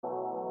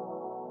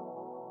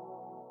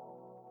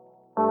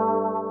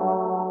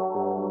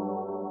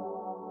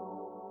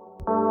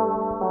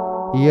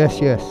Yes,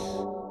 yes.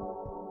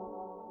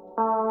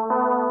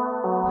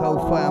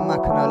 Hellfire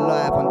Machina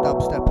live on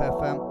Dubstep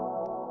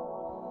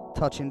FM.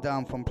 Touching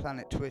down from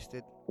Planet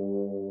Twisted.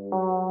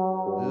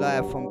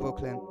 Live from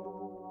Brooklyn.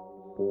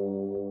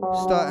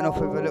 Starting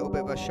off with a little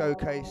bit of a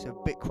showcase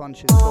of Bit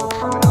Crunch's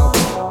forthcoming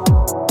album.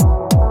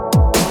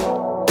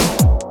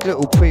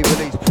 Little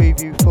pre-release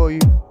preview for you.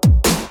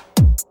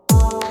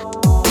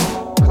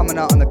 Coming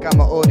out on the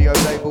Gamma Audio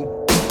label.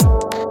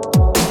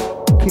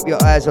 Keep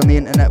your eyes on the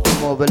internet for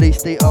more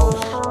release details.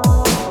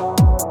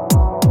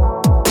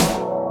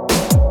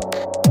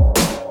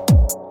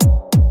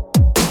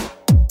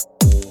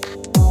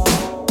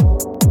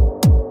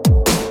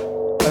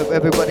 Hope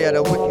everybody had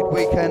a wicked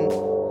weekend.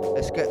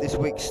 Let's get this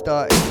week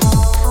started.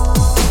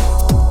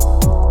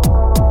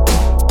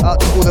 Out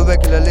to all the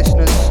regular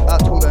listeners,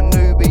 out to all the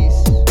newbies,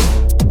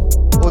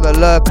 all the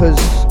lurkers,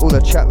 all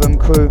the chat room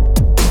crew,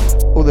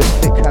 all the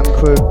stick cam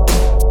crew,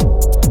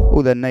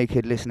 all the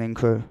naked listening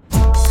crew.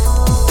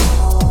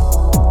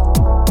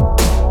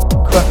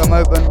 Crack them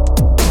open,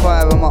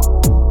 fire them up,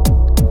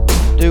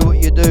 do what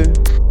you do.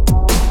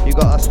 You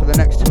got us for the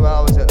next 2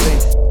 hours at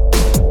least.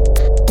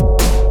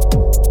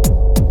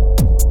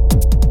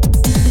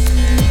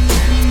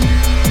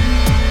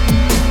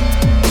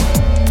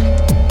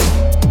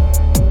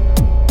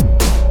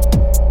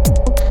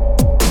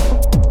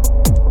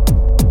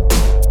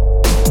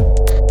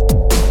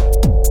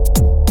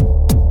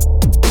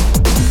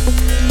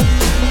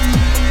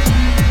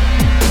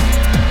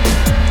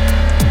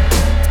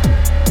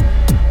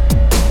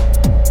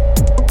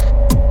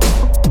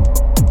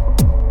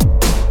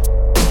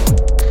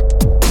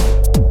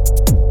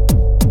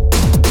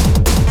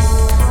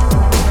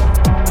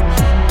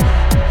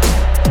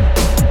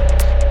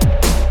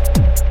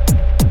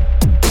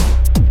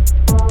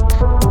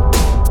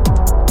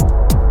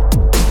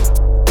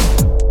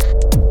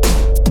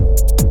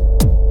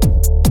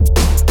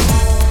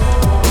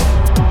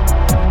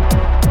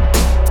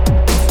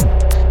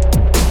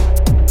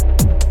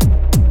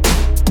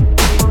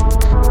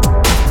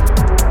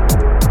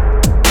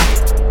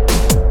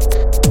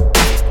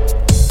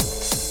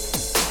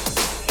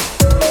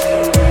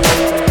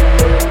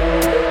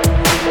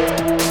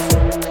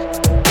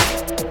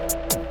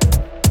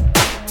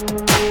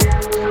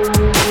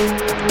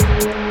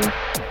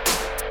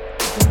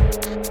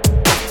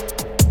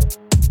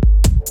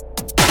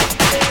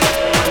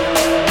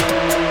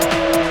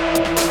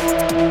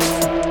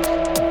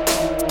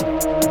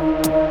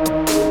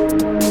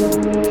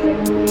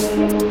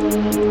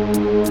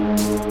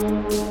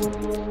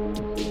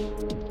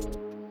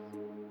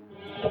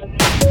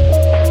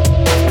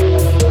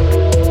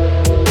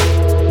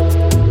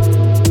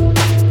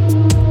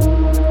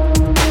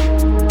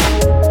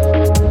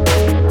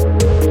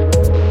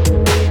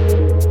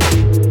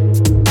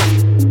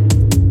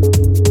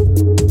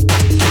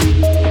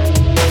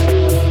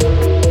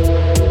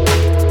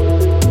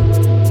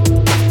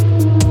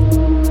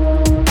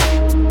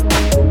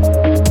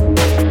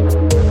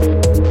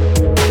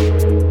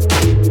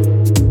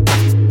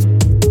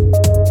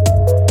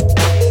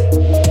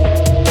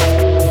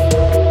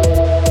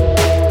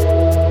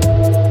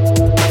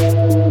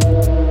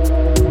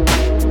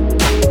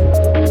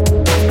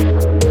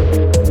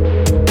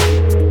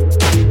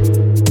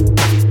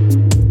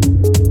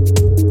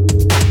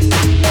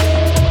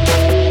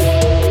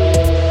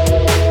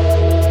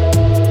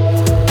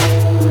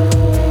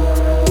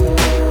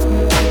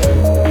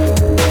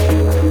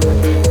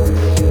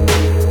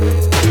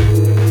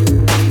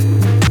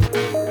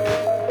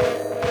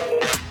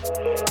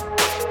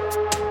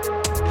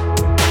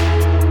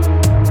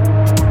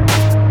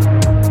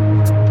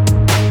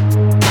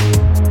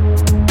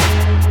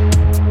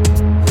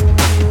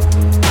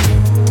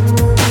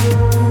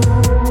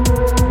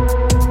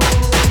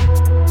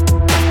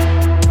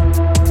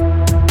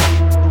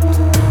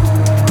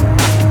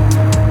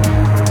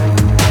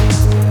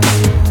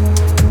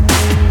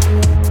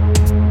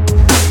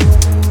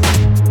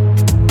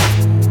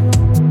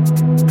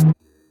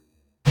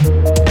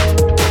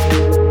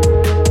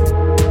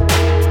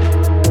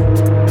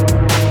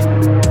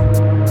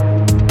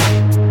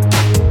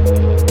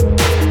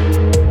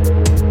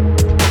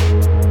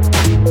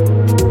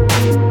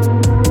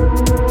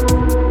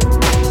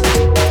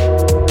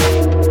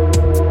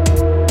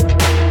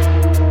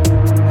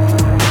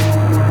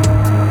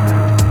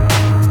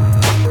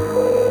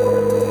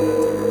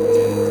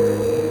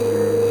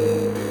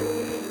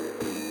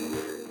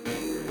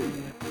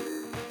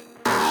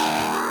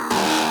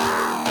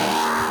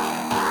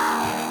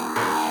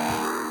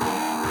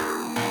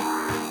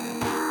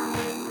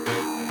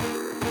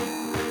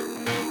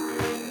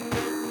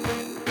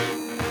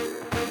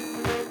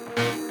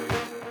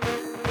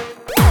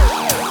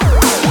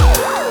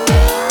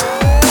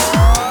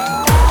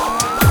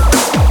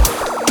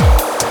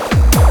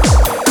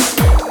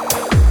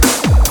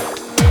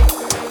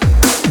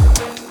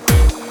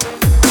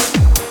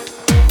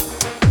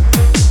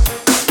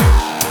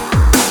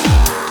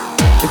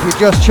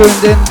 Just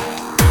tuned in,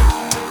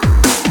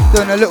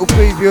 doing a little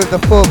preview of the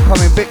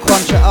forthcoming Bit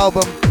Cruncher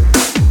album.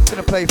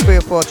 Gonna play 3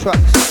 or 4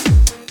 tracks.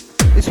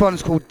 This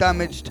one's called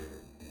Damaged.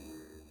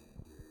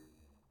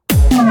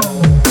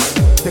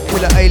 The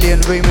Killer Alien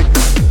remix.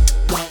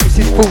 This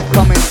is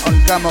forthcoming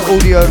on Gamma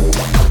Audio.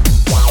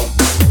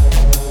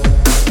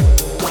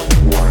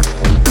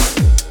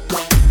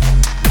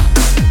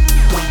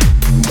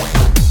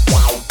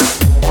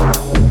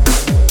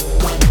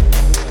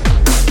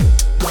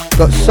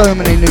 Got so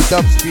many new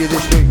dubs for you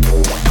this week.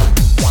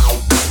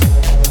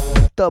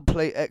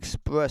 Dubplate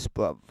Express,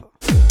 bruv.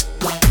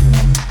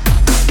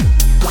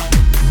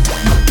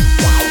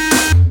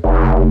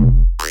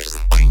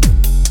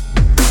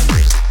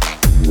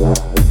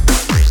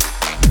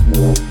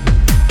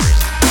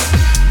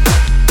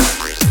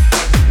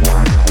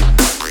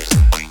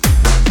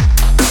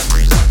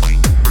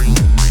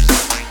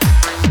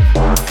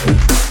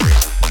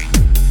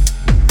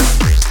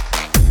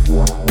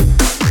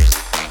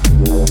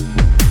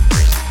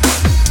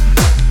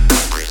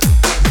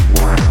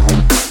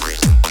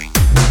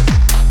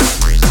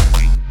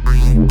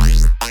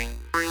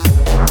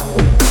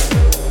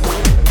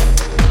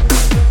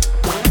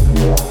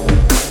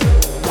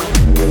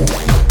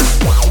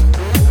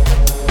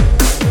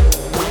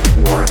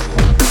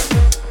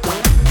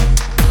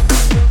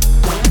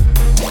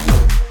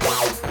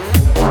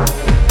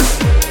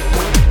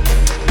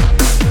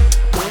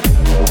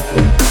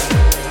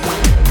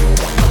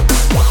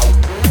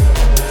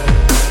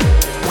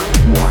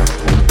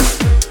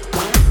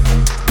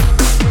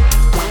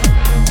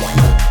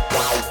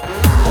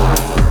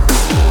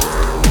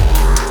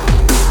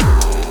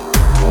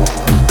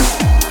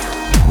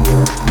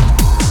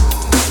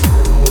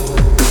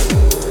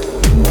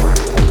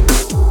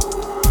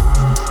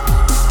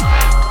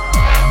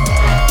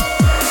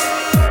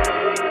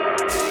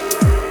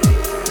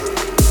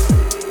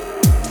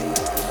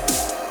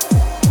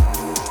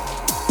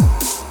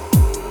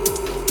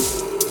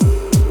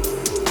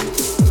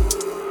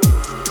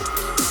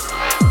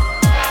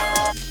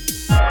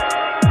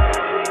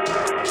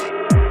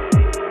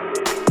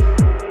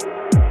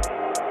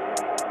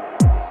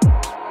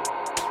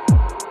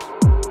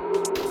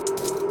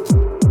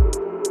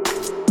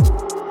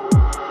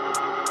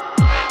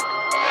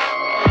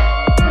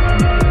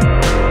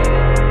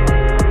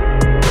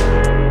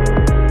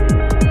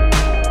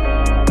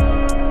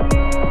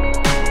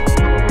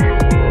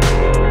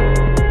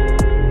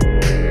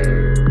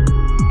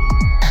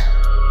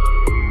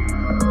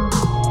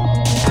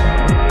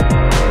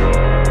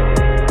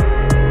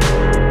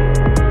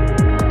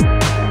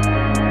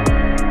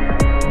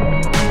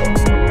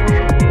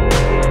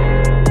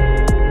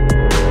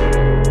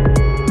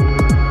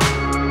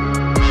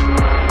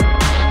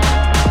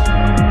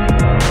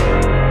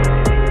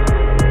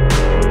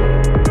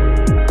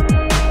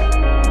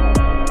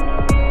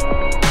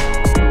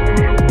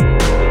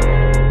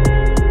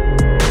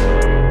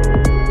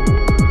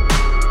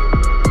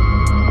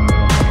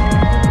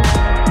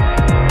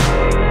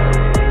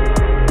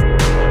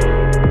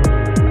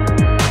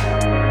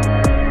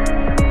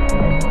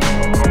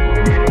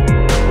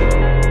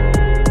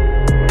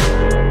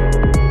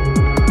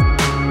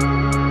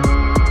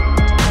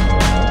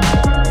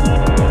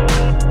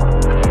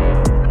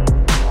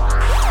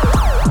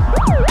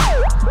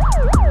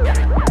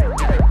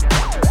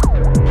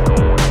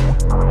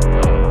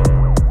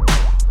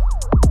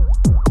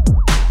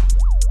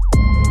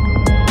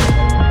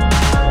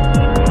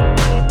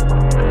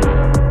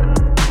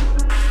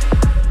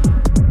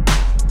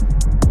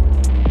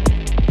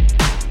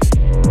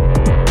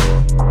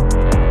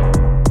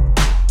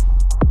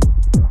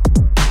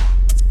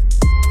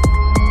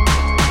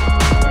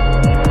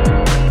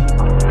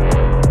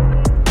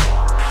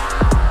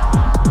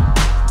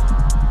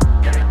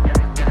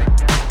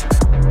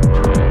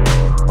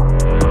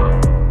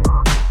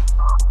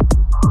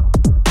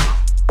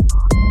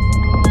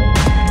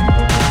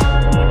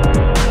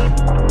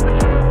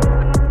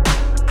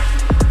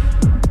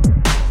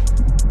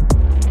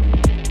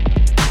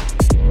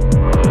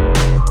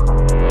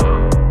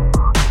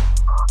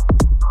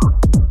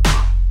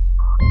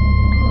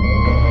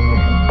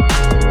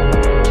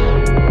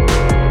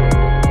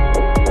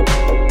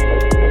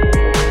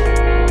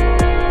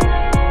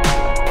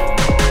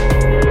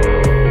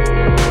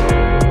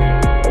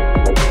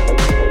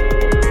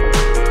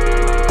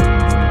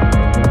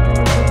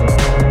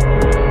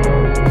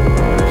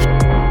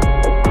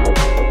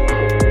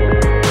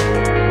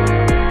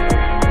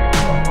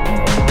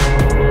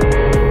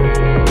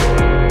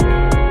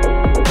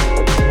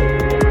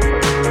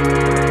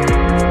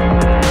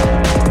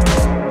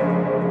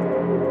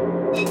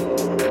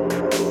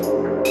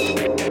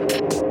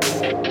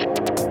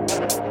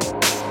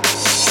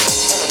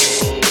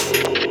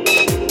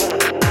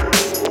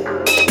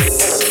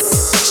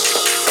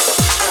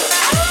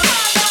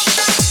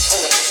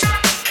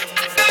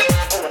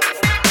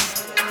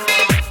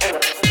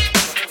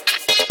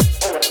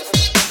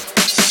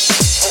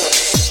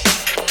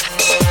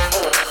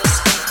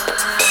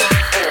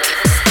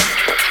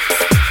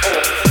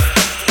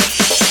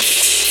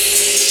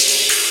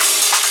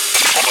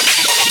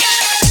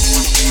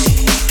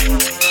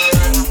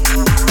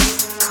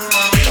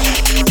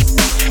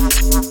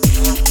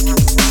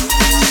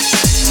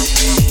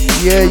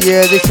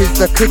 Yeah, this is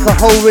the Kick a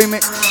Hole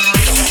remix.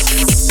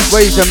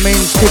 Ways and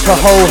Means, Kick a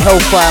Hole,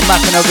 Hellfire,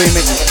 Machina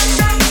remix.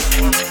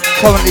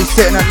 Currently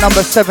sitting at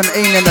number 17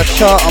 in the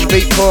chart on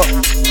Beatport.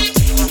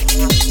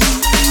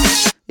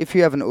 If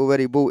you haven't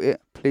already bought it,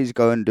 please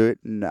go and do it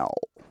now.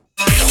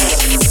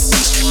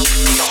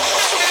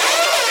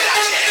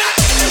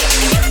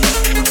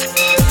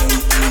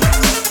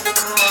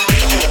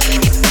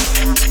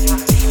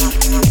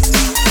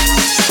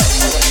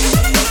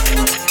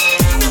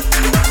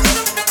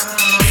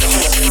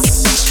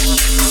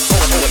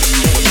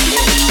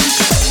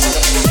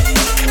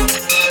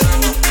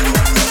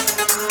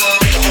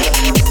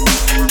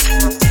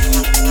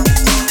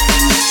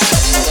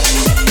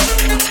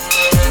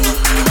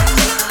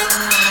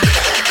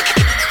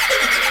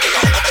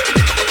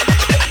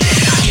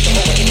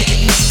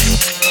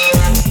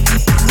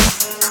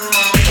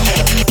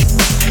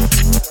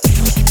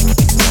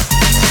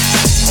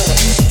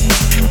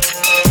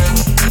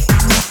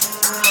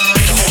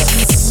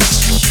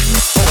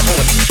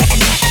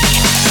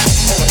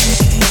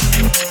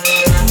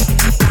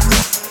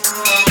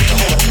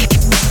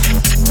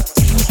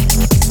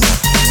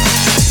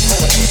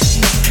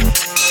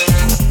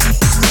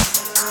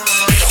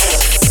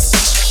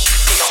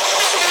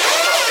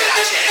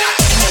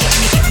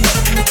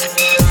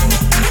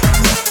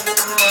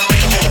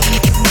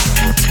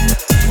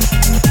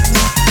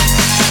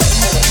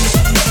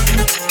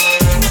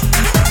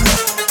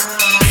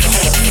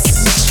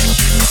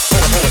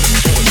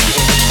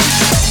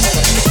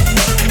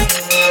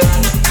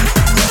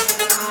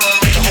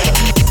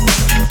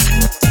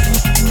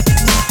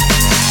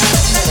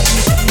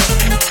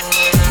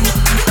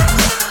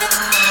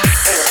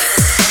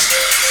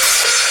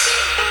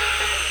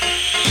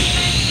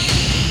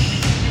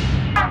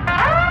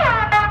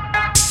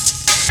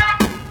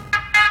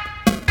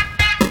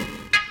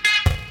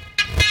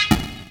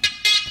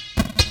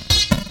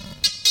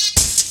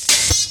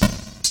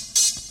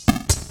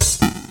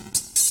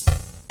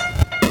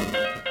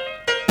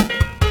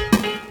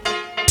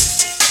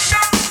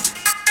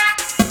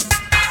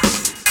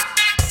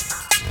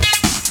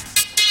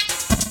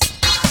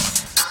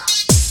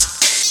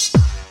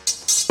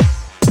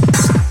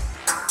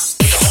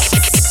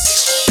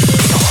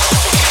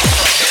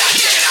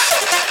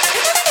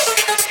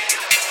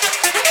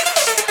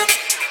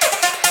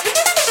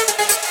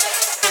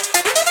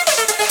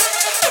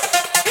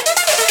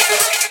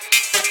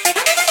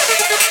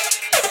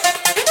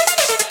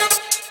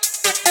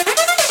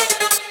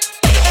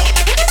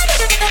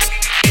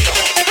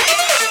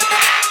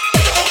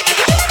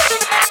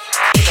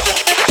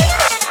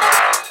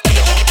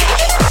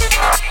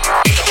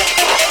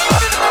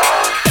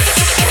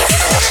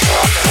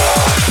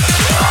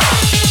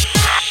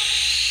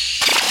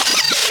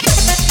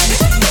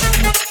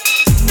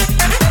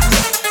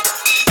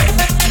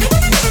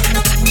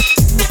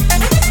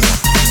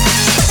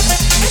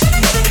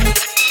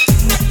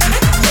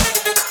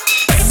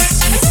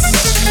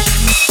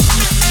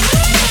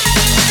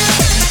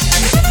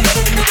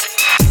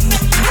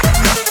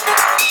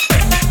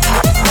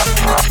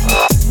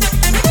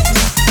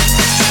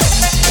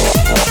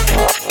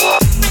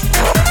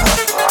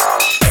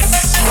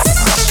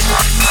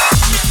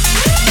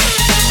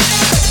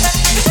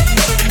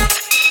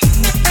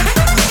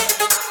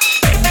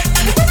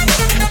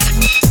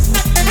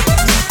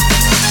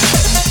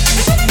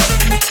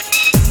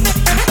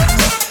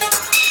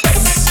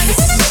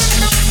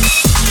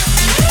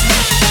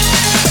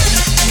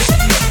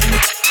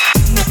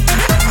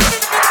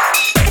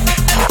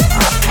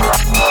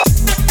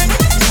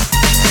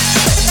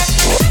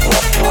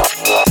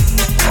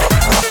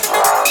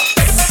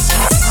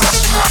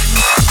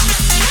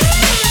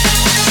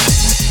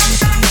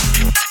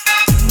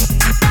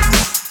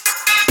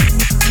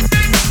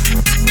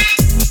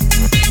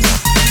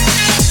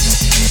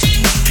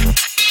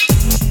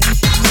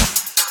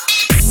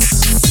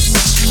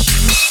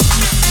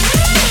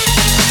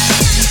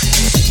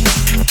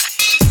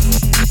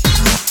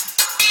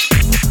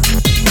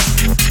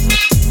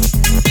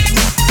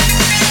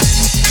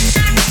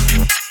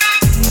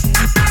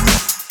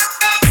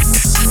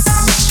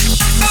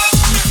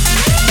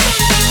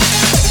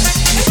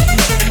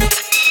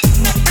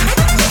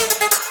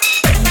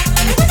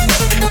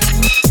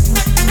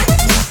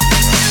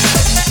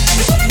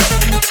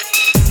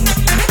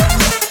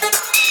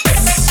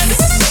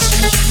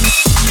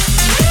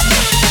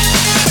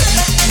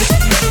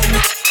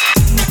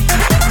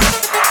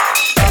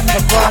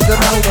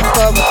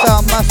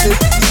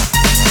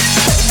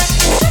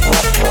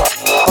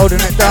 Holding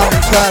it down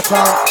in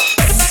Chinatown.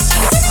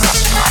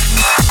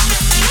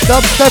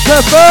 Dubstep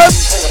FM.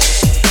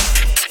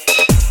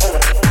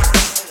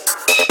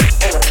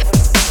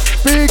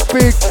 Big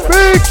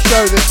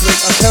show this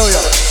week, I tell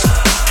ya.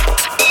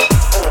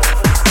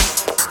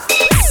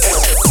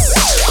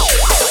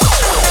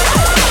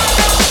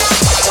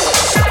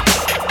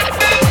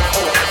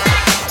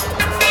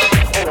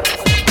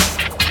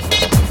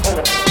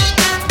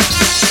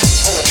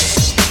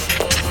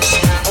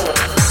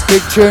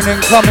 Big tune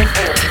incoming.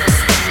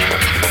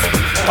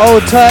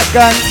 Old tight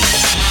gang.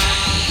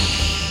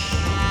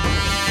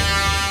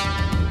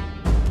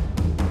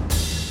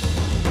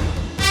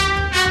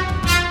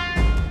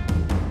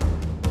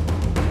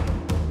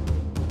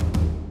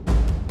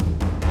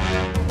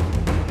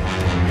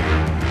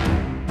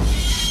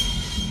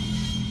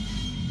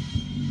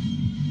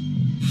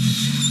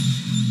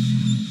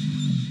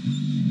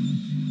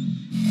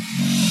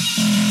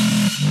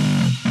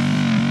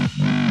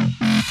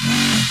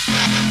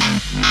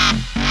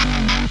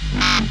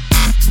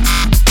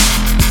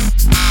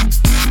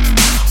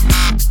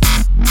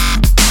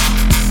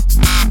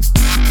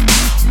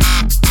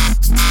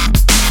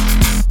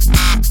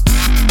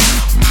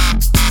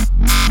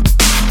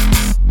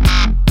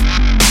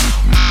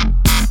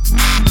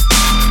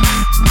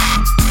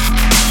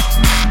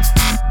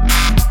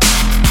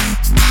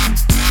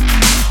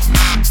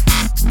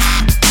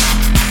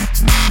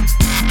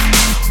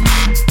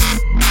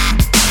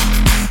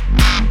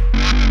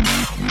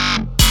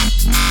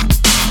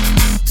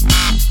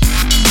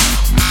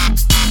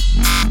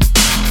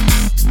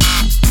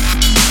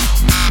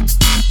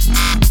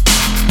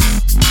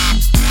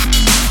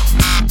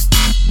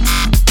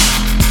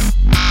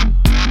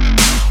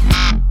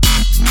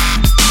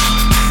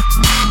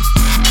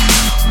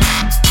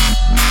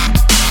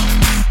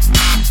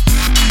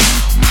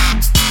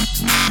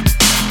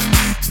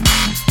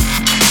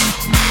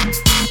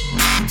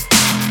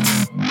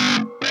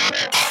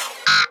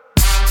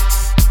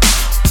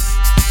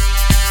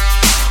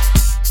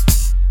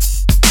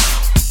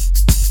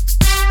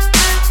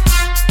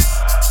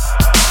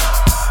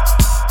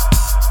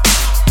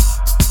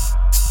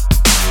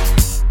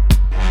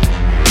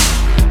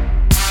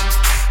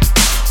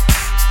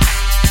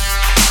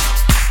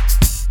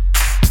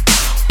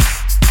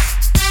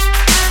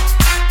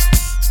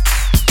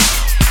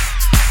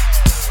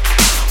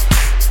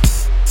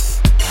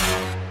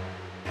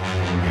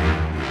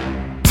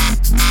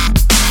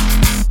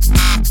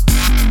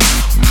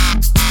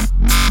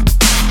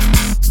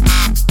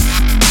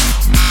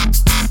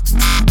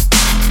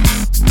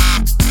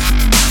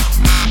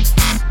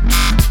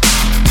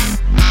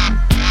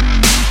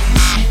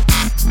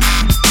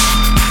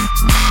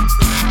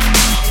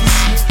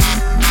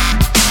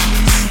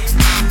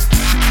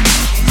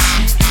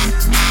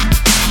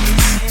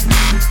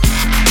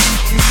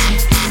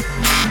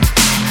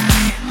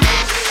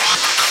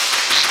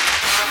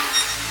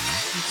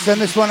 Send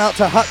this one out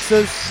to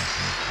Huxers,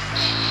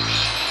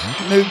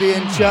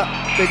 Nubian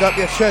chat, big up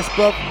your chest,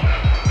 Bob.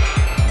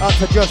 Out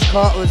to Josh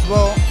Carter as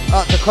well.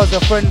 Out to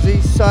Cozza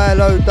Frenzy,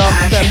 Silo, Dumb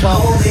Stepper,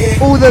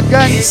 all the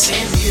gang.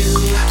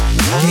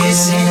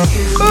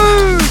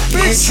 Boom,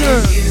 big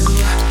tune.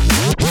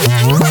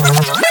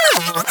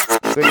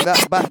 Bring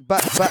that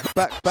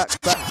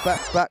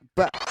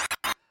back.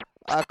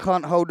 I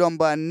Can't Hold On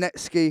by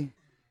Netsky.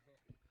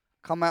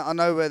 Come out of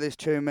nowhere, this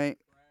tune, mate.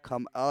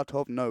 Come out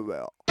of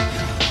nowhere.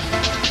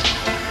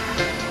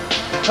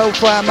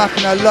 Hellfire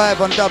Machina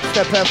live on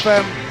Dubstep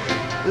FM.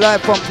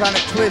 Live from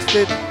Planet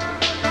Twisted.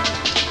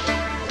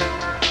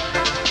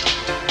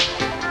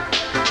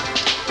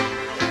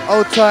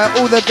 Hold tight,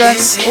 all the gang,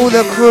 all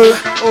the crew,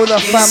 all the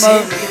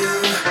famo,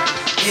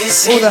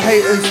 all the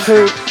haters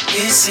too.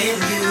 It's in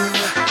you,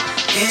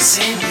 it's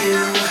in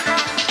you,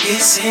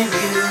 it's in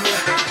you,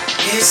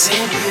 it's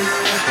in you.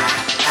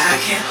 I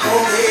can't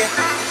hold it.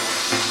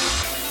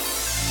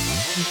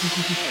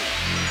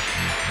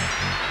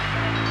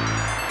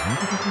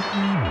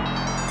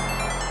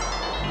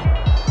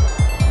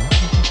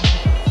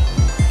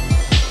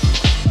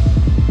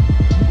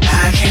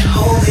 I can't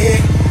hold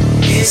it.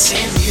 It's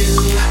in you,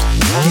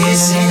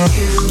 it's in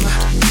you,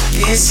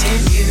 it's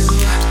in you,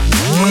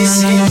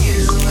 it's in you,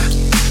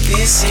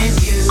 it's in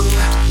you,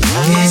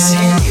 it's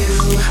in you,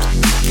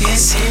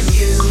 it's in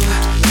you.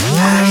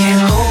 I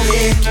can't hold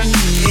it.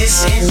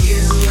 It's in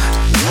you,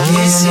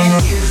 it's in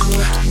you,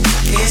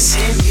 it's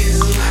in you,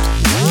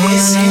 it's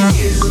in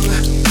you,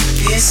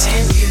 it's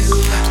in you,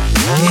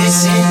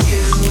 it's in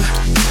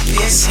you,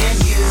 it's in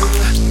you.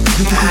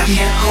 I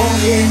can't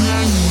hold it.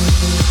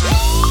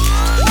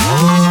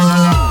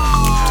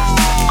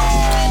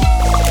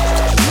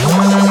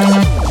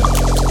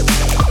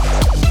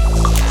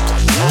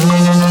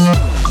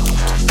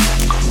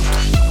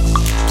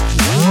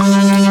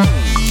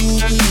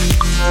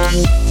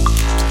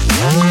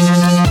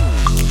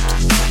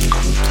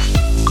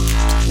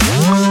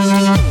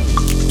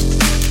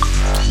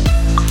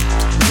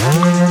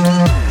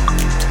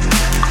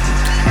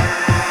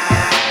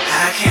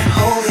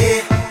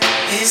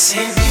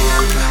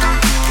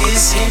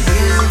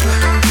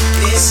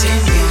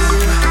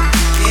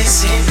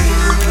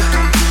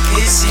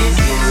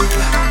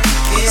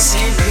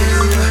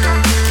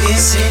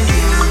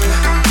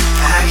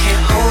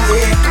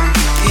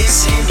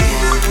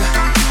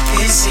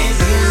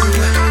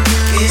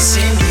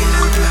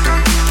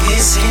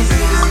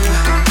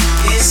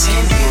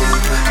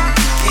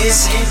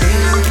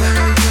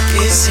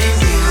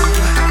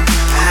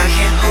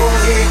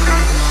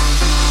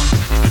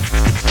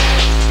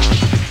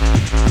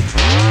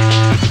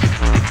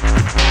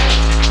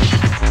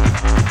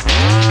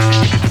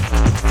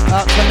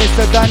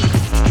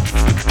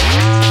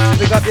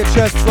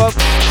 Chest, Bob. I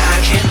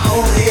can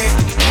hold it.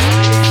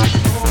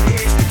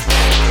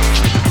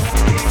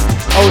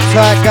 Old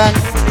tight gang.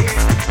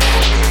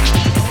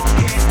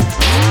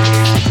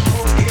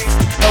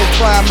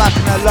 Hellfire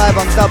Machina live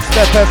on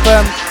Dubstep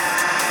FM.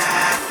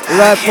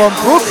 Live from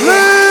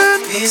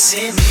Brooklyn. It's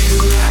in you.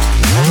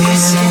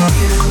 It's in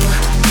you.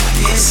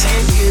 It's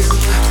in you.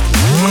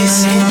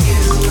 It's in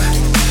you.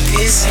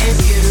 It's in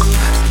you.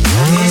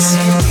 It's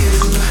in you.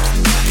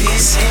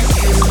 It's in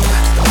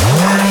you.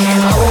 I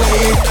can hold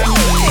it.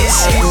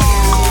 It's in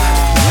you,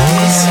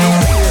 it's in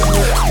you,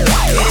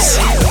 it's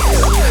in you,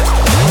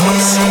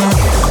 it's in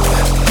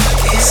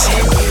you, it's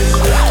in you,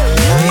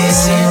 it's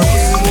in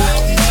you,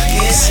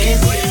 it's in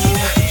you.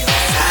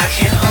 I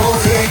can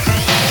hold it.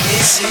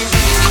 It's in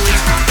you,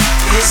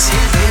 it's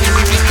in you,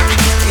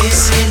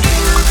 it's in you,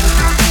 it's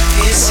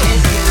in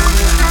you,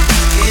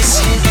 it's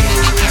in you,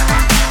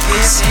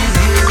 it's in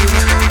you,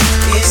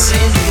 it's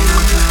in you.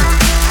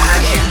 I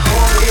can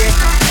hold it.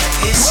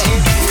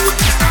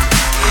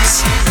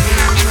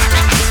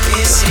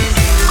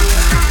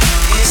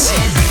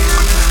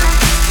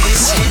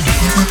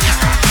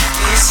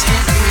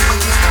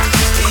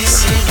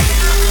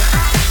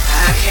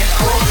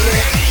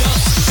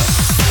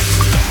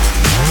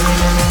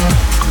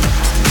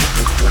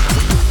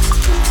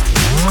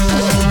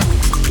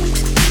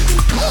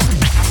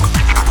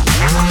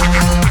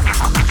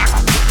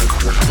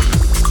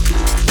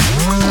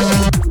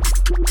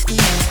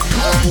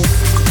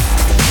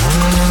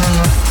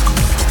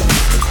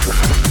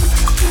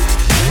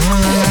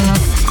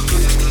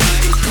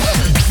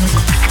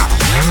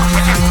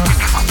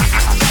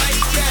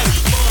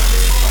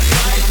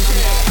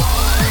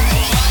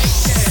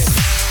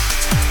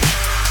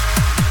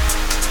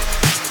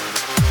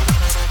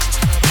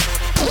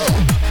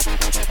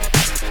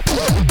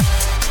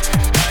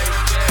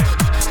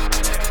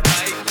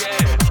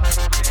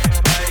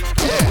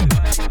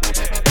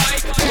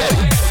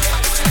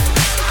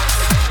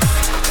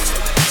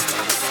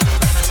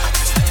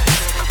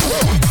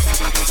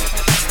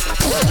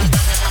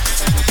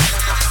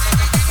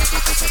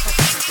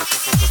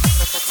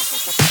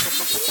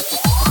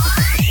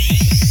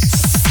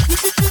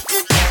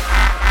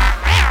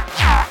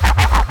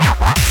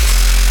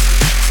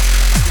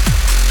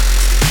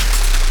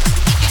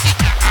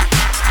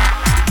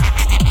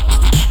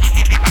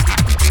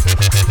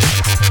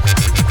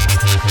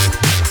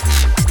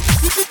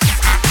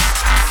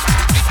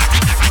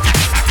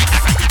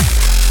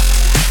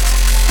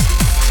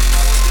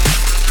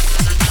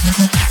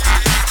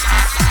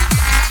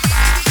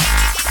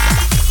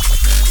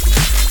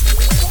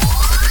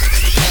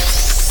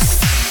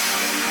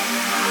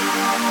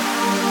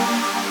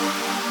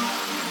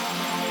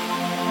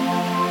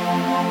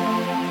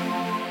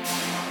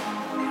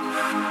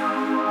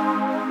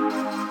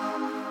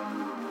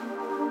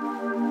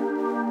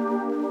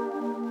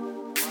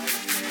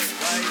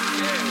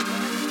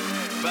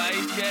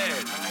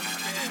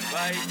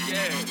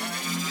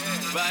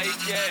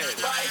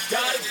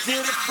 Gotta get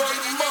it from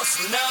the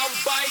muscle. Now I'm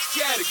bike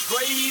at it.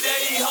 Grade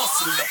A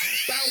hustler.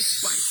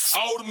 Bounce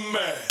bike.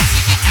 Automatic.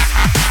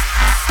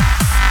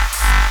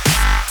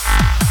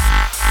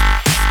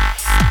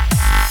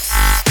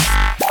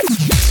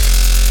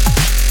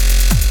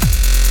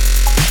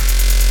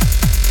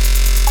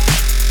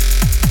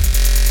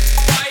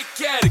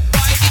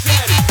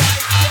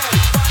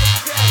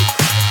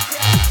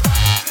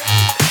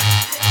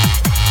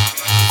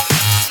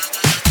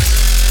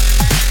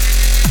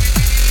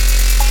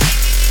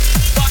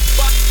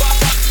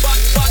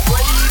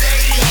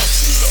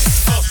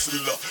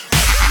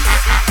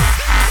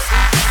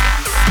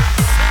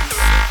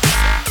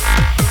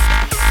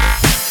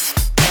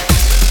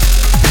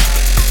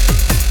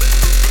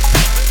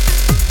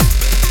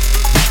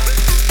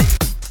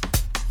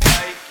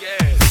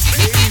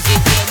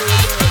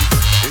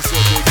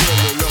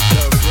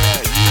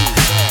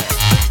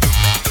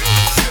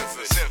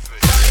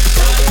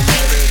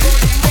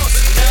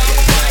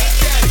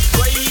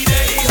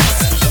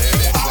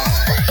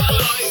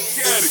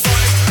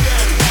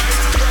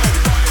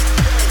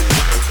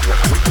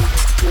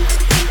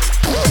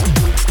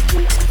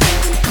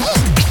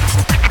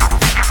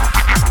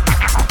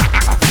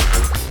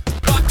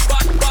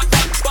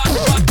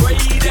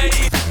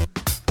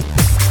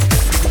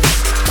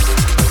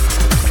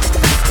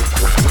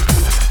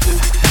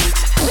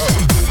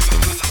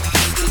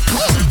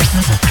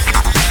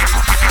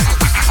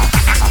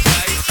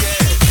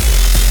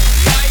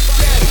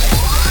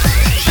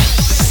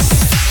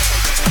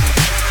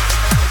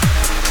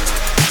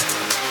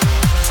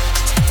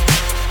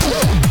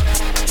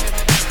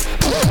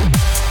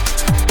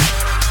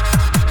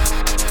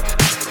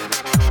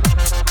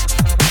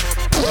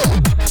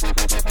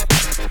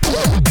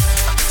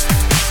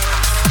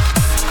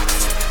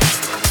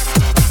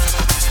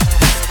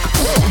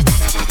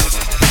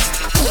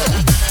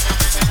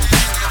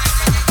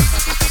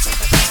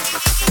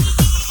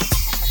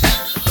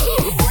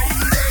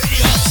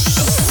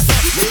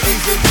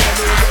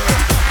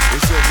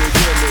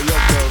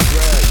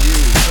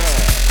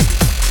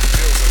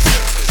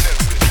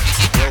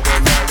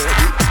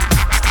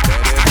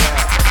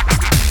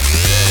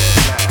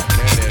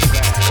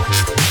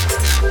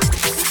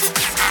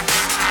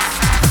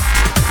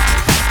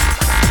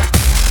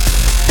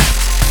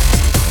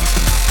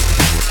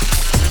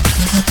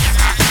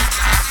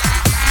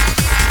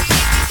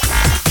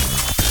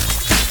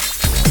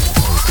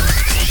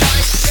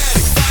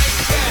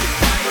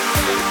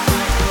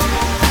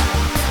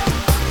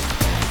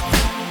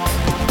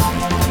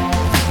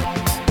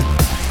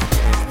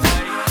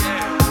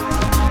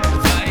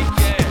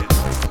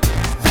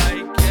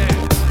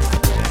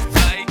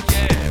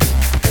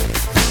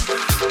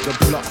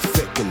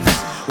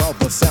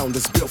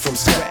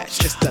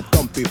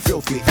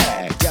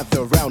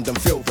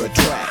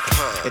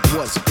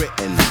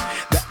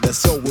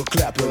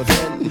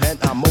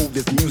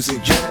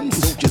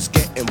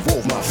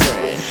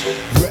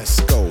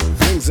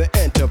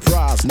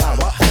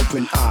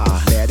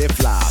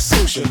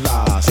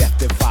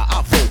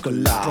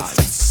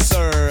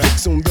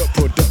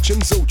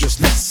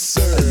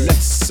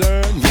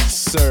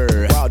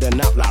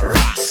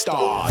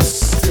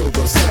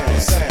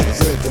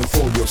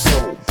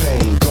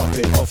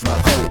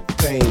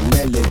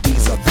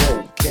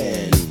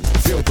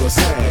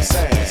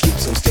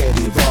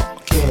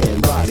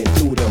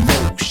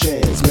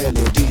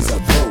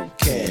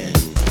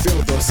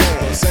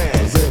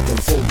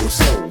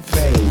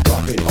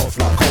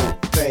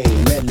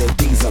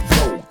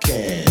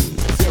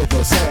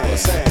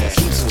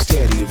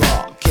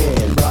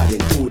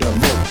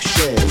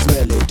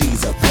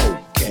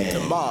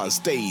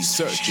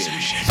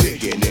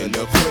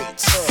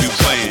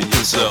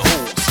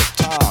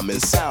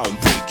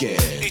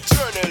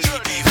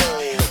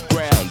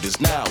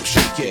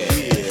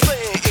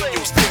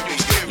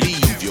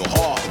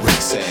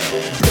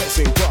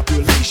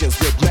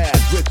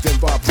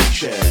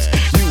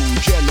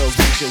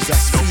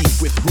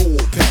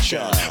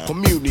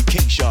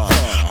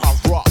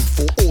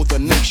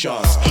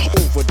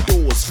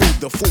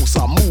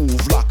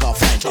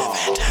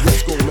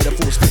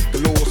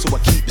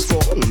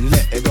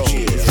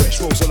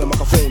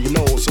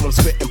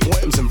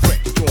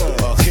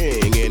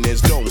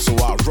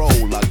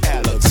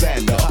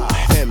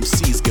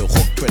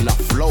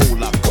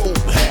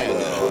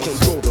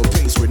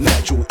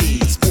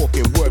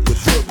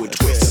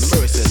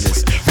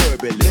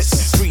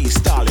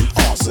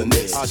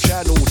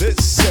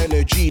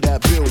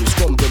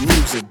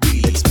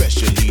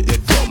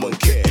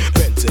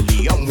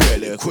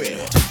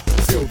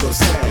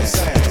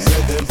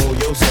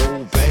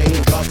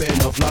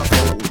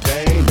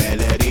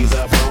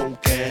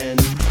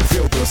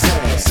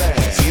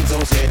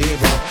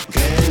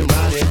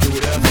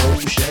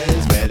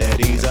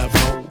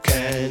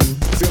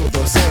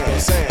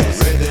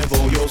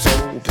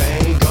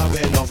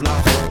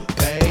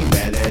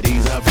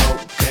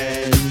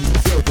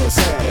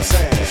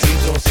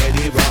 Keep on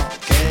steady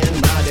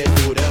rocking, riding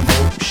through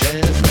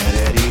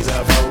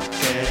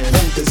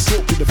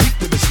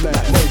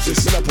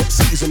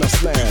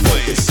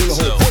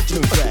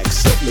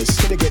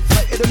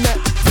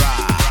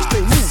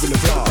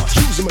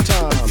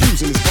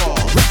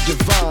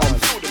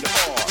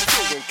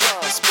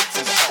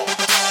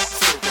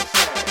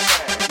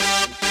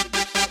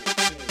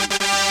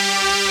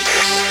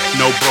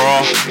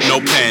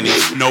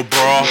panties, no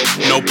bra,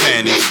 no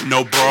panties,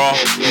 no bra,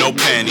 no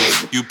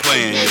panties, you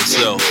playing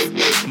yourself.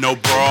 No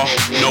bra,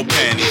 no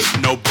panties,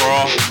 no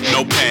bra,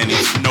 no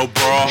panties, no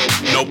bra,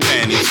 no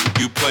panties,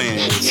 you playing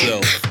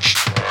yourself.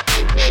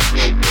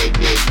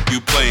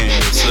 You playing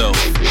yourself.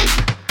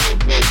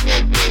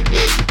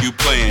 You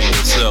playing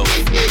yourself.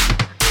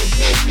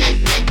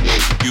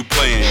 You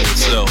playing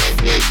yourself.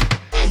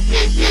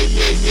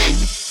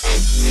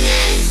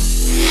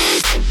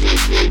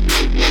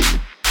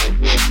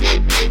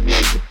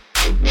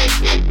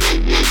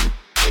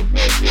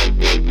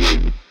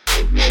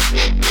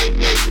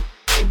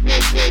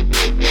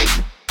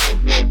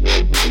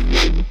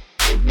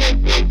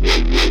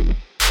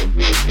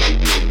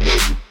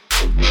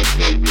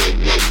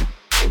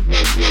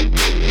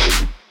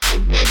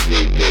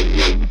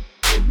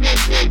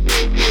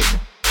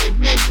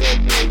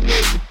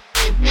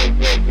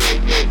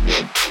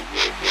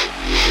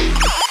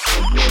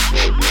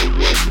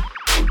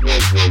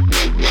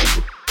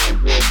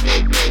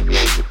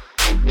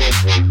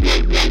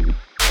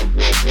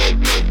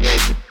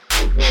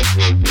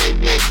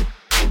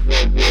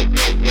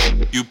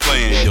 You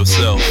playing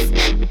yourself.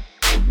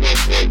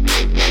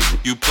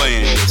 You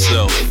playing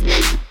yourself.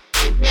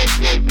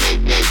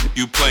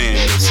 You playing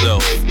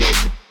yourself.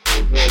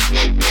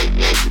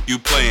 You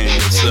playing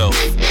yourself.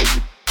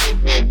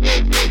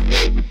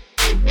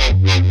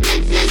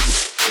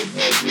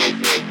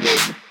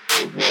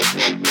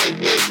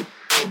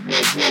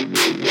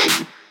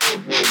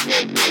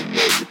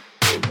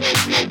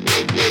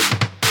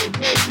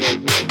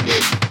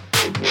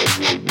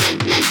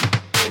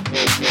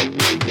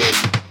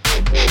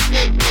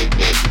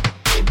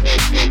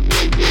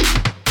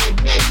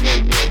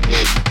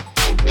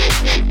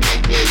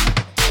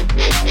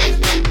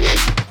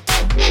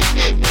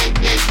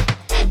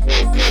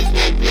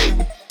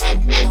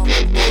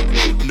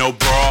 No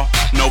bra,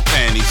 no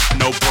panties,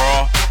 no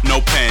bra,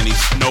 no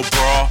panties, no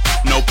bra,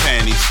 no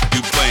panties,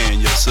 you playing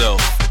yourself.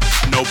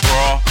 No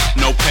bra,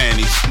 no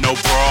panties, no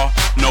bra,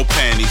 no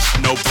panties,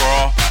 no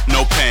bra,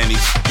 no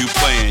panties, you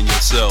playing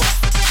yourself.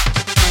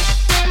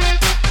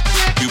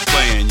 You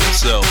playing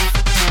yourself.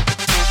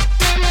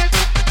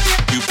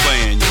 You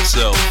playing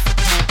yourself.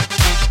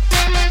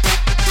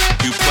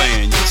 You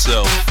playing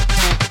yourself.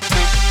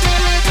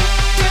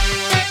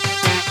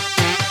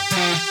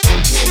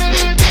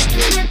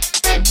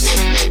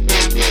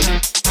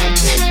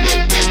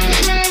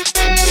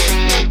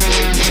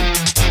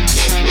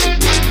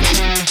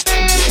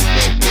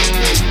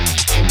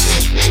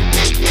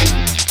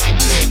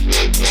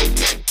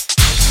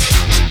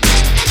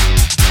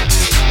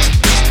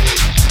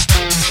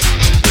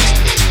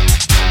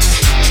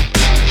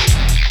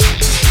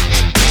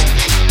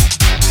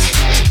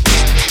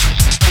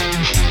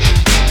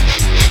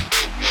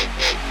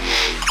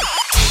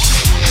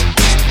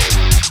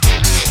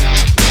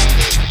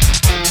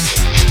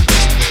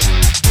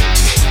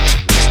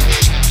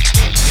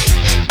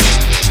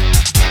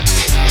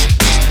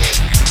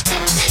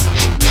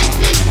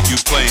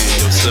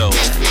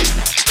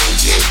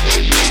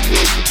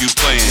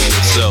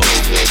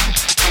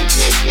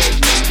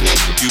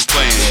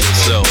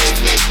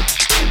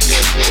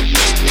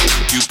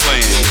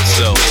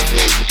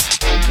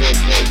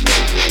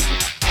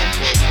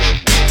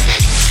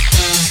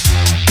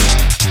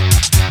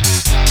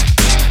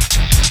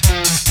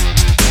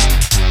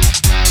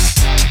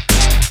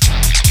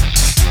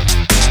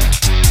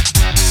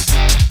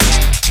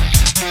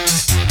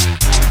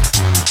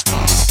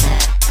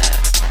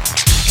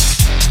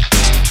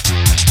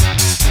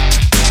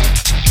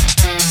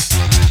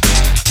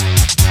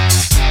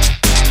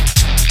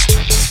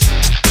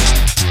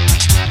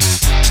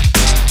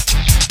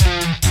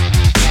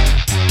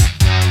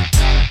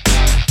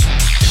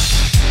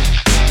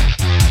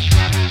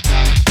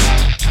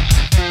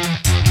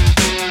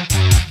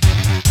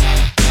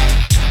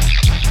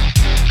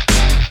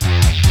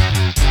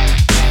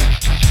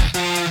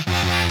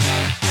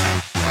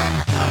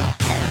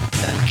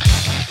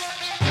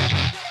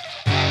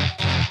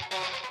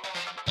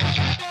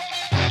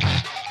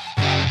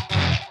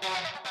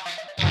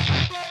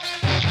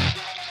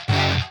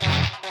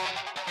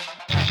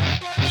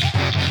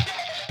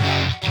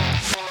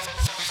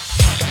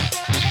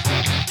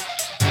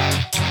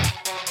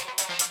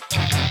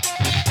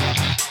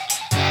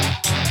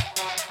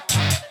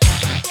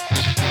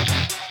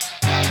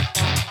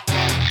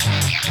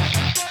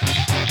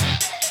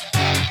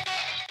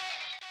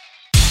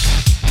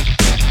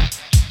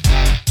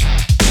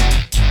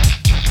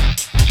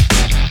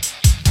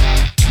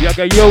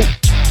 Yo,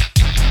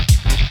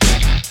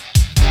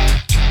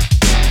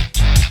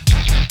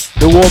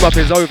 the warm-up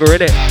is over,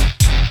 innit?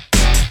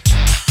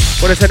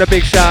 Want to send a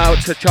big shout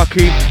out to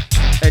Chucky,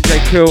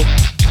 NJ Kill,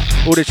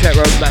 all the chat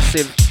room,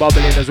 massive,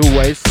 bubbling as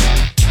always.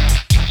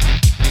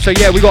 So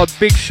yeah, we got a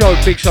big show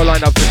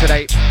lined up for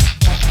today.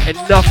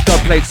 Enough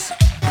dub plates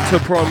to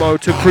promo,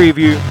 to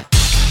preview,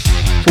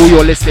 for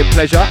your listening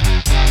pleasure.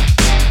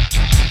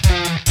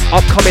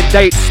 Upcoming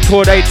dates,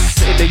 tour dates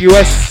in the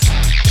US.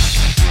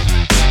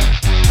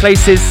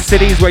 Places,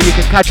 cities where you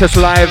can catch us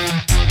live.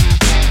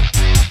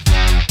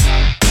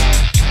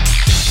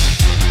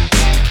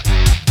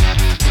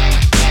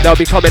 They'll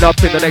be coming up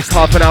in the next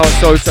half an hour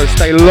or so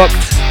stay locked.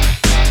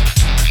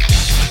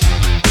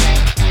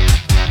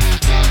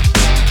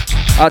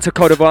 Out to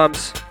Code of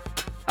Arms.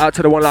 Out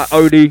to the one like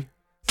Odie.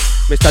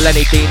 Mr.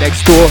 Lenny D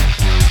next door.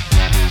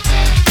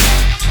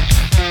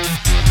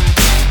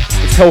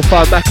 It's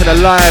Hellfire Mac and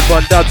Alive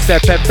on Dubstep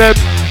FM.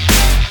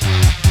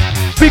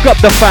 Big up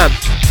the fam.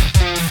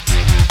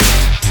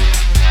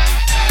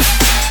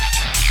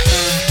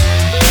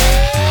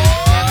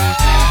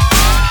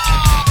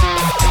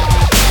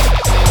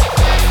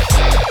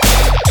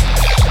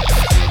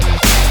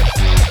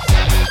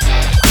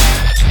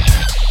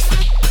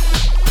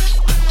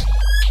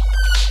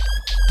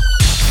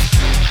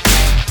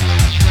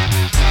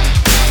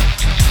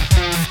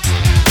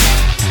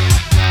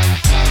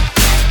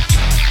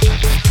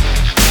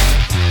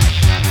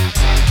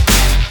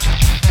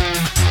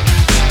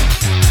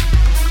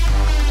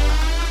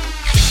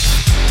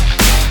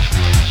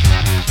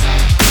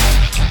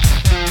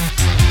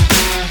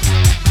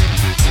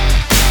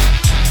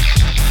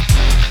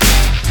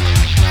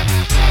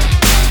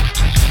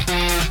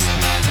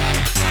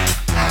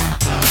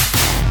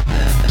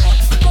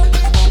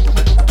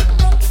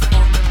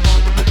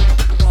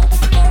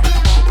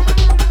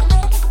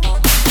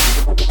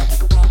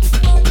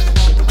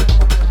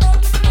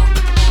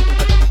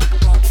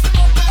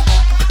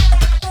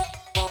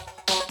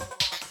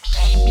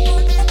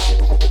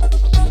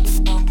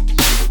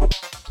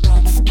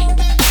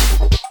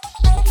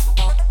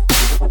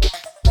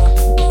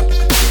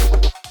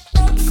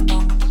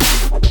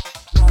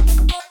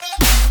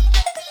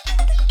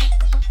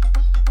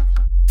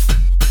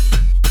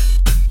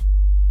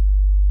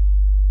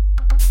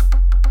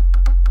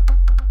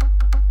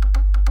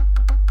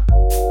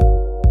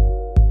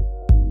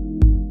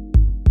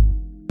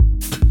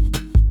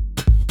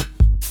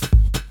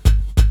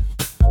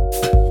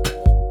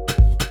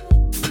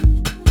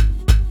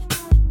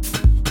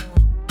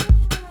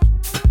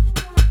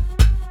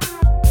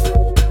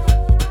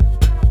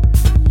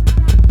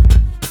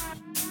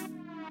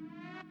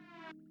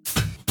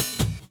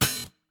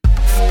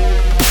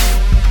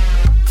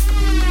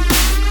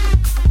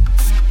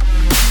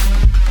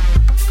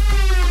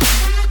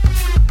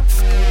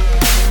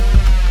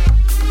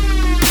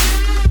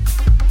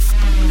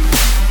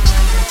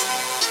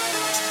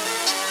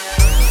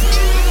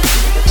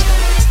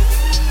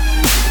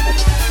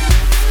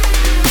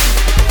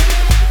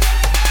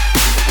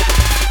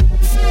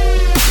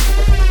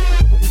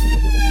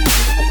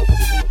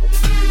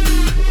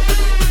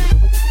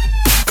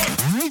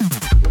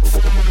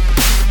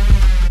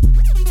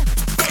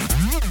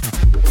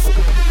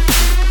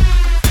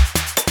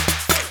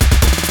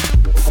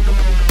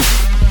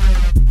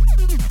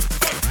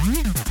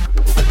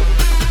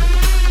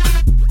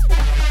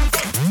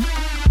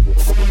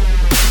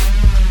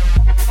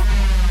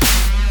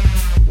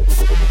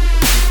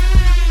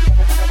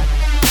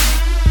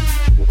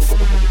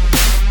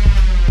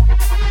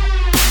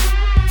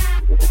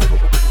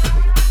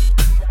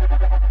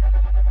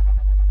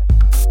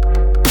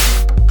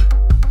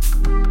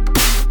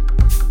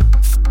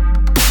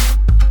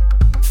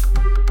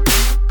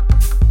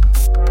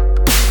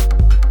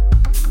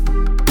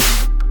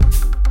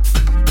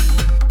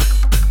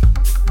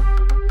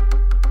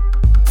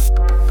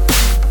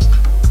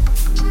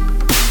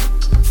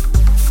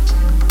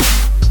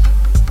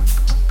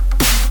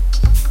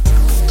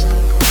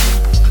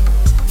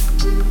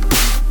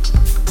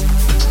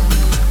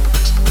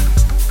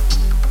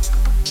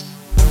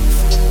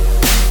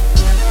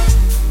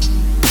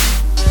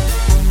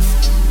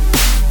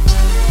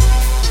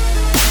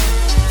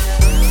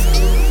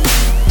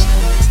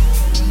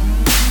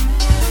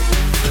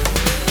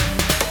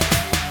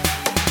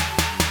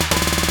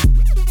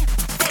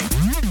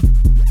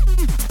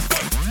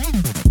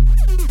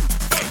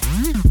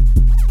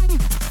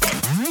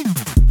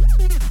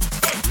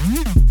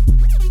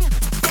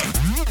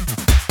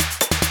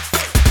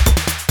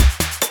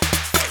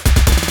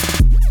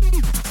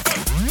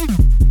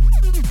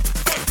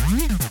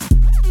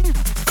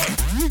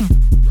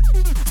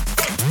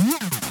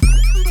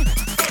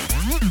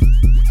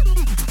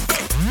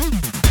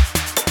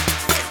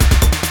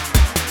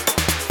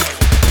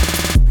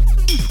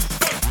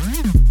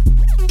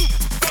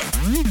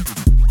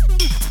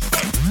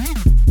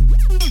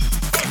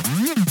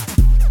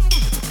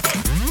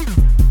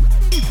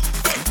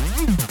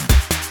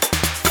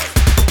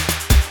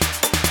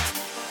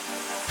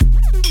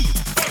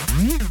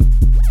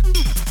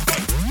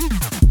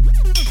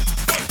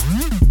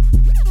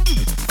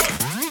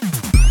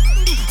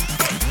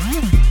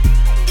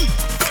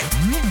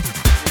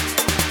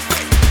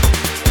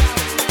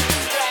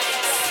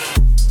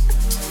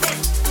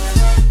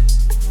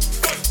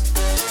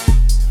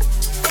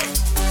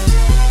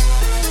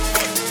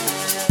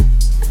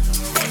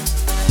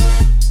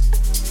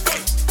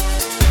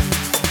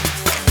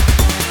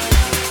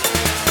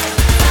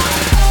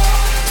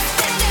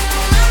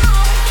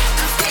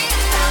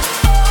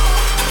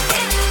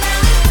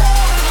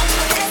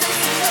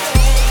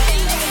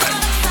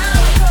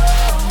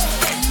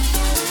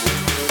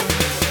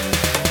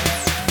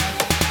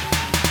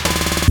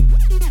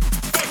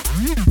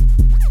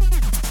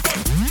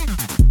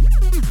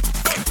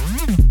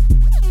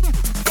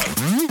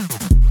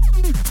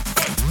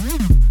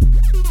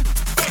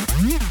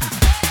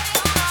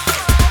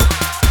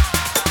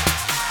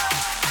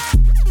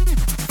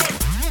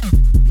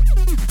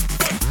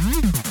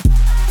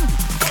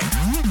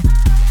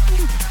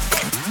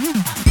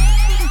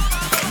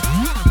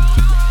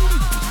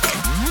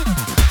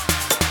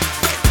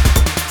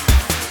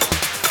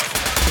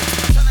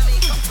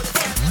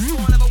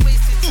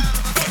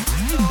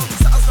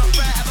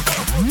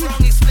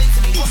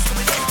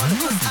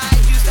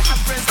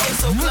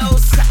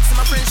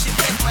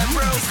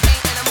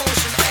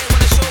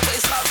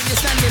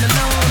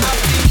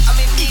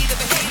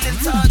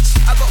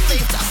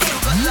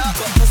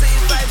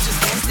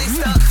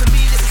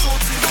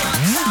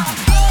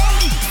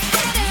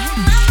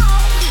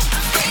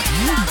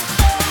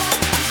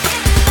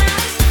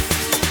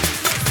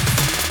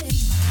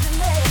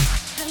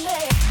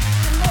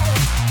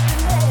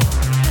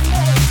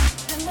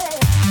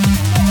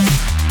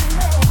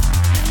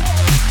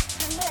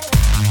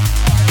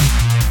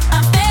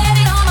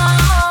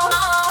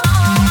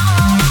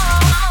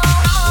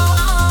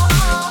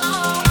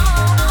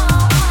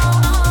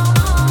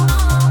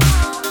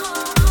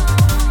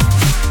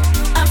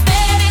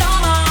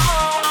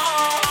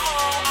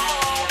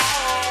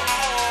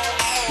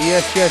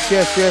 Yes.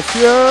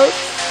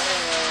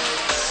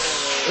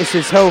 This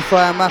is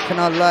Hellfire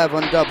Mackinac live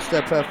on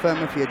Dubstep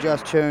FM if you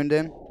just tuned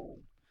in.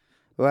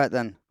 Right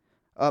then,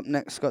 up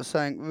next got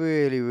something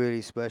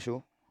really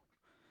special.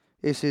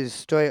 This is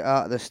straight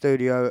out of the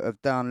studio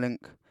of Downlink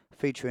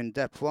featuring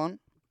Depth One.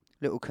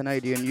 Little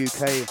Canadian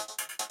UK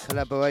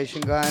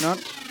collaboration going on.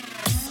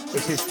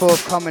 This is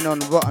forthcoming on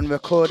Rotten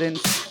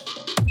Recordings.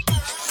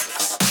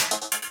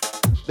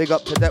 Big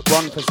up to Depth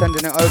One for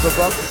sending it over,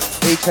 Bob.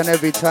 Each and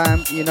every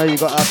time, you know you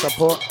got our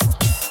support.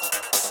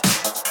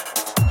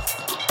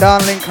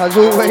 Downlink, as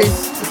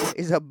always,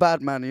 is a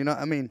bad man, you know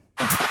what I mean?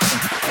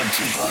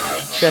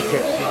 Check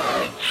it.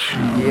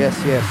 Yes.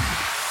 Yeah.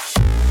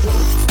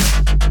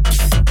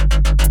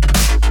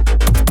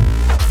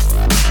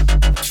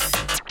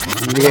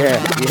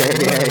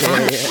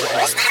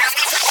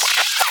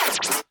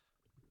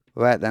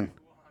 Right then.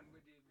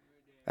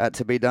 Had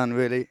to be done,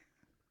 really.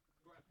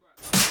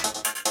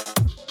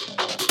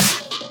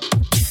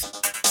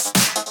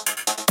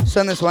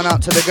 Send this one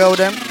out to the girl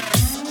then.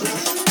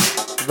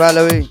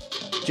 Valerie,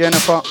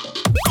 Jennifer.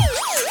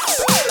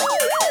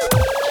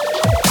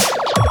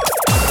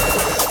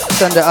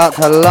 Send it out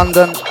to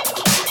London.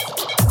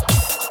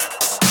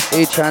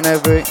 Each and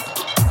every.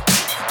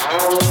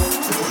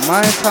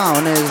 My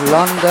town is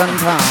London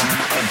town.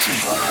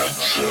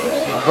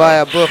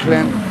 Via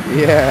Brooklyn,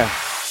 yeah.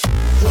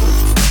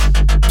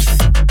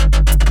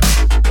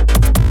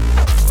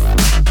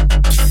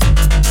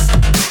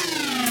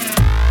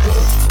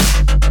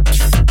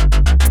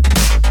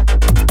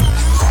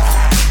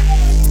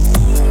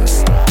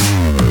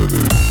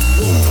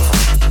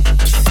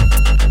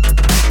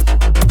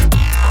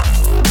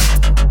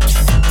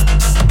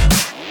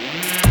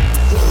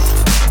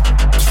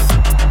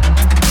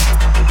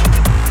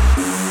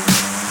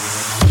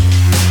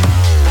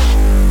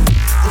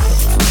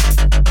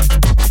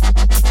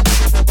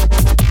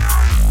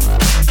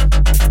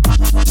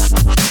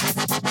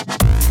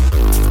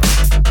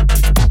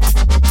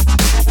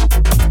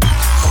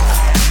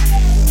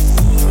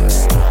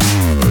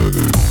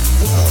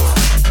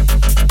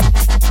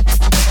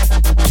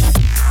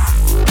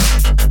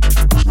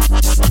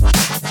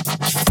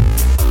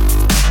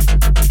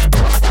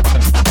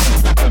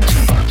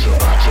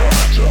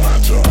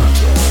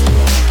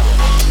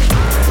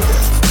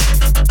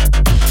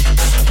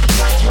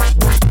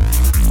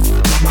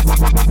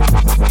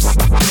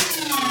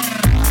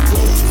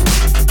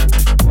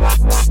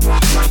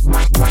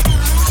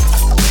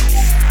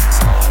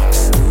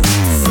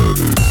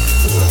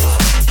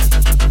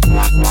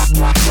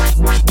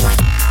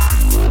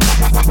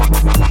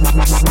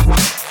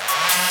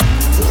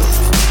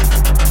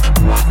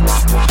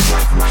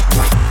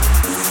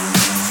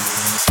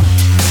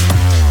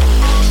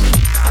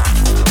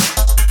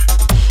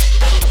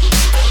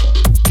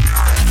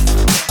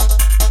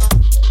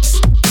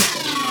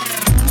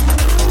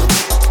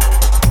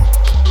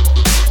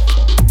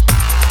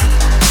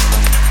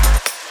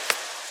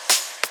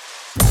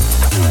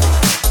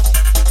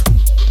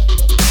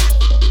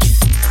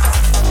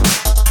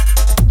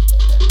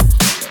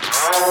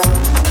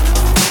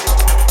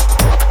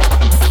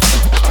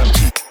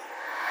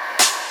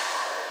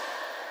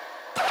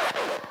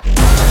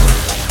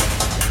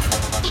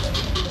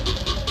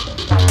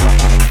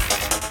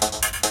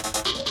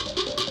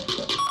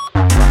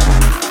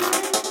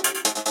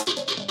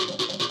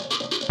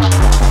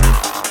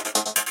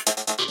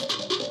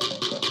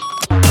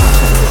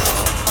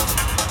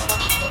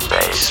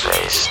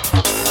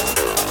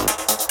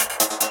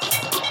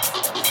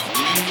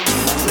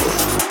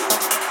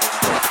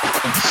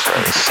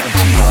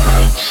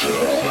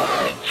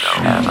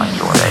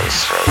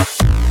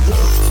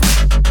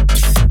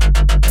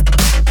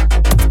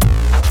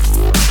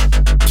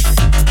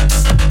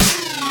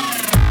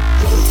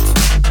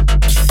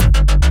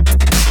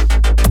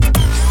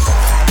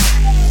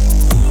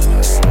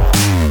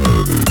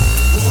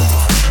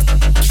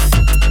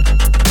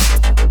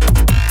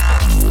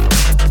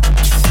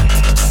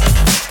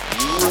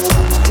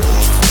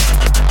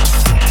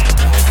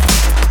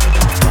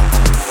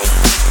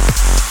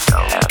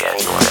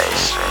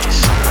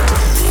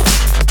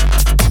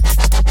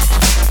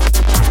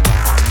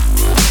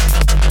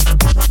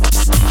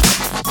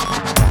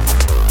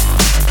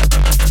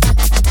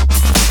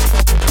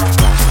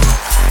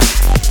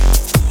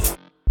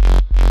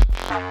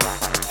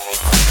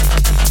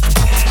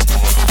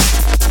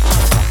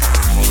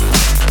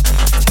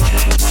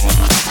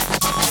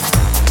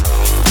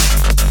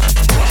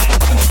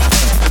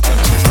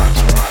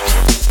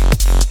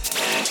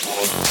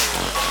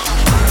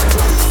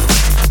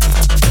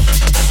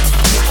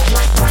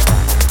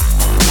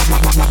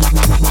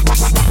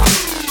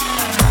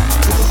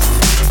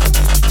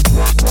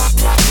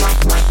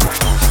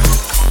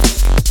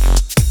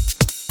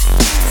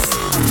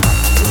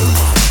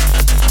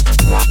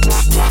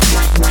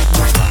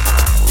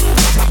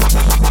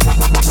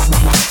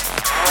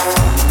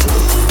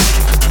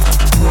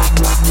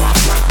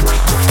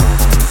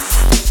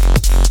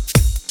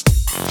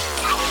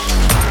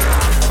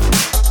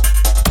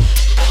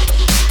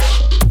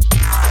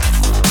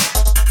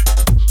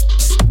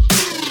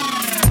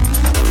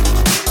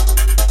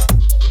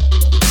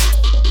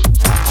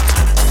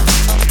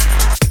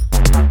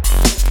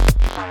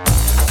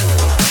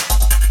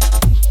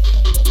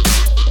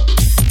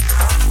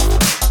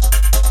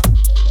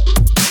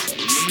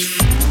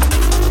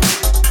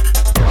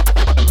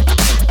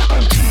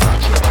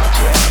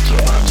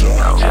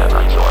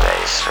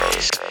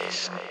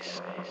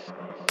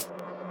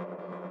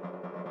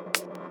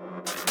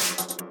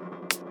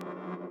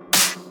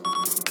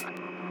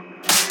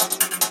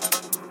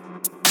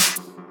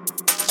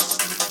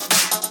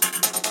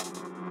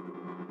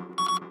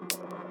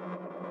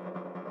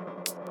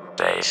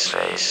 bass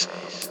face.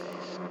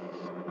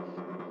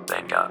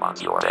 Think I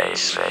want your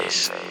bass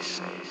face.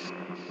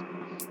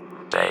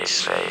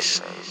 Bass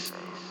face.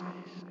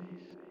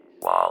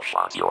 Wall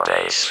want your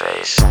bass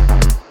face.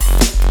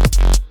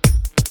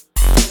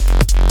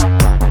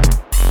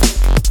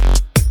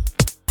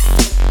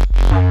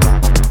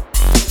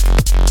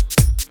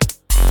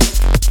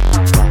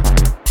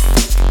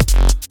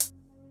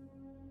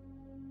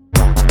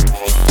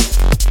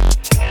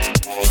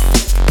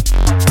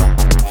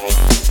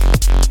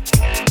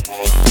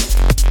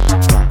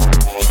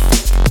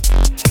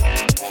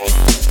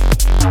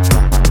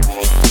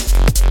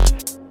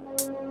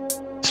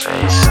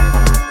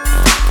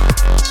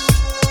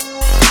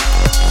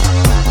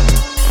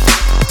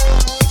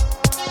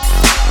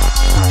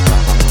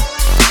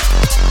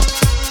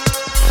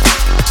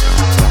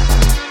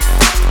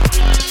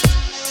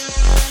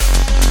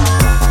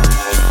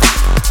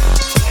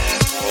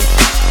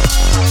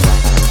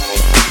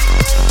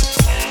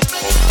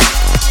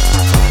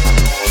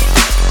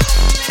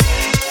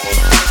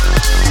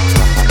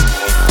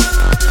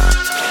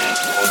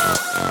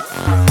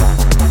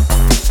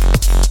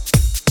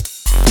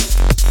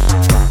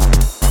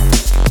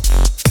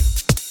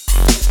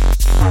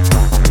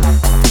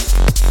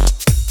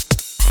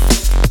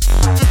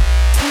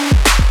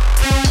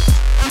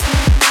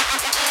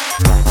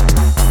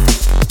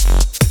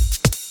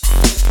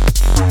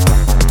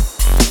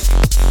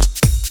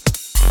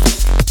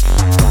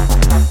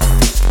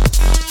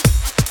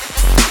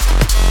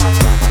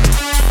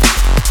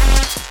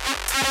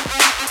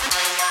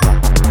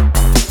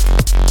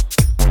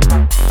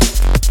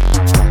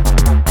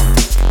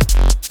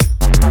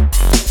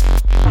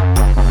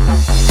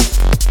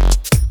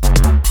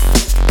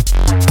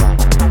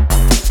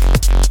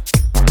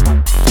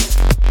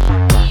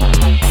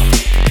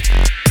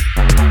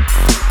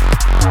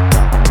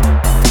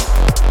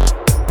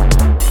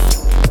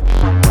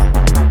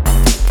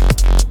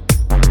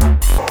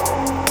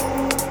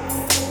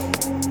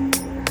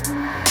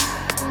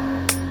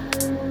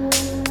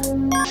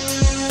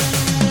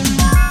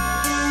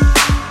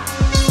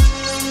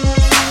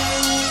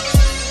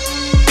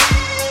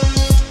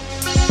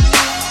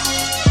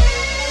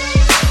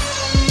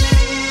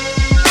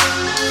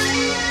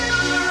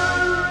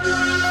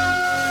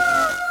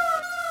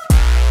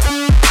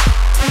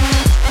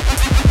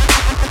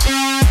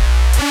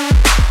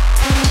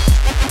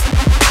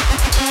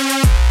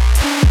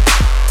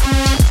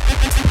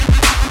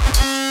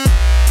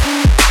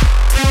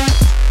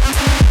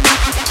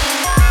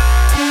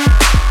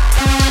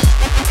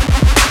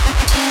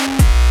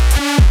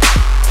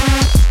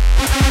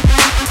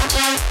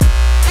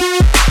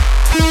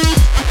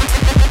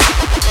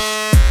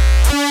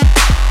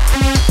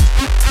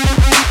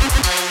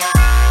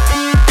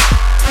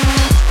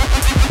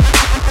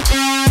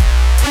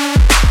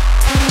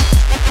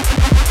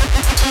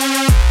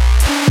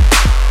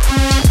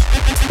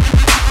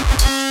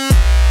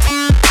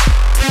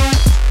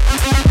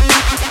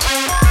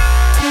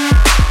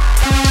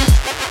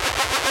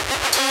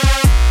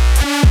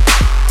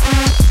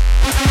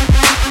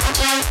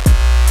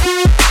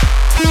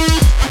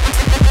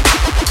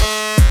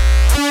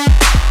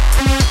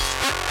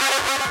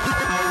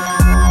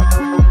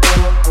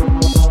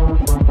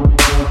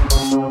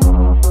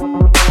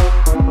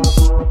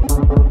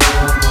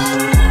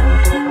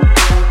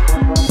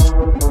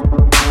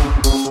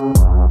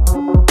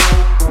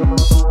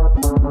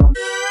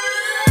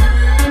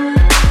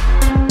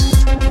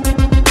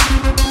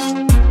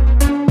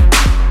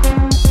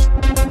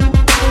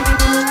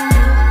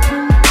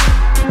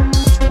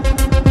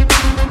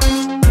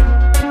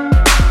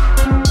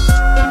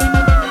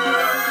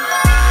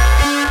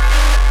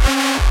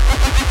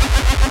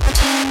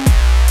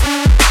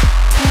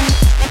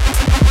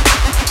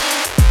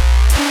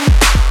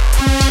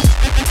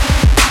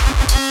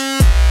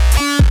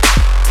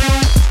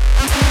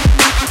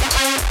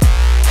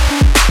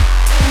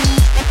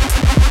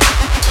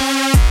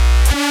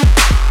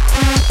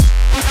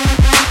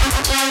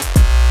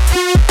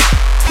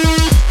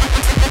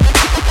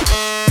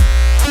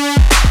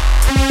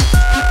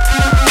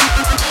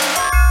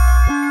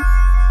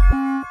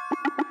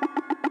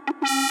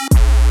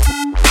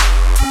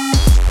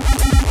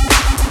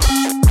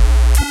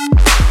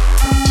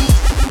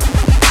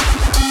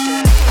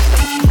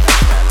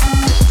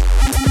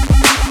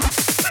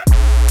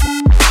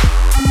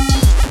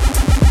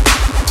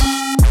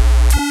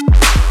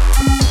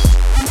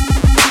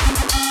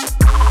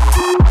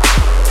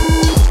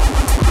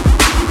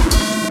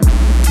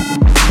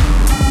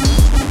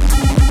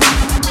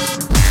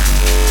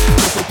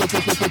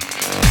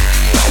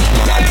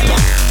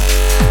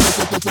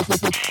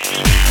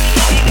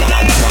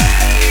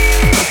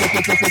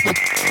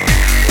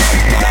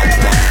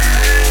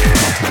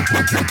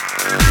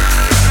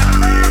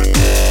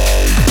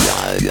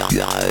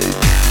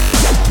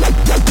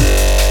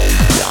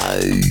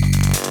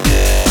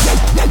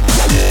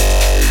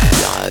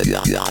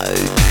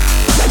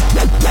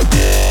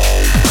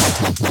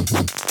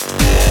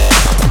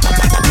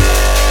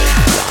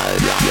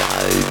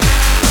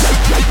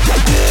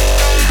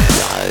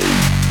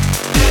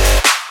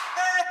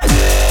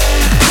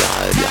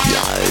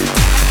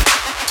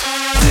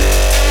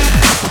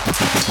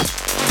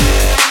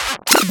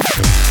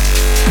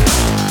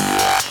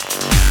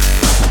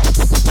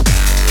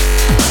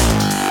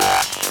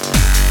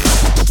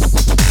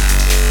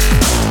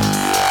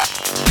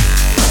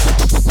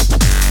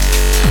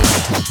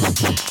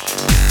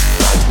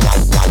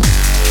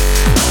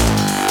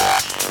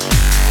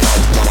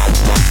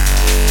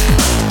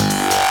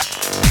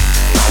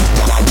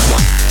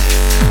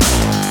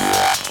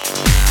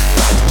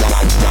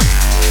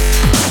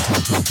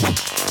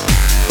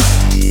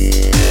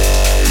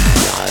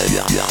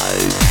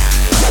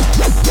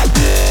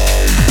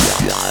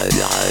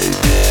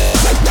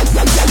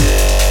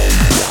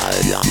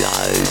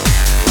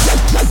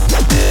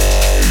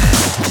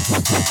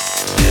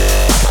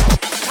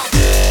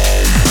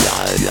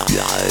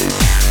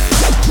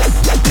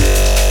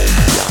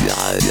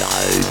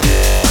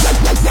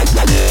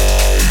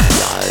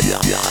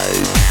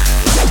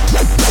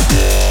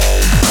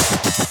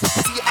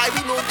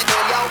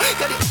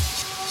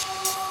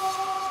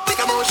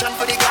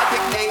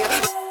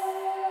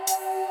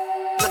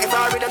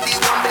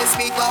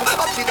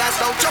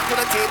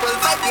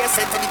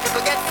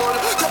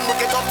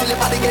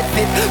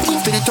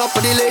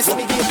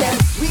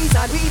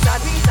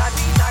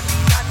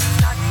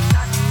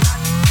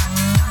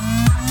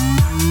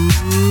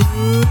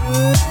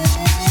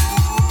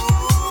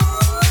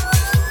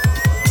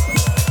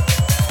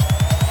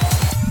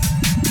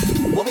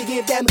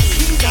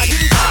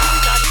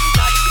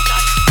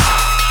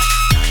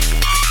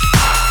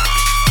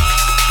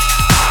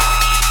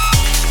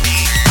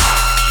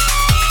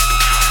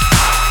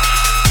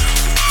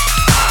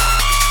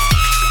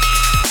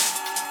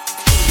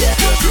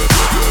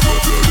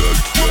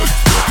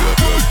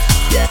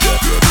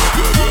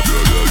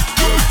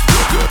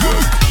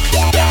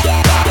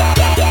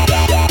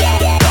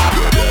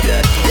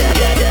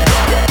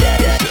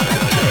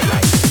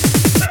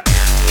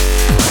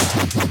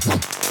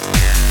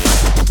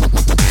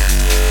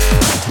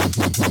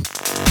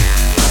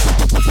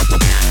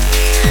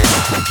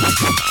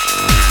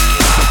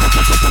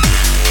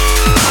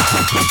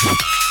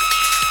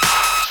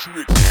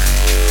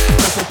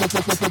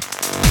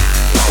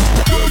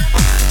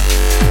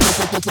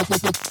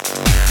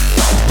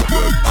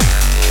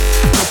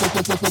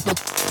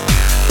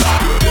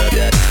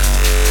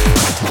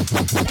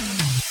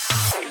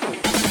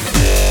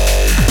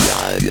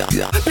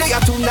 Play a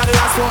tune that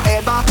lasts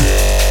forever.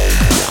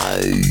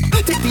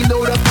 Take the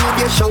load off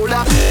your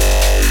shoulder.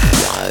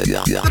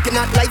 Looking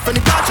at life and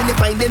the passion you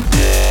finding.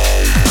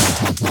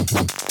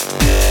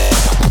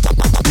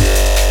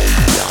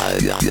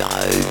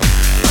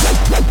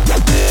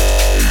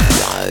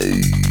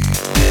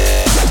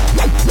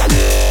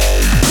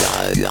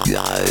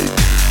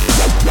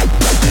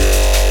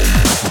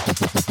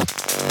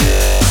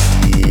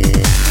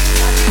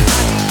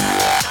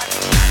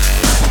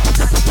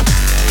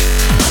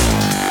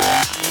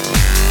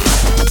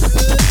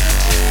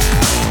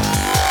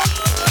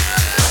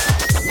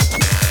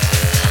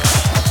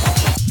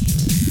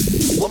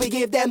 What we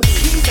give them?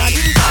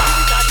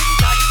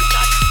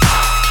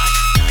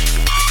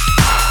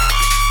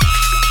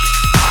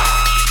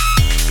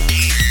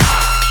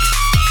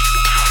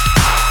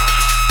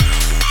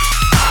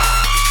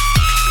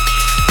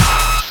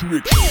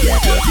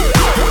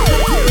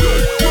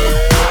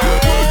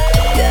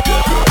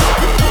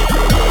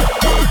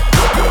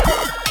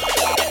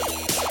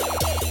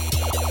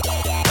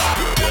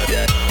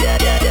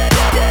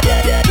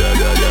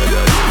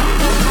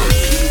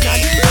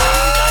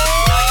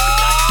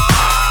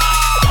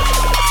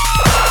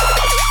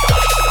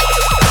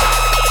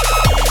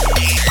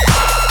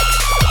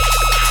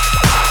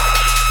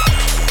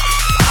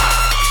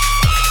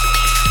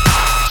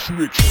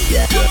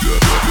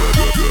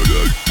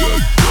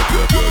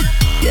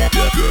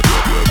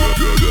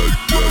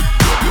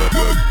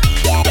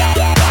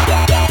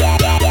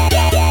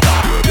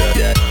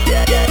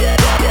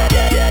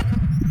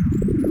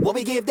 What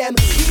we give them?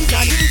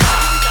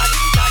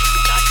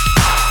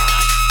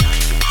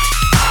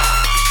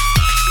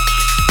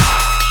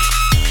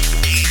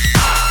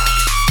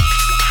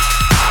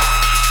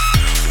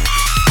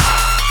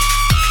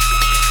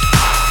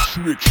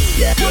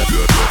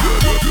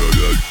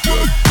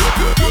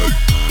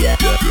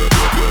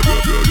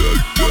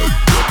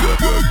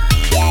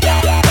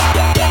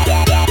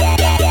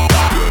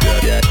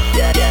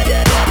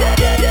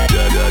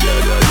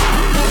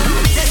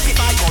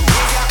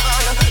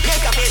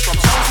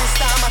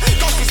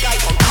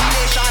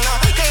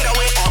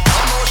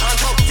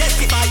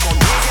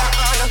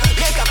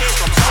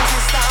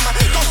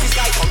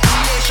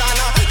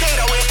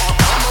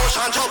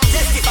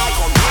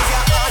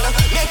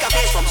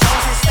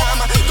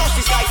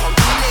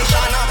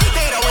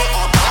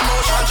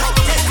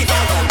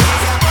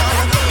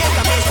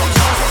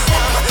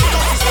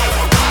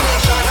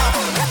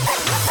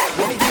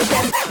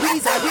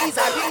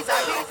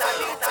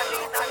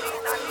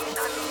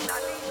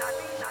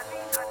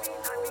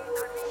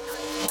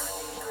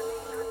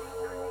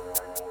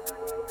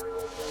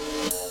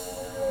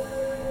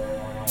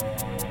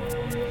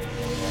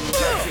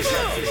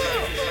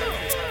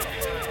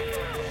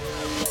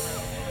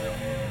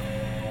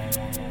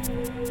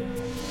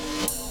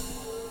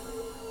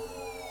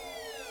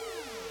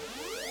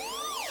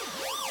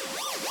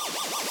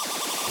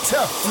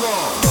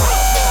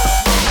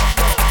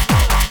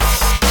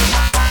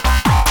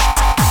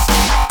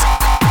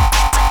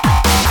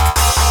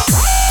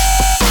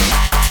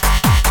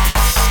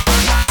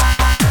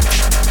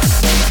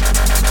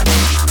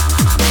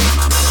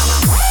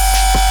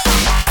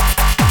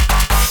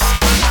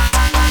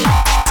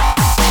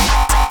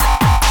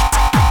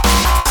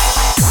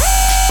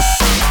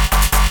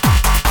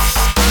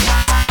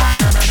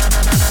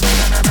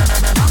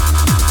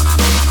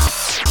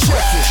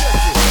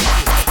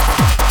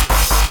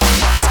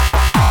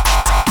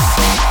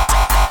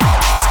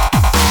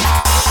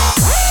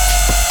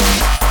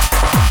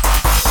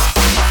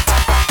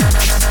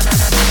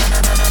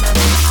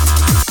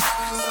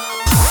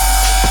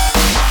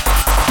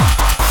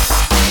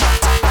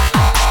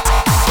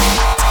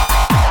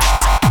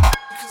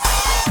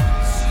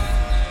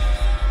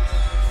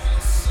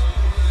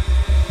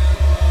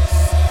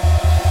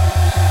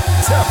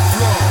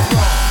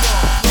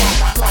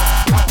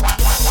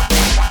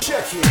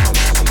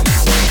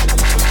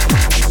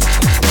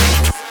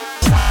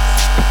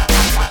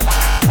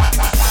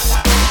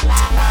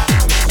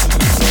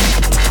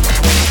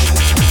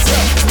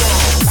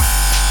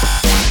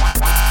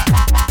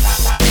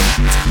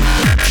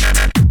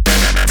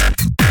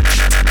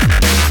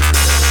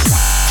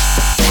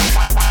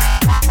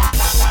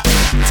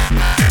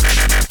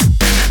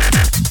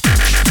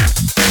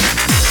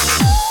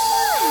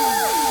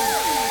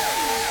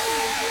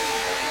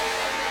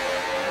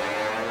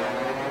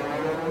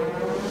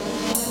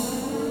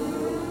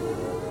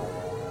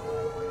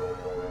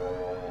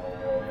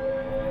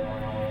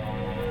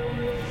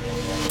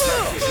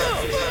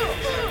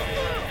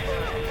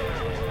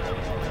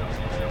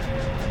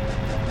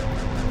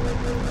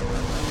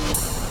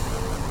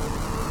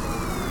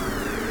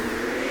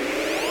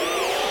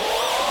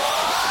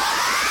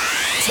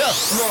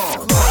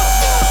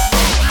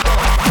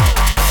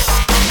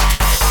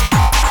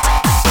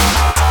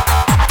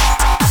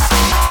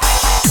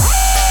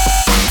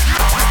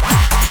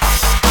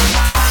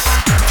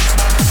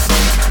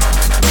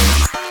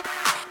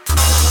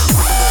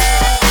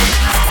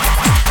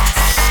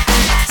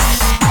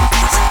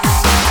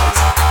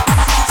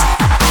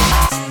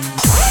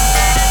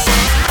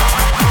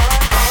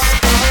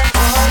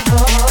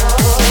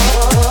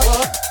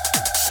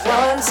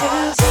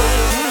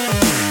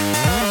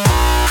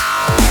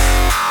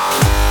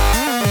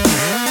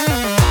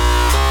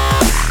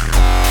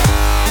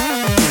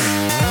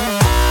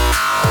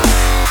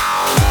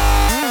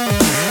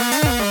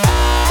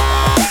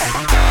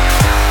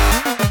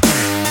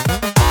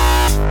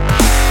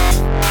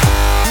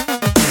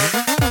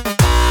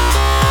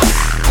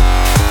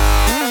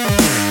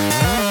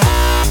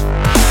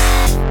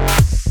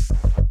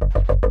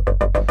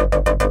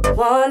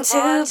 Want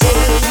to be.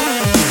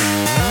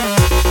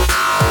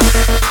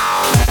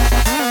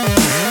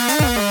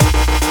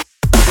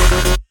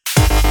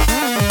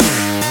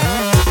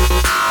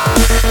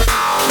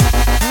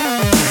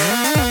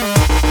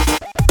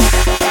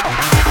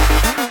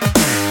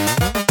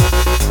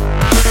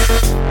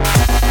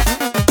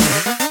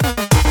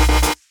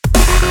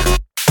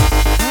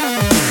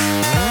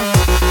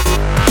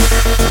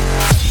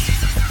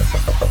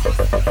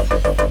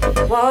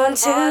 Want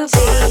to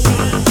be.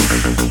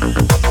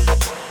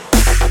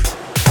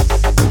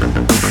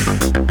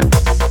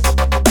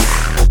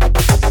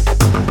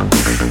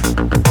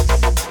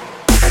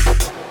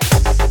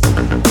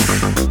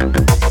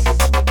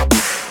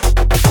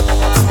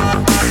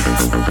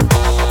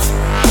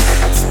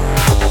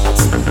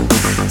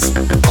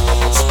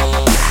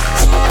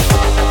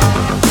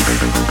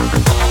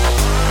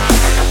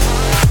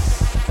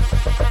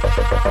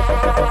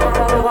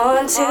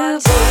 Want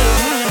to be.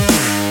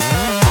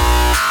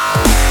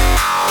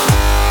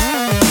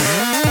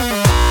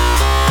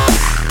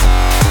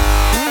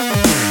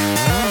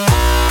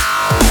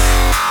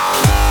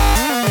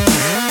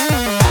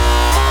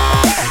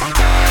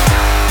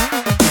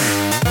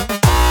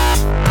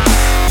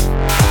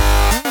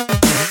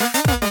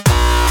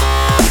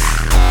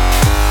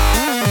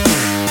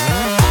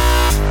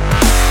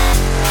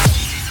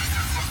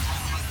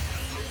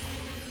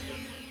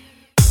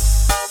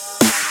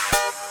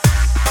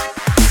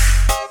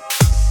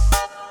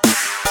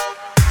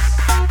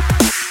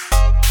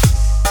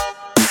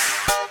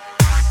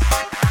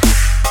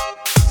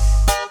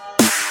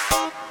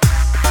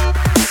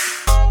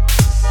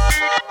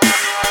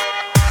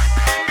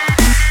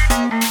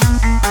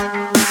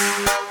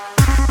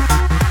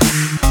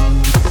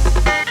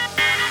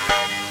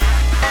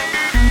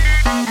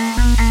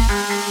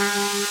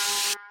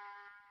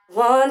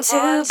 Want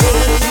to be.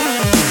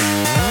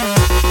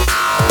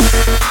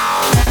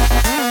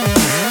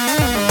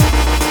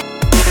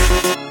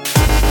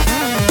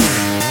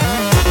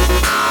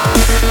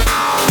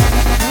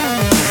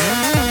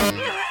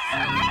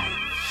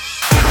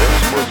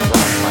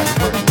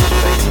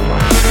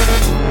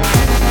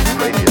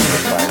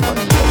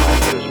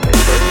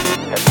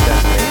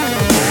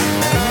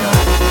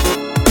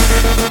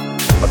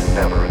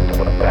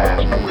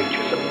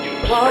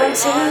 Want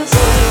to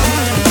be.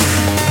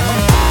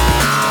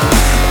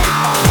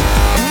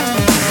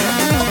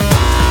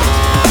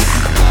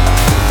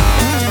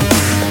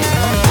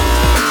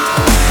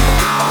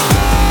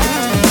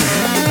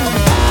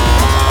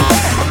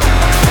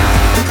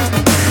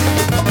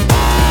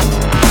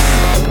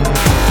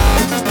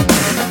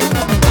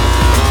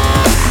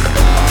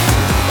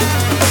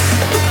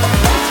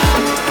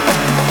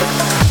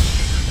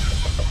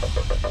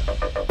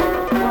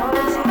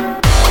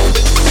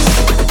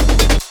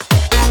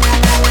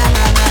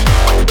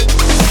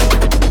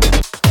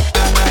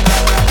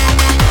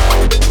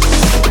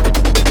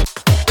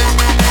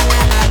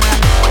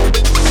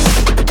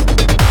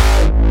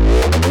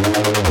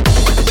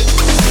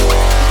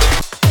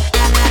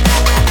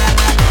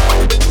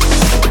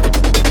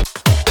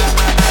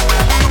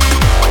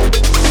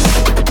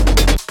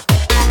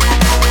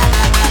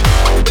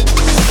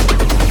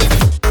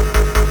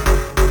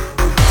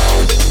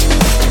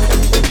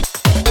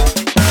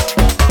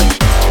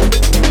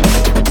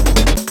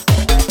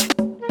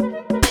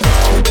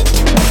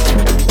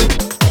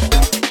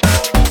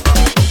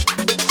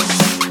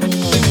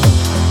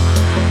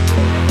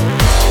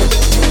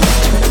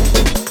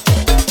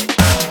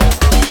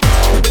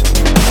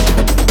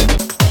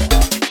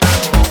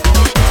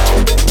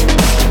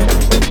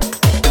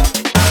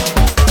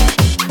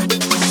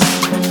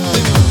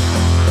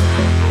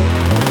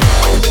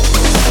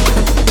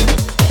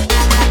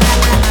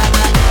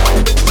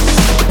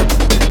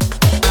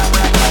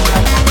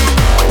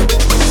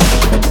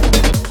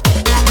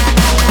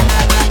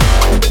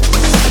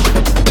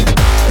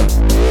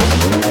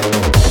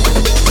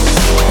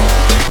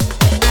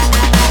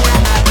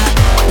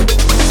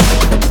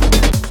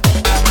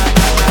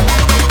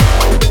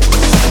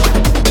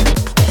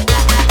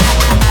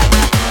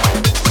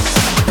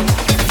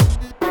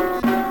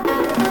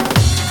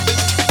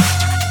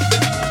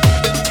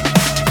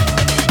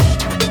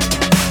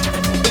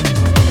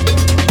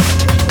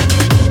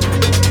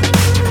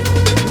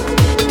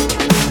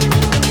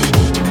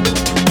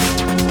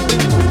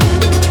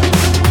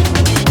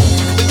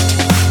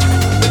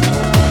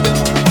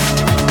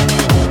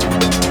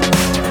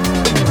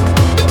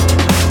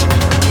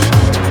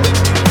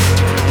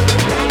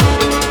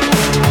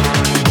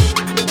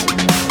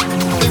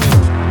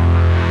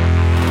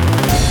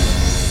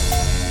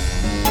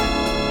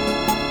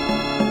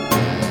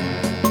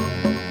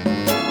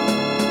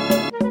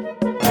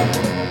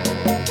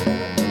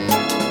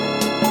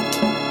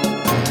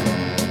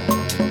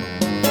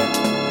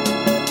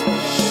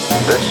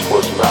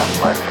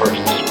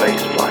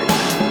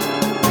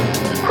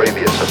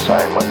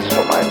 assignments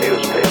for my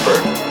newspaper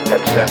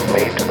had sent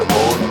me to the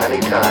moon many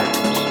times,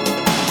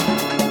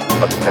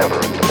 but never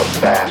into the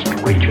vast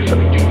reaches of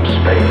deep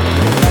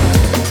space.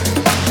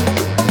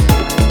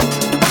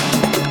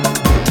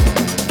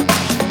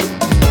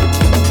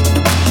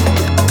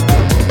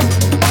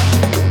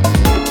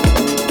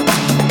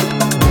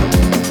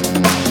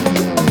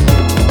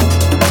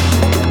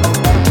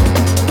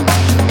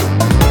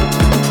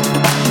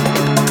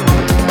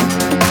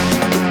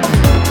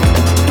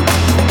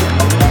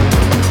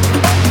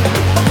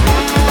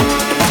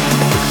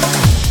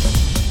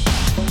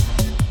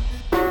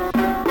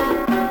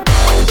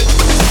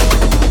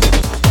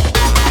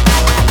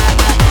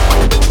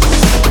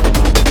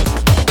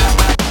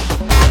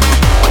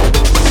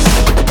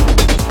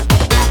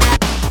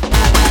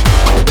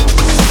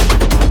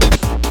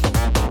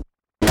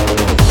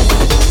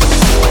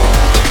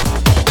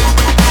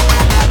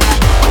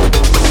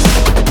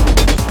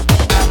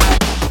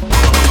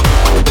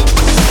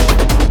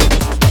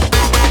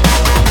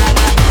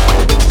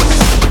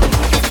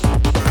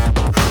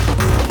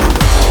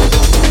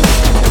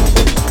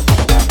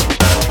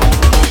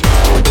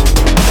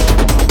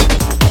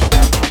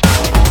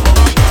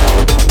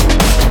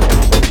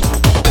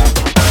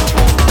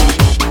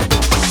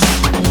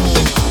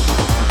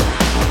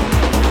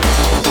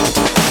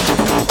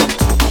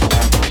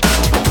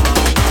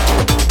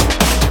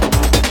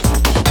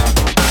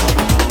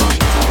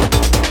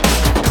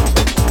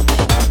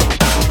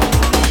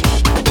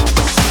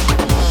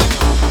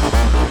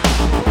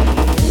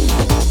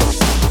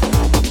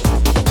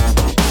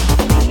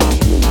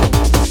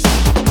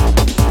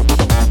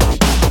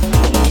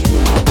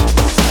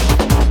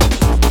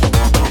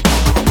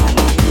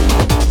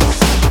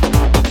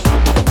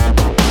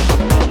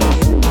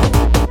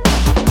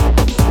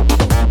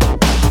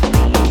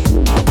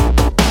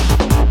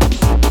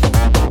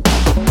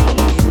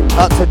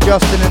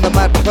 Justin and the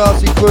Mad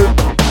Classy crew,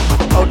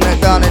 holding it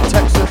down in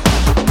Texas.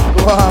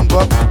 Go on,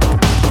 bro.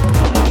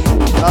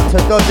 Out to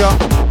Dodger,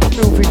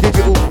 Filthy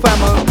Digital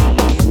Famo.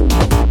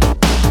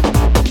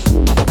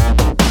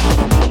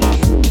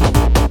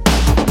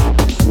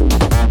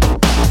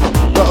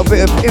 Got a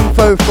bit of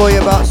info for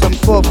you about some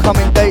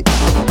forthcoming dates.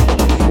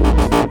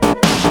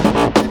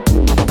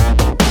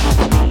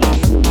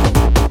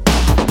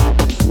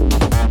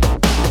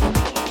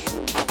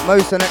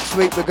 Most of next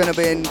week we're going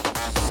to be in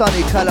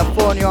sunny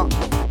California.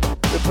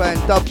 We're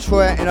playing Dub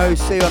Troy in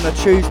OC on the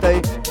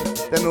Tuesday.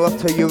 Then we're off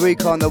to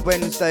Eureka on the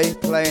Wednesday,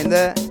 playing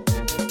there.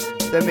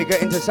 Then we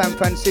get into San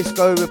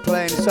Francisco, we're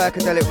playing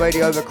Psychedelic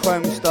Radio over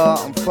Chrome Star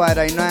on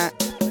Friday night.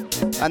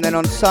 And then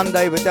on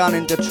Sunday we're down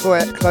in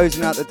Detroit,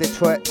 closing out the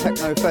Detroit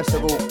Techno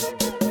Festival.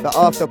 The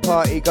after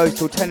party goes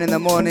till 10 in the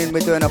morning. We're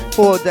doing a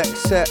 4-deck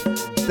set,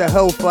 the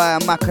Hellfire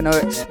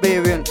Mackinac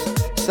Experience,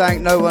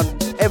 something no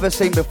one's ever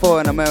seen before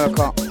in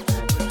America.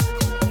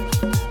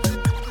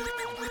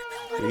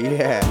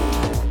 Yeah.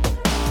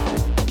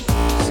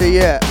 So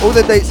yeah, all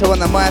the dates are on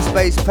the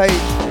MySpace page.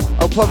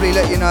 I'll probably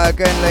let you know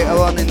again later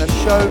on in the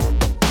show.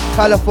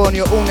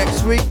 California all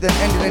next week, then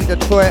ending in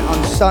Detroit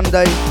on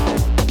Sunday.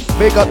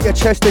 Big up your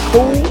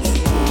chesticles.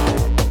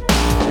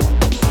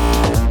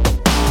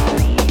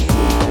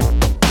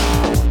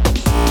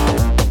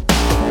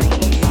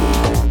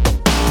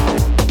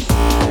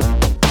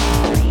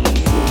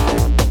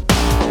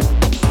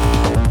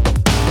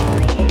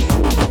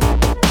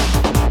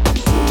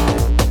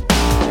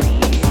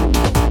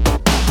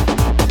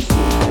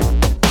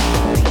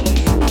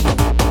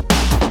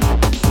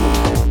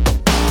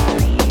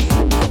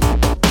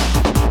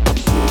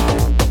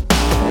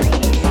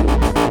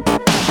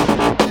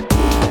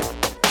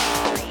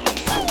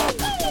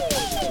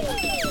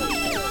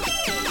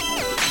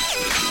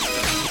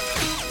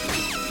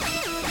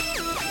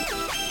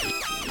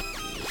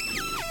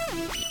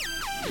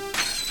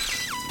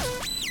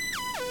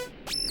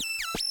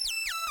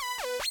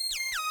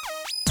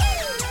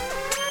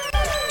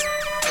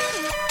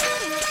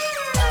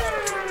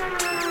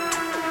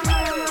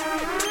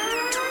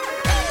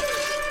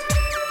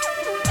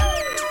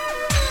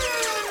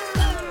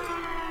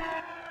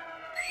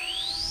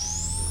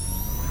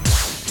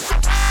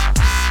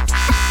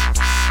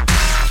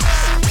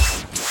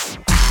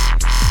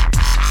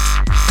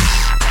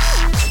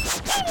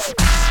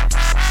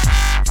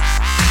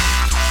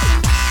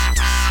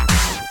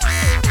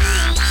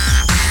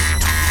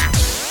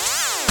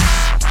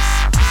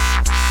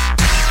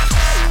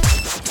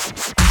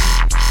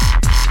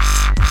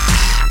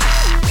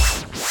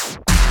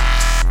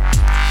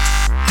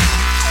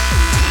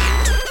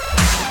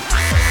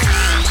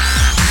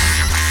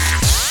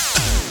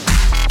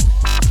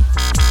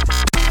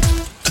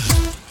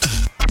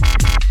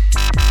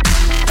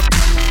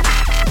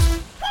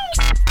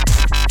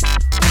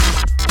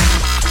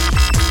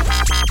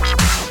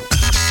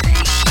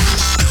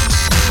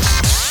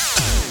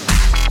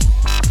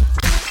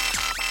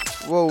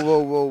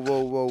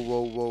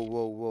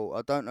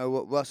 I don't know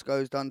what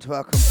Rusko's done to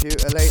our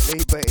computer lately,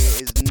 but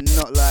it is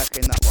not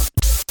liking that one.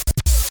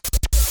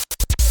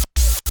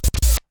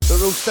 But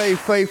we'll stay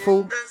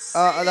faithful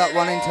out of that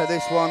one into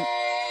this one.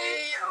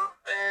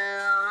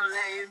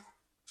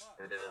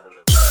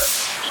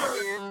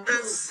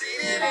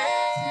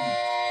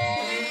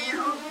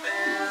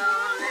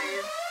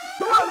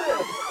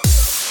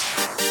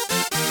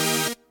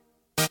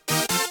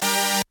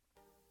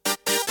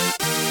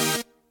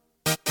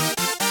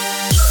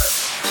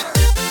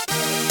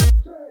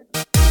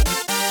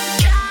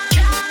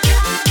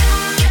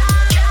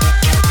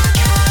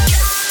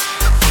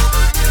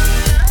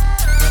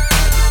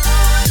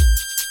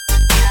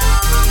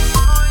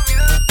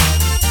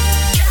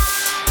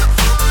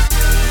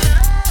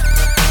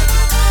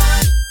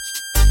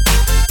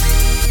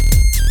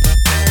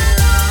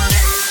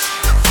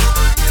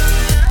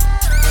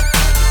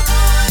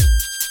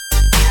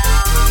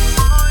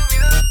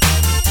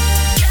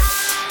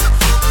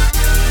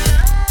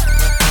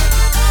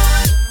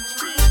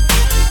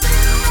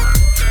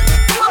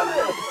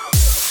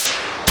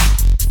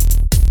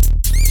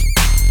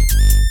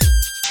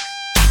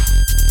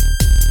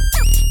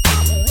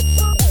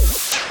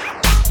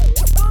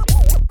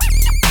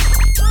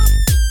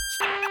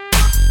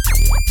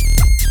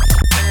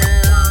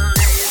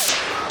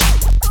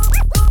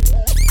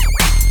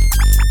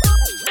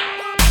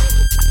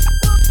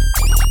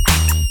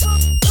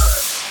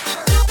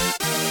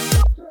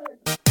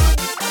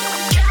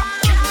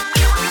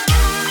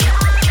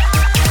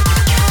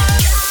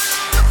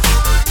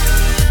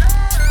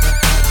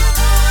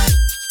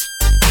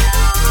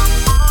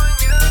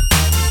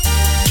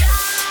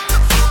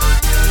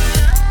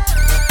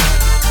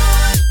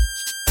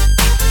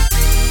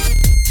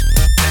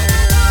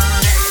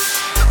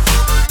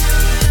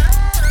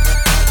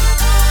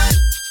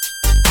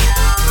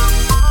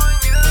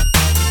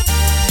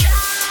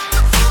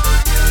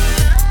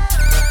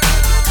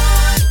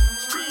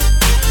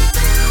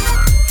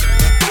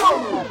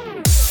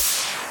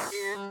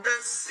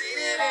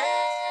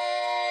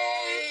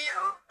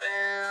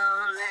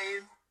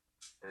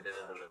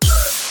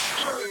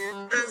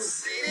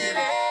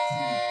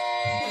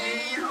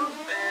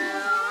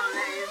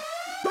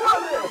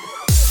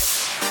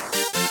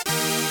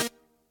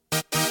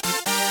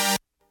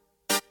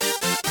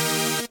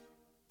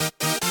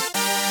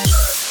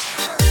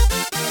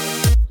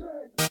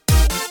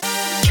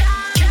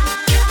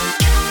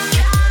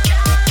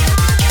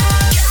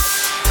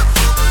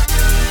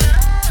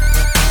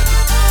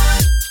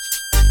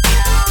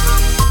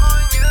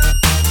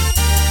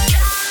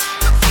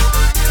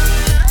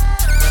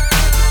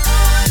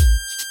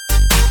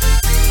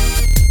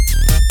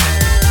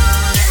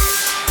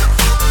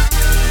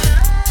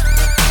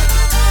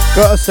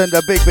 Gotta send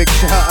a big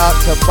shout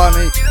out to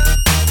Bunny.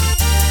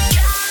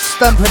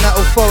 Stamping that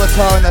authority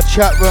in the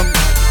chat room.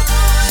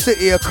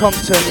 City of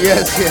Compton,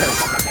 yes.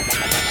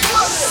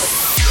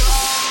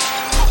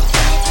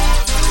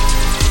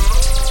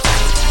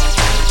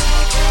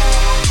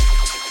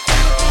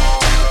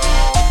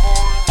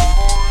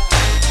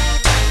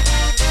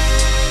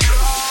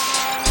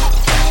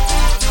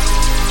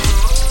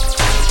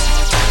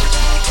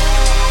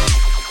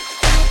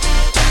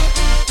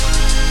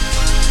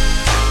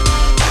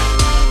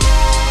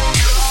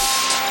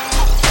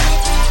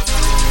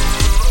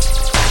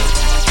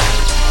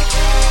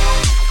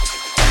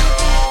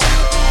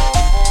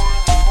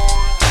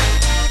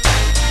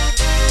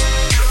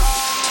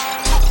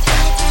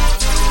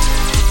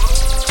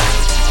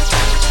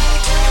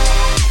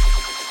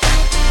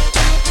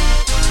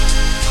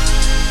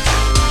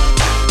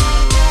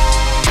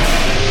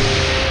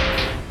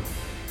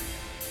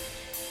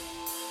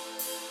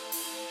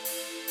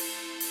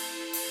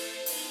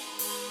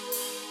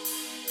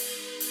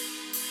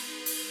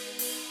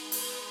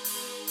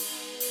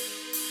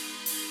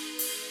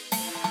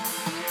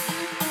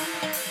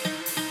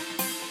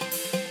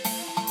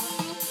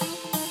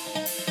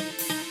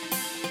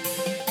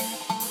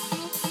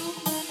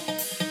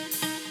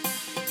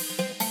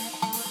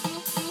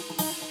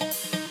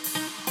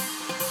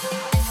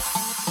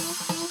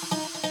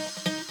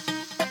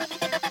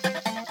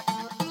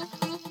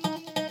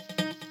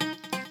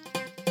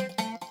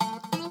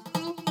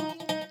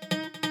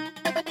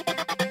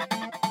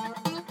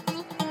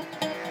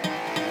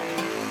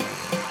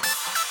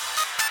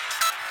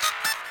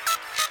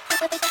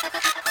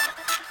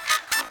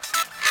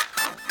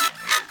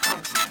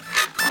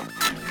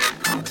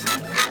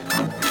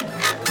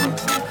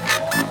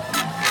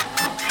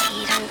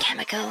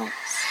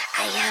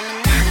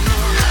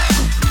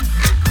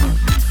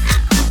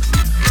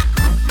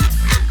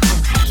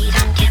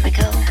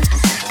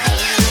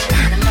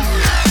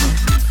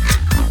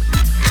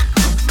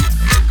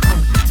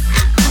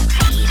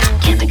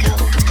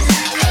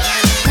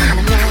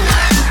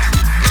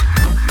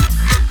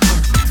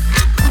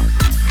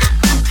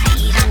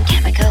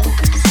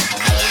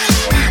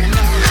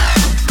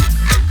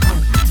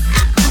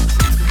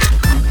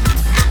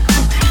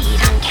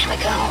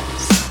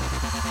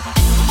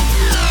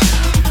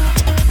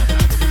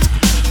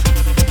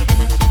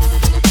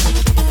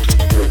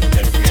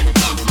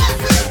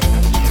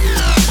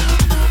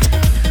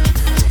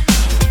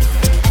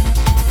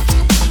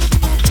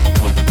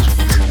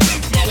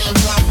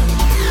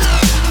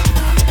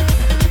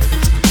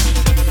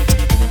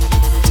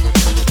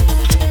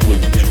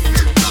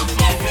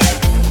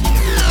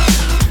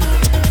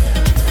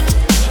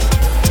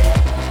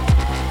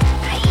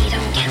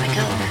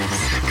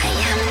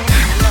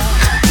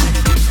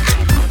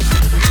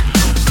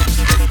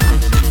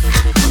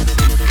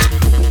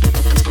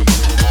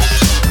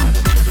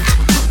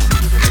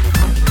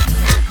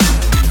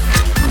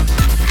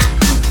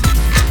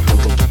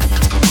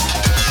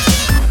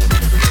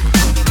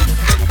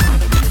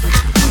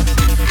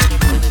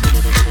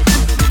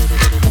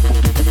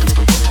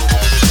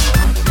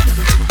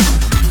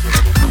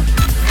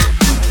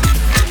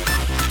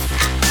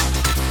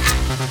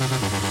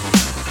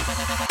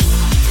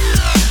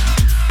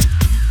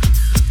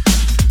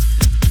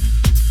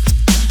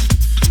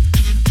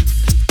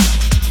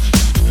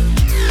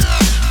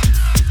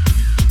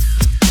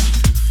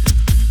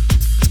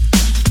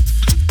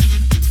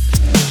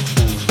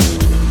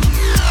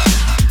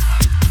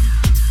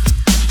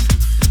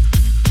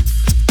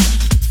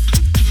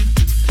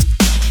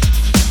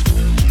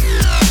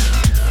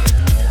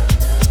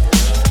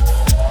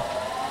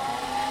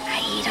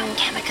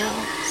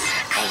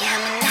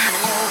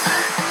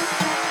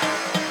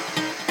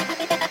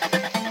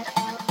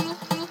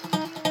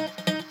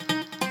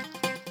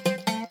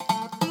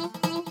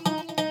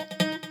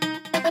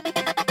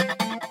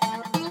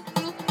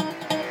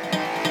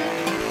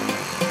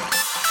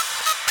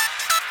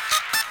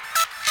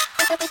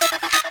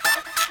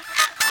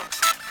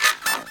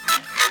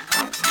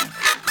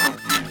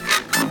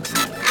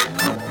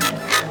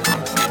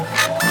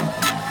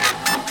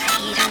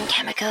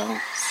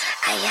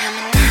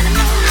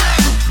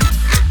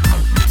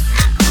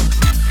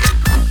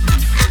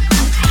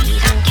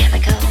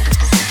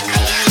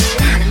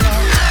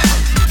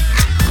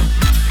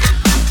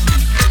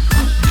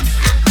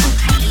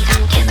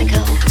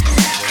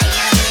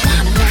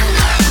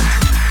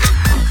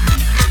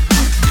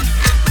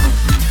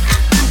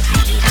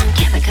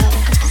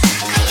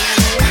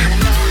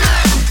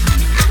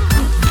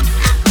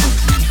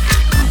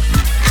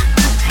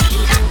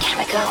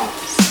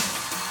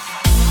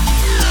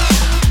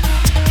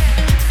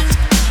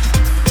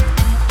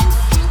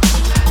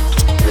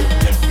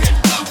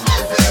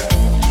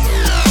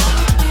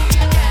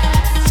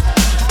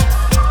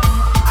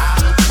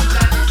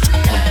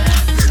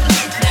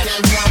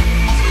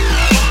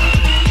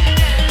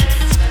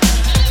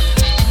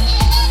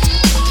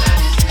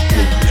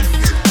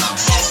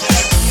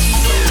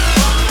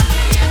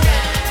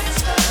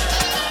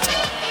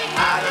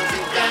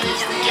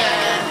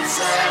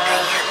 Dancer,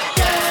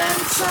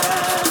 dancer,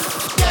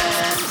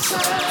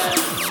 dancer.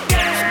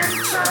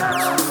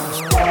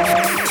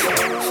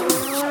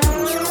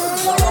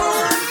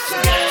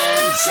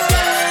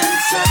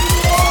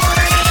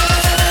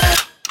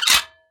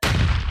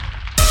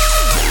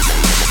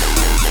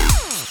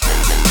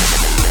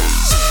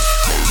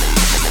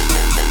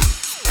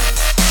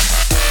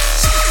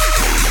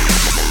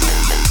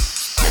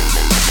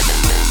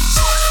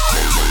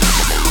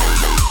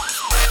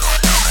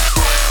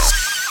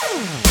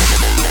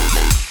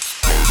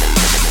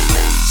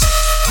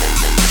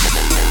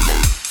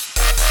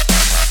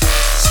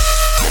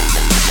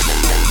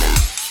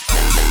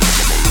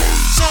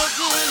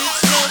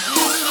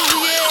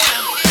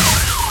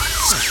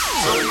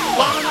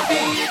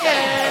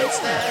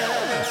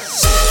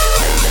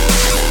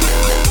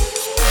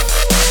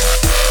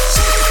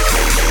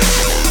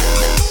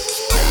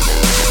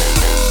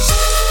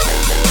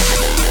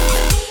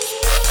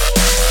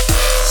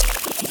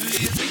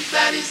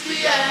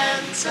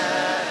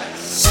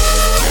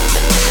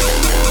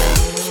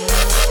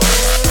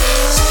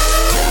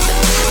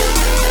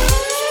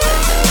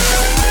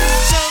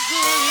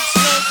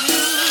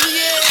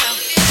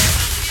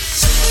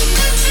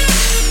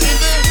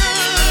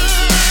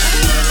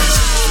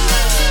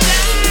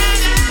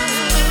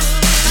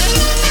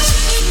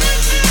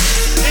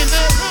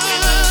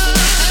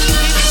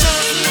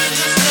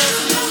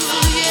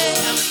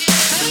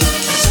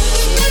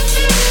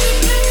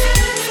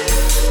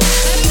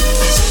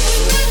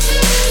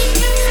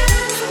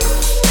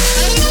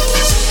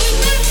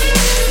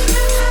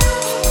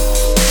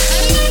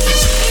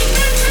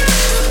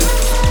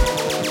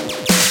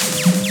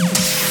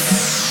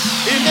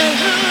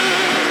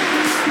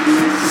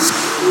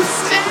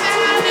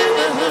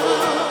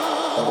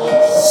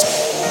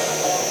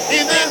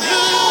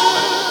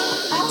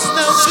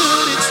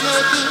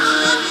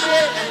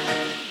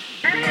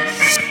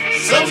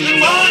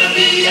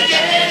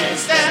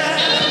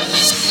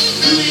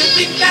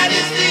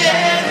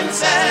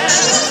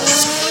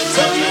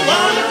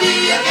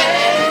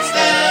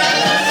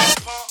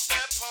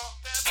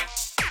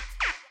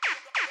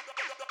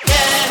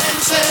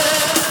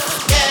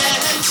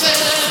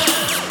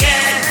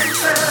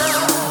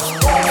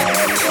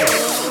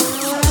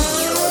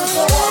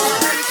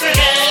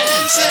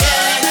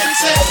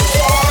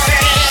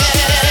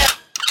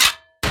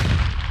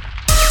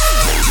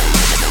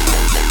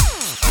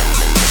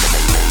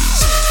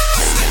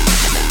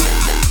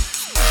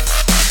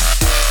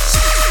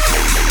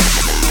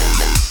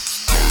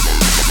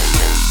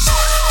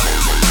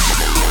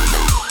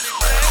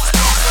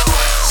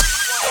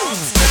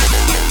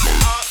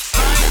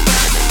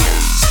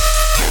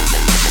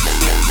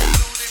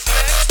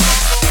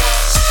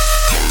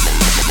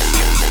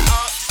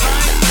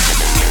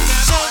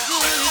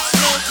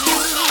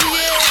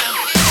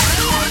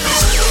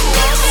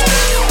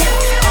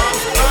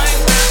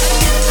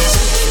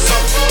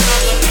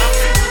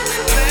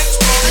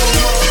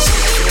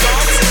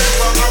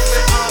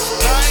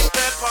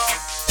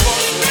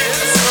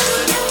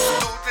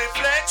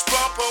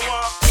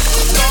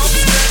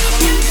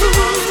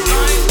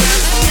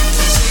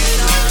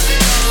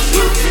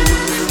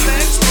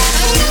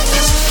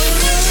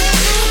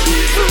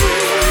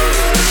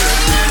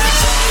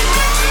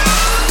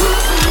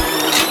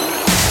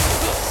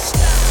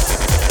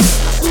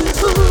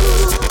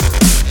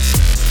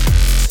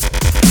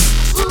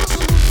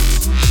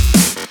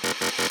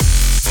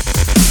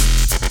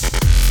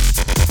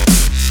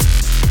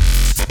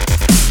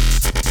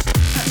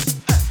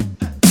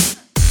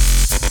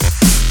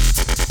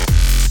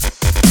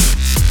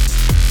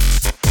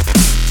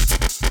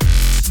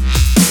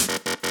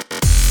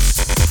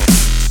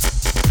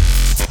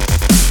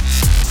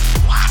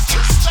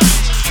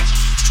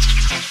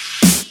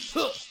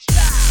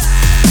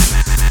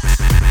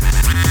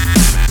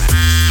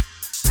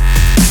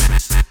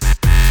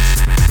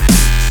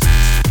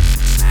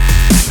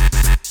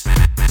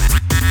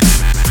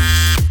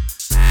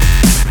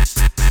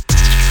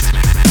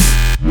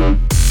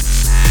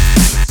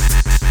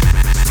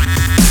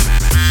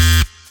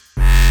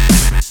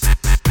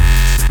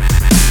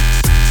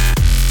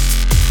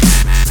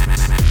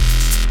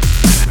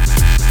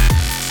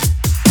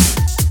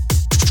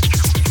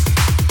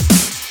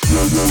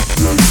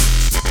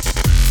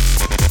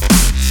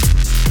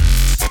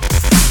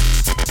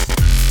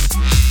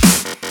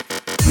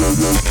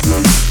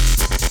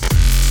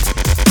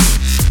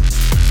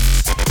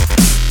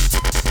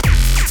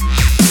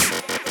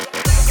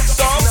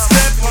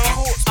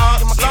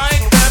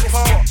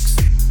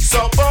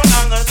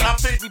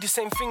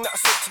 same thing that I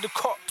said to the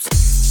cops.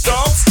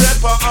 Don't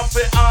step up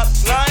it up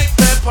like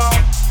pepper.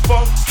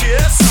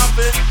 Focus up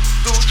it,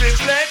 do the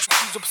flex.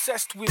 She's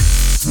obsessed with.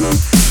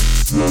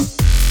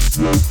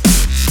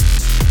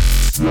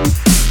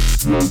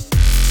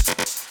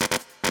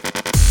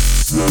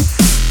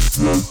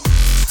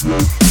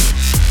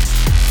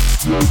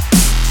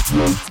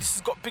 This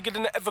has got bigger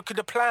than I ever could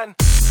have planned.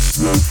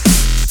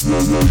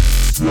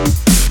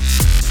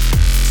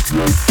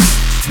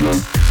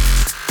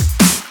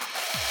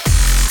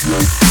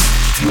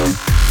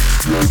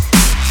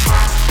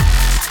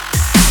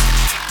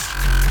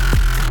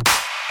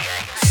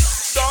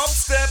 Don't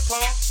step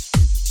on.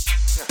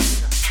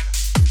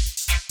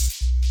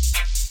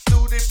 Do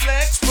the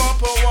flex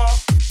proper walk.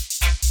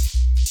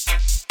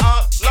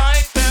 Out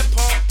like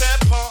pepper,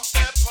 pepper,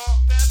 pepper,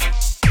 pepper.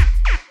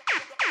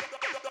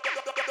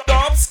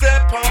 Don't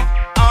step on.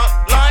 Out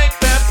like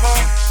pepper.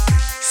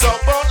 So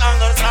bone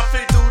angles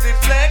happy do the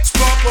flex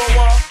proper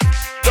walk.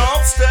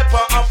 Don't step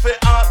on up it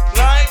out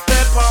like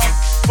pepper.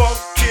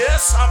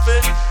 Focus up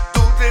it,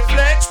 do the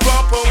flex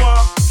proper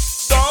walk.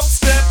 Don't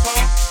step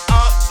on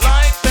out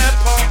like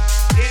pepper.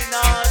 In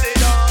all the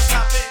doors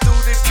happy do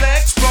the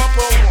flex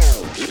proper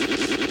walk.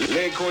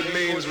 Lakewood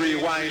means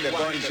rewind, a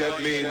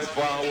gunshot means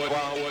forward.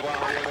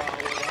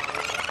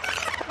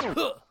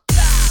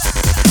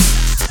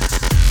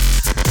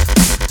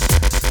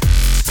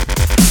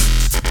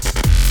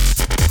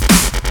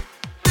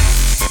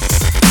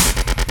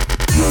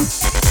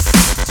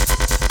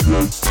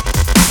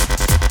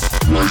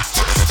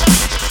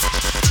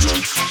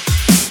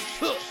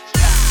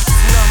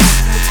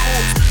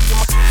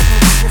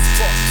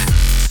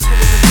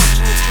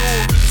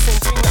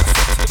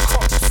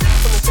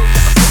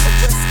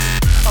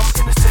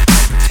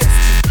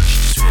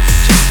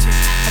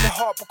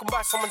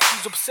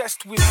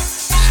 obsessed with.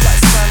 She's like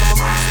the sound of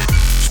my music,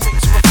 which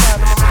makes her a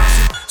fan of my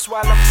music. That's why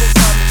I love to go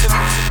down into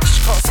music, 'cause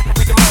she can't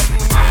separate the man from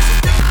the music.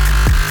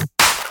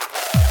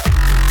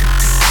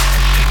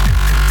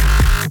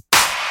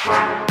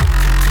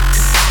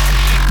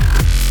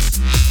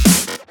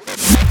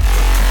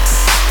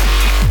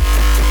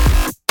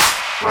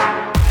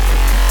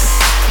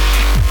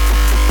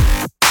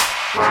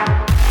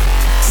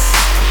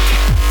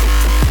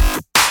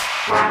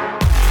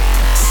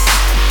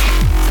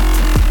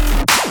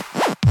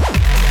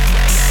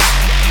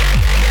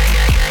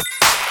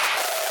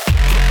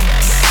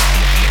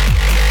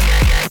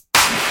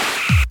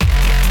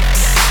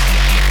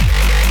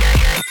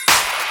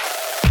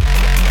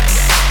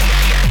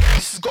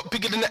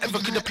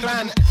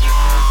 Plan.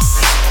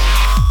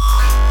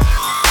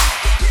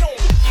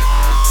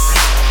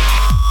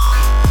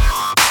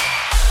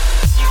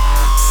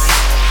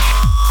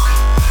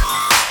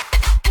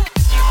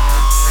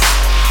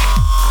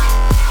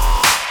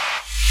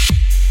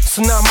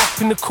 So now I'm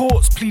up in the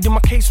courts, pleading my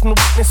case from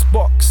the witness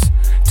box.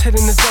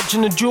 Telling the judge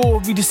and the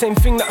jury the same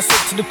thing that I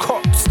said to the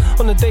cops.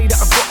 On the day that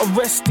I got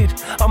arrested,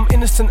 I'm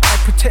innocent, I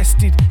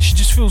protested. She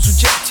just feels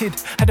rejected.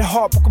 Had her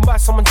heart broken by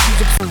someone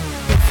she's a.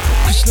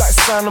 Cause she likes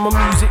the sound of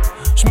my music,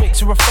 which makes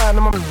her a fan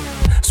of my.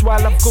 That's why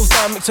love goes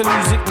down, makes her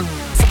lose it.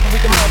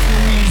 Separate the man from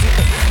the music.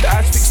 The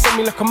eyes fixed on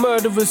me like a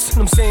murderer's,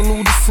 and I'm saying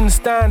all this in the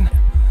stand.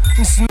 And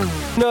this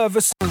is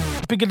nervous,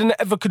 bigger than I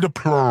ever could have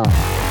planned.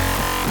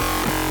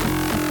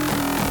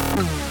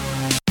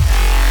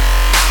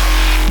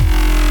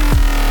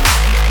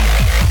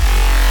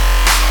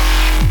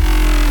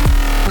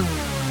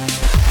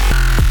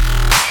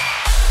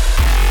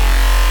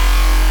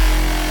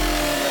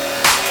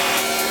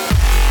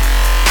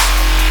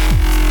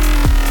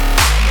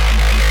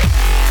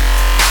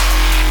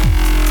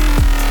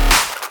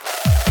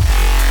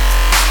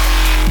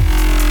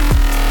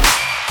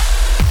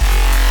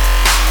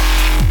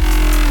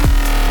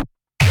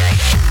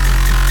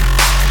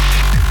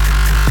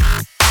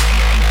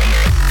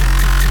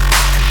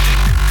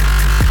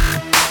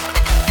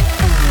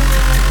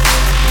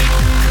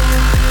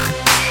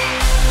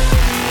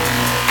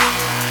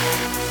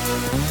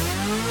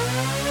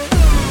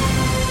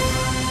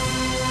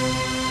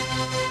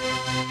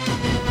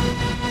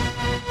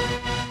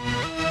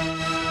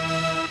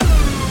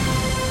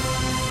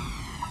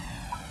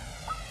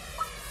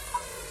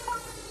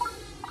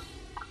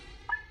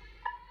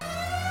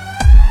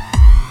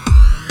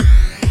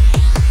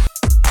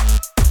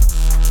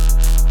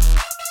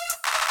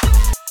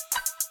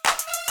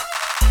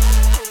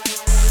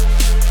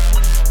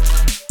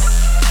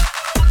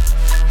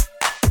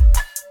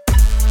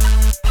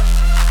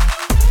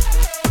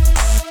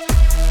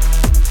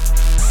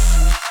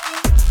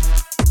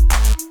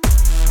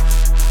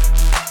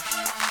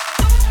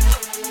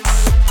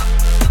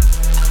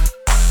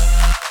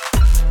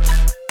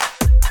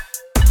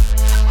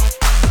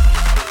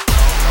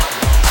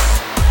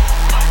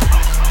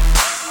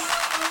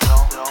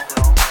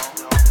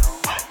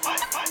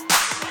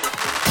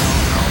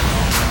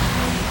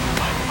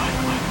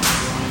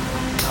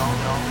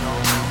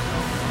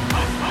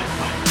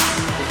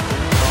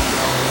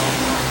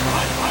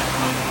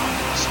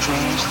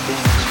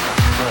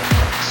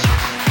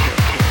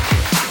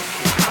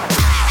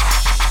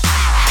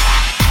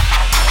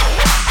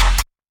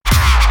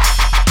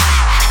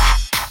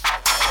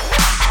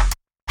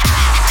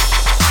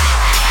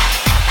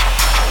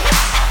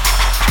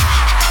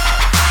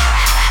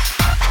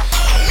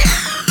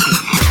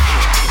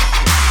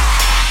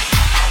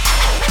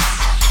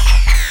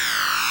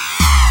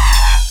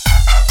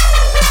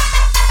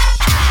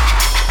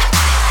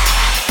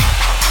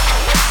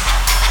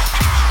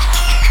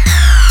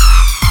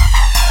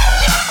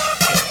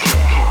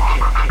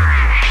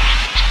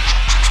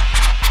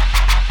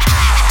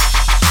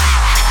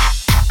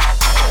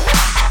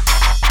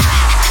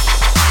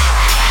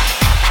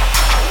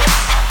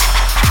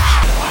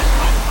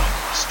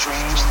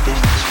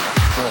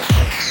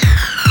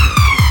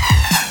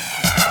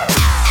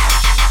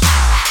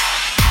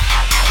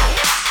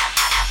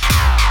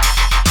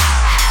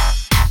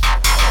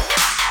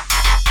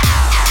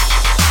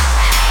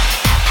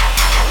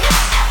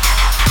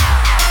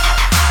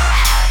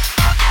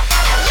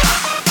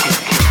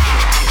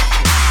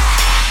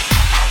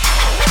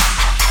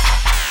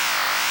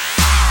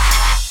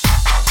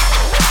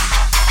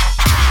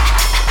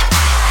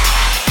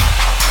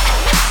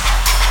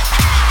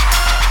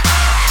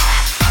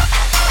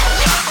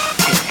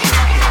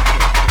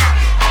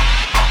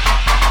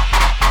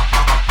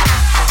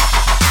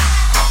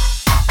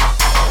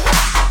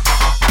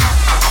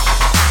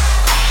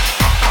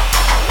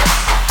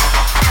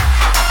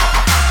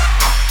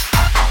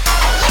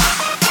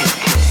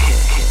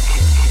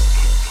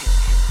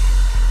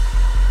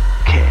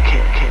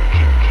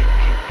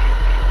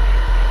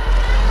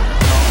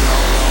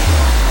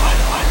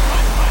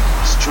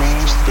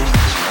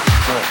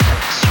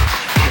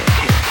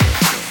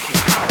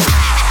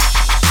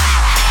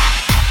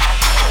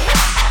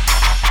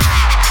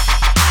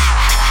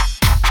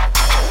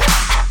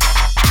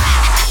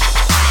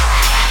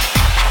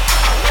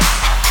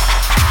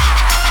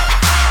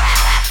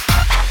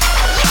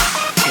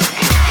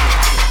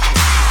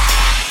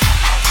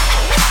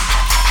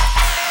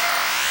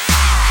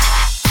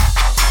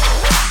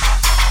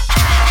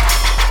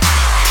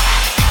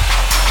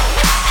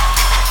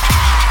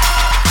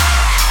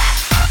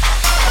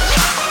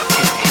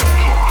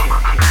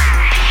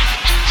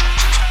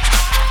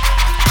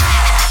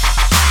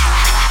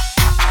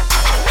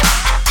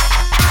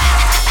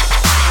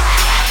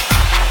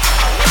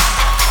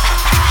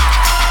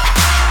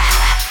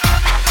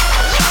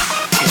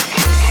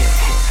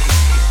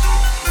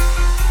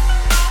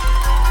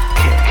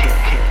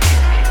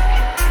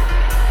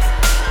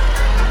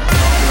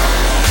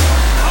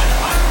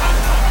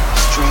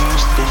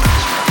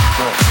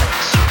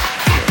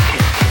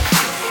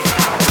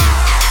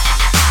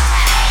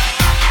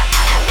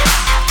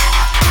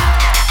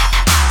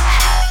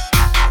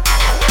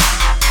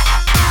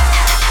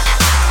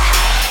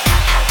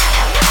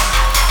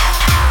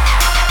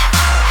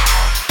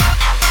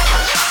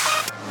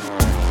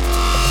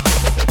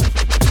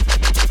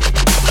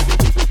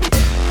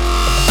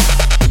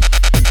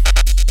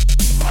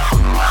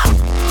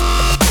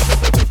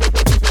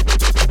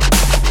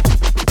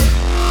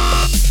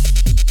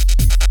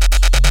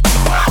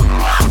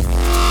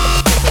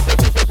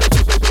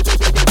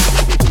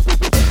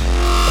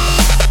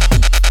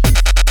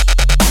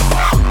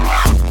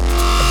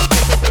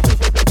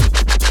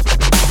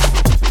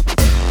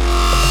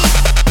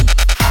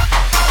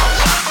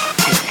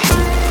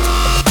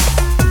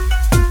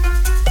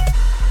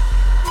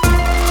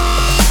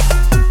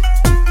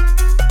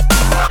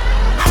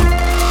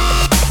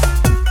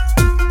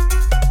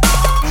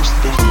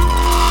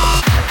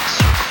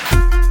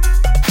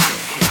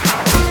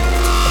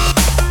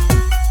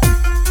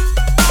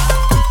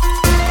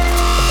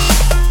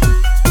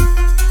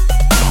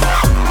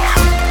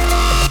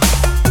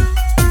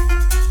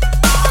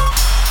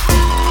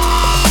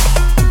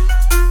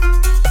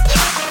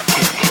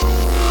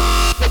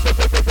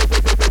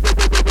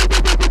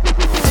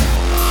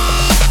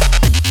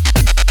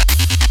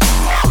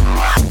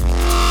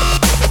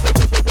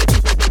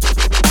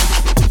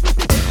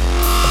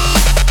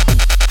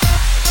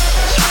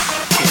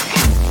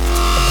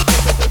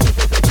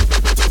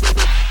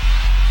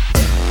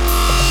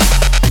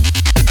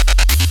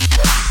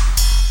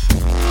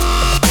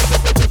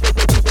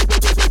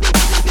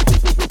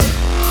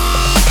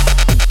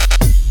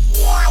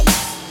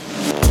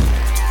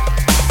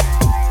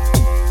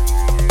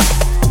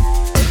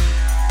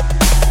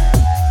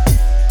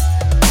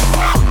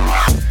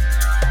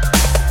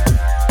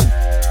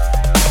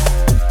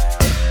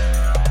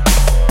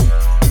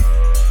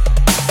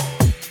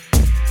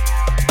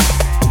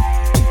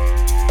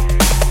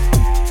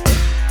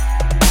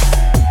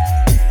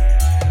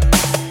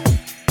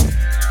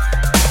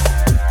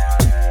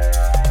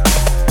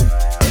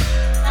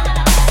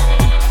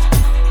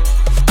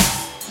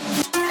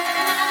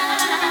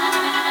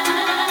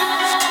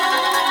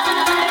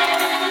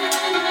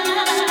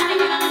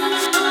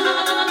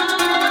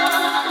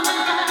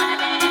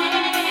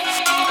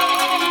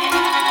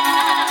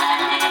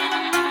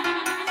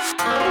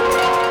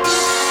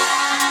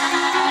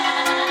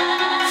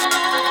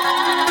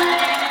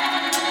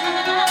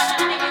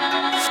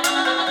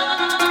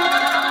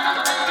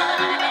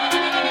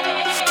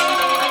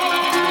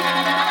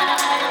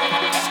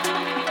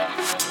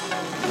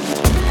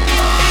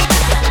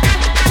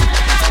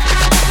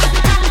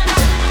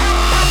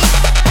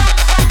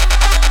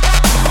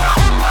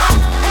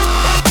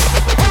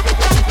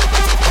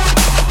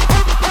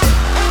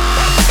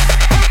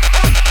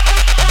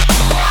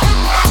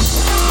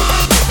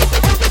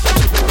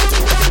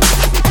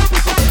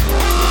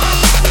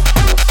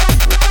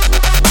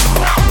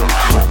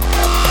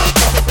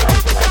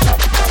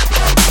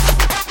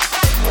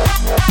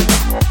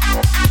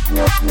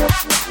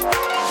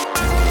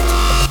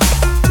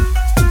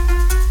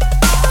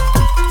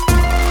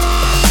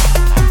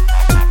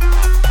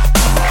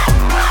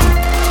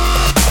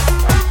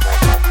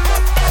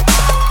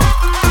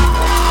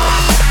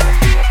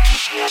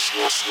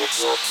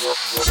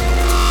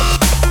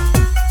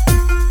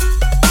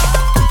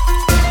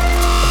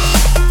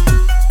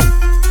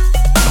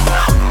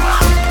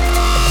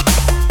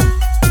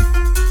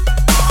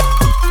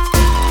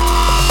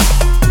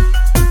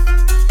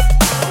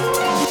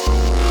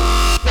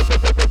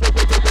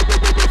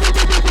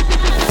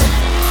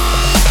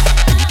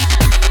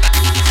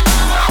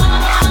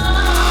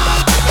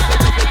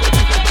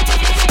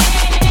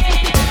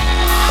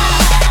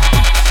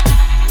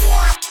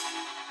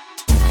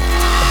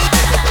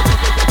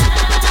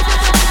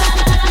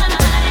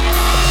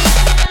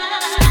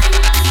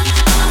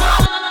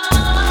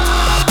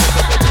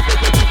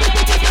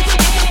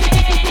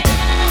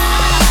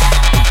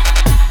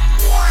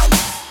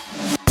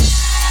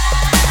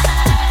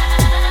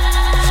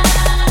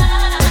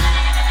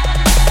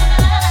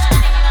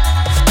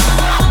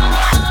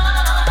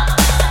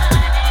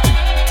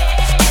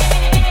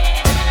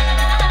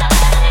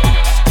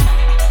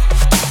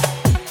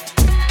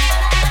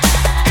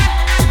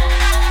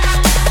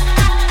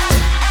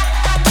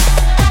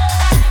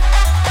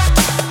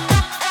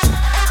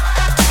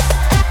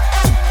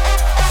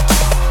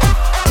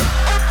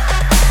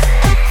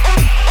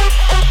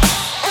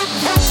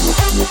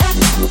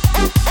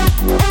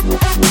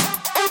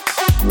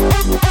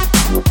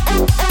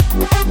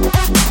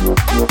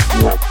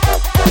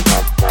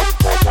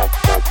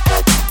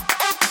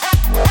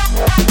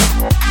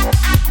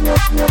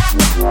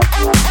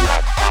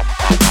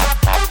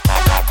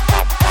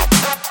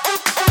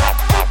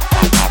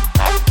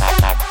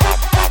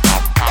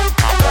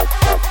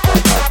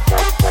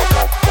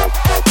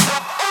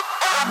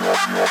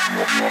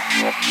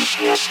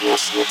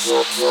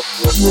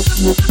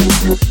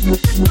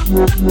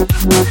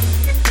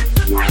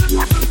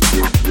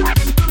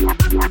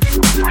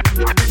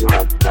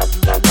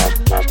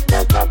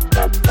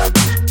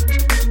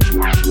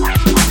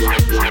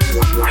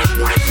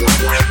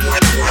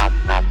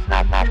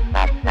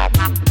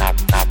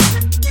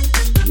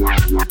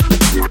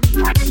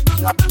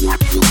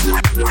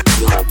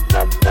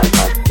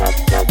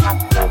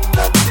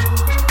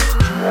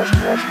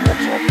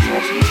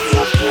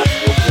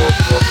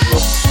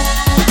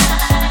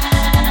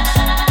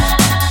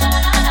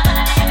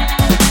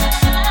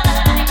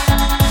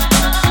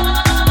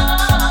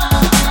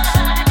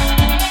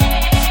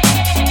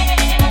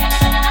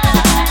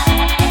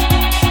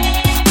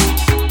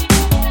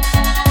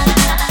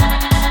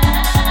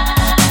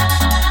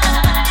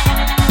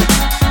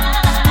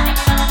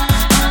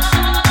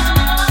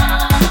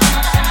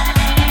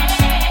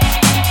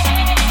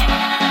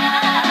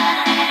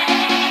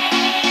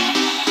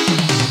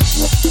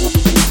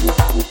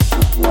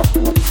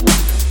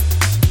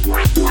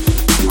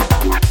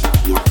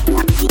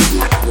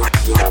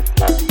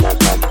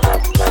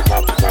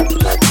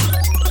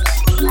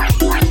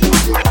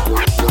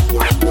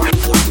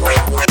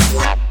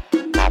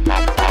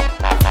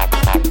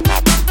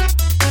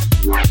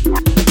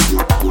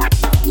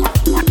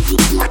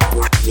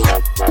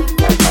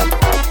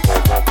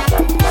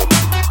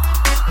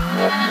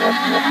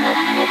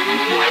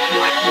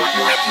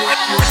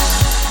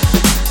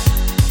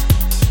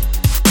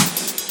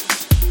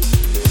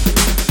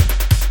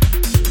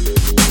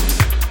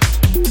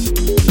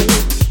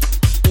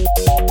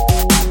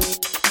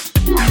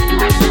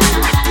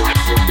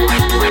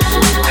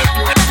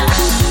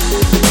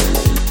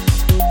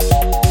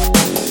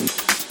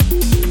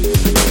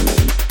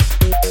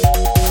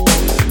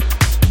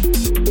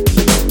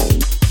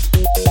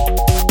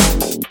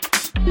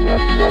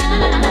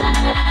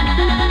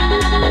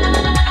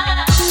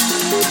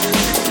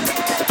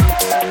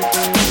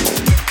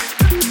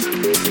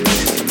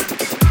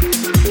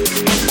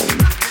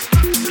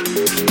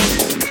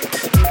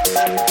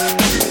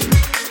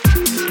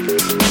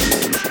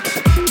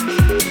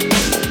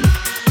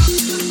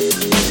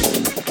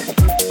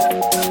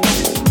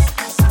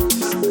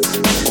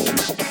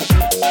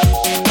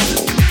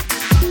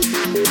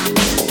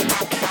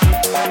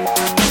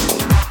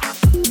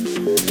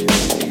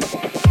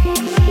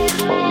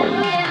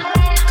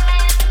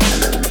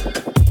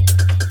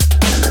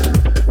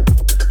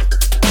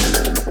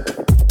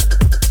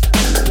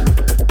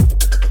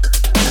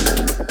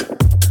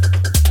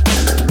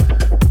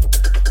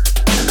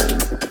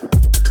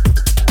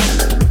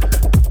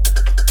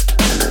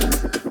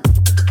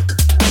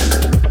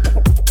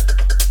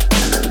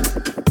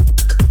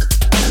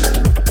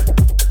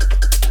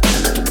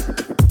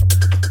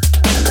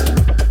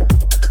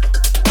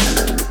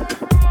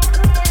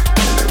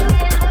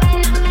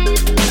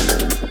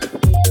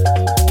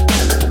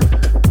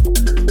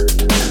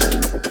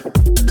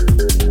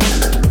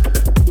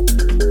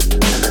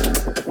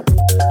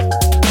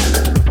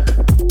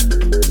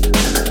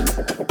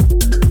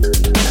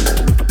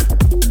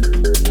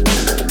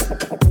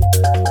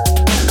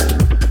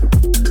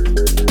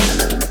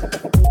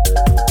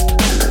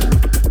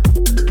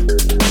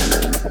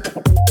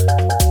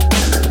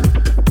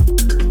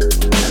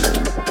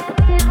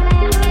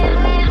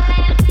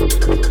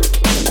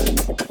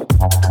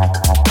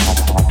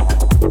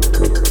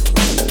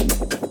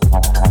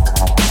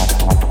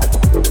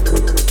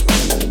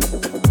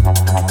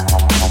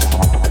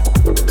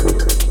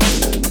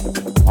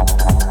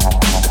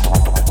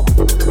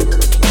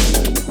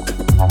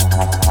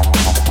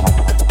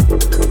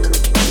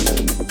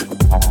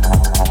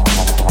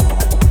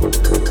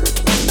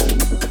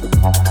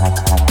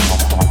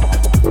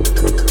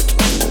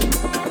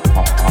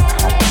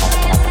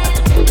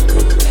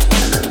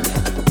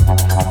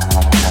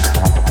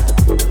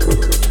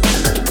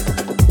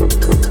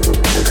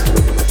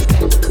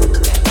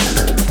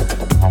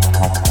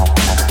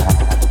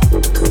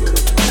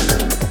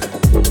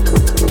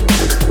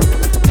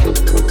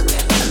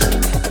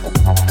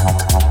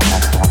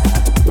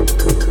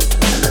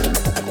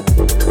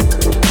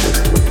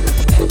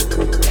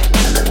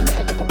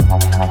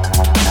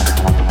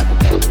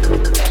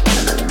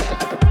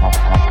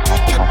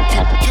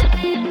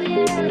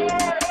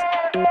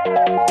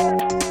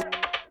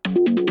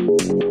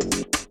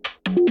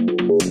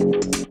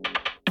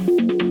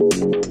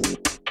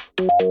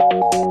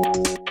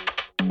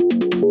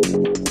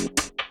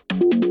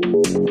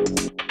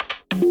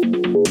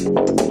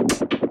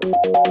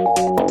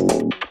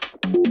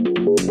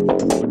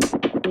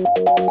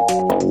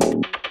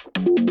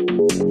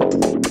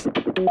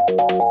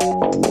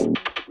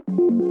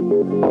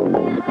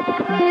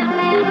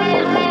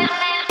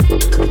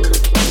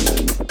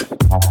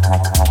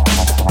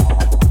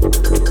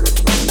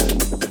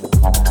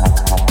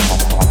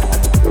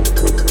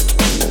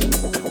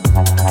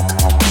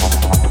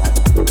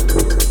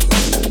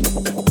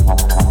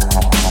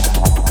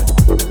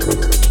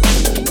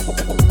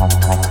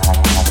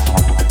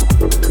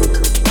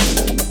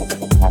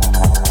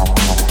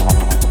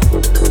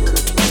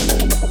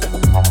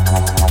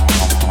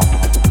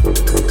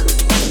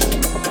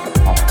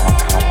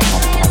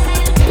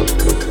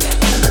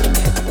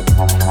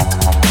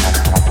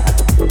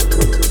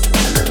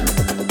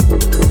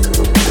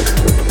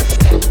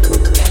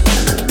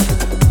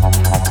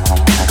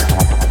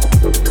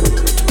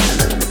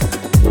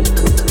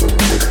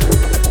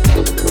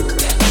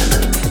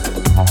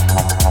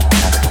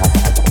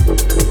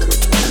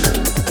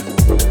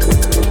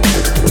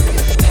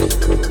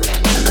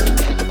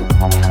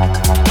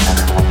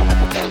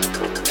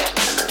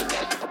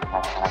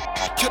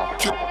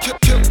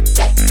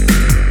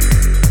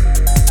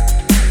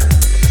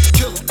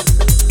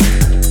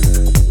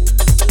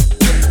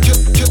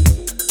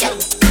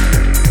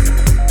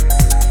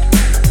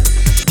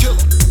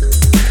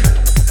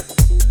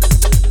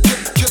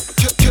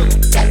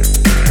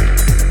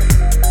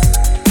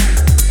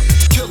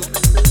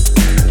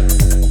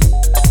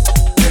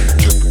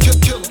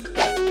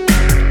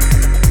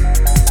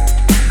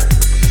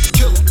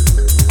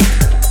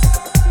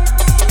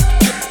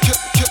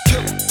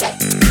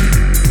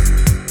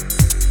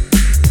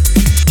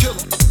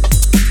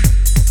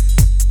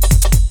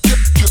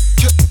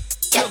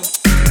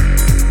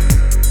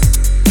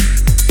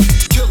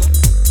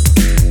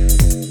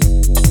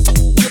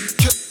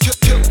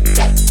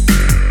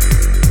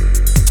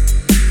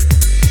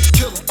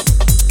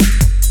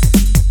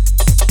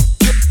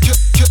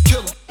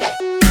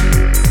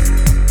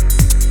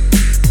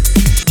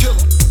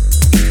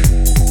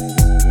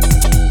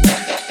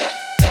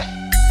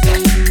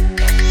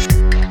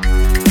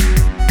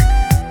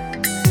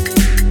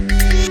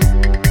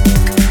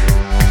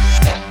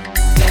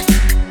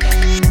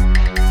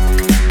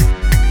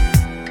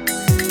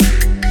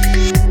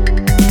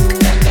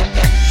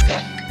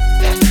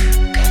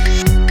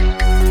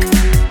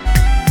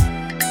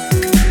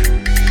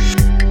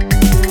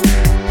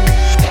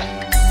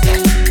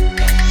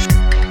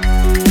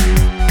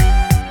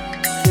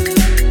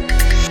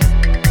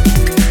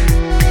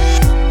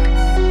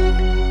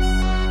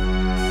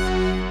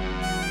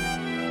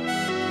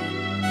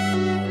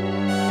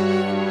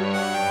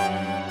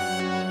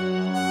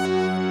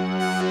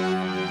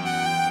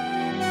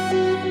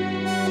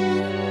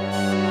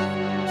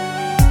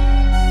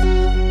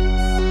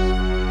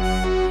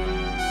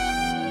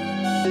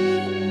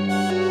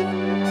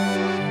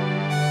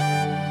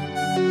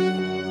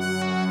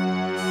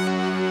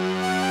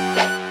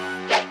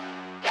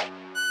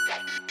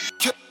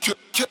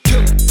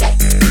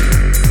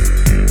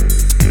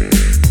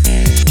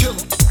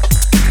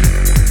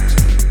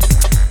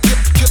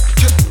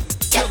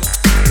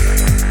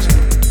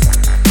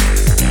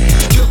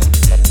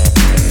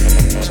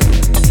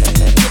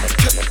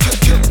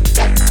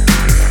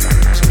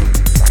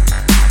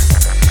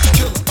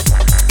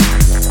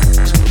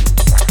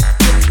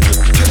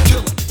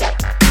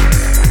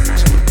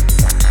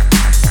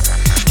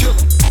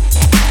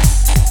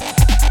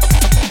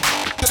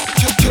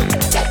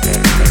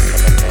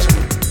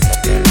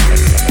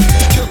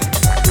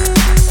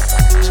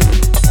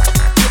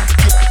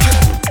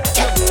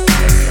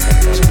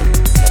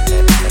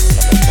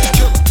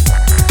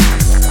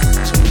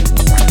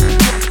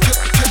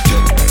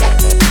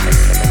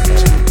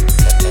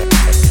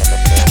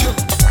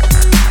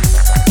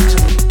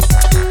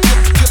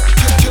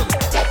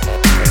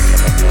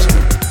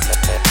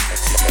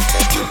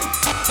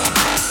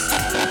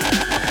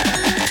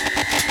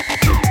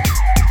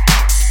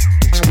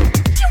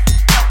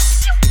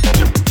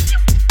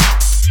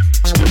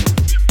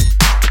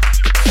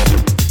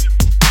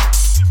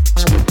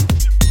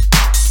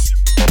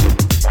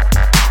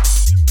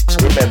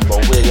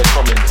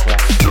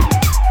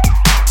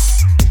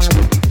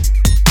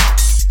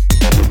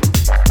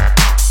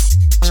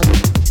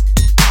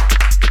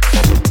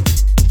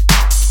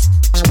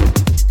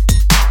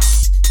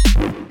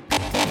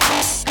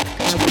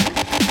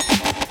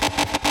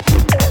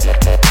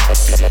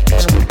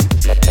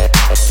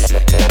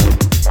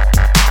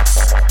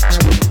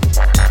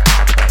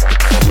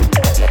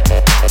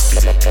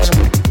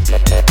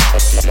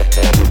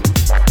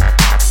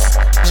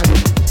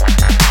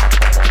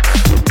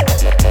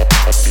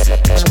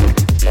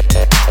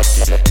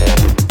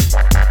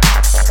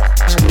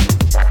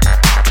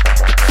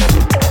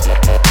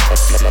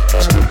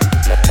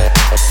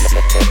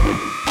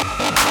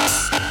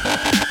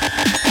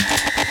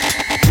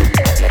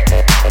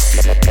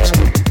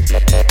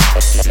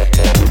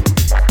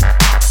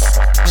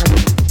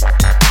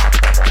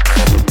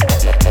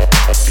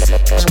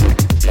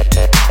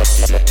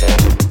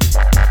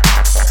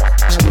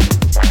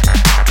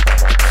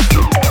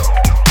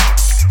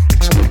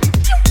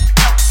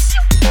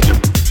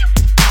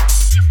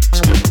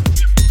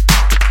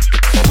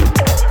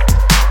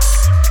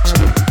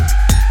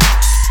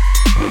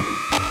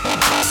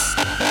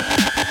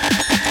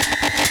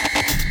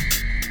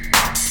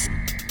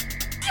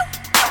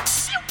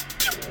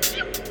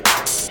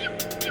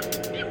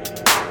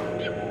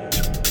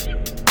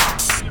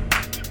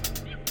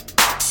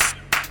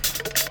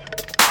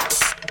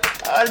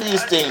 All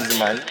these things,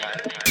 man.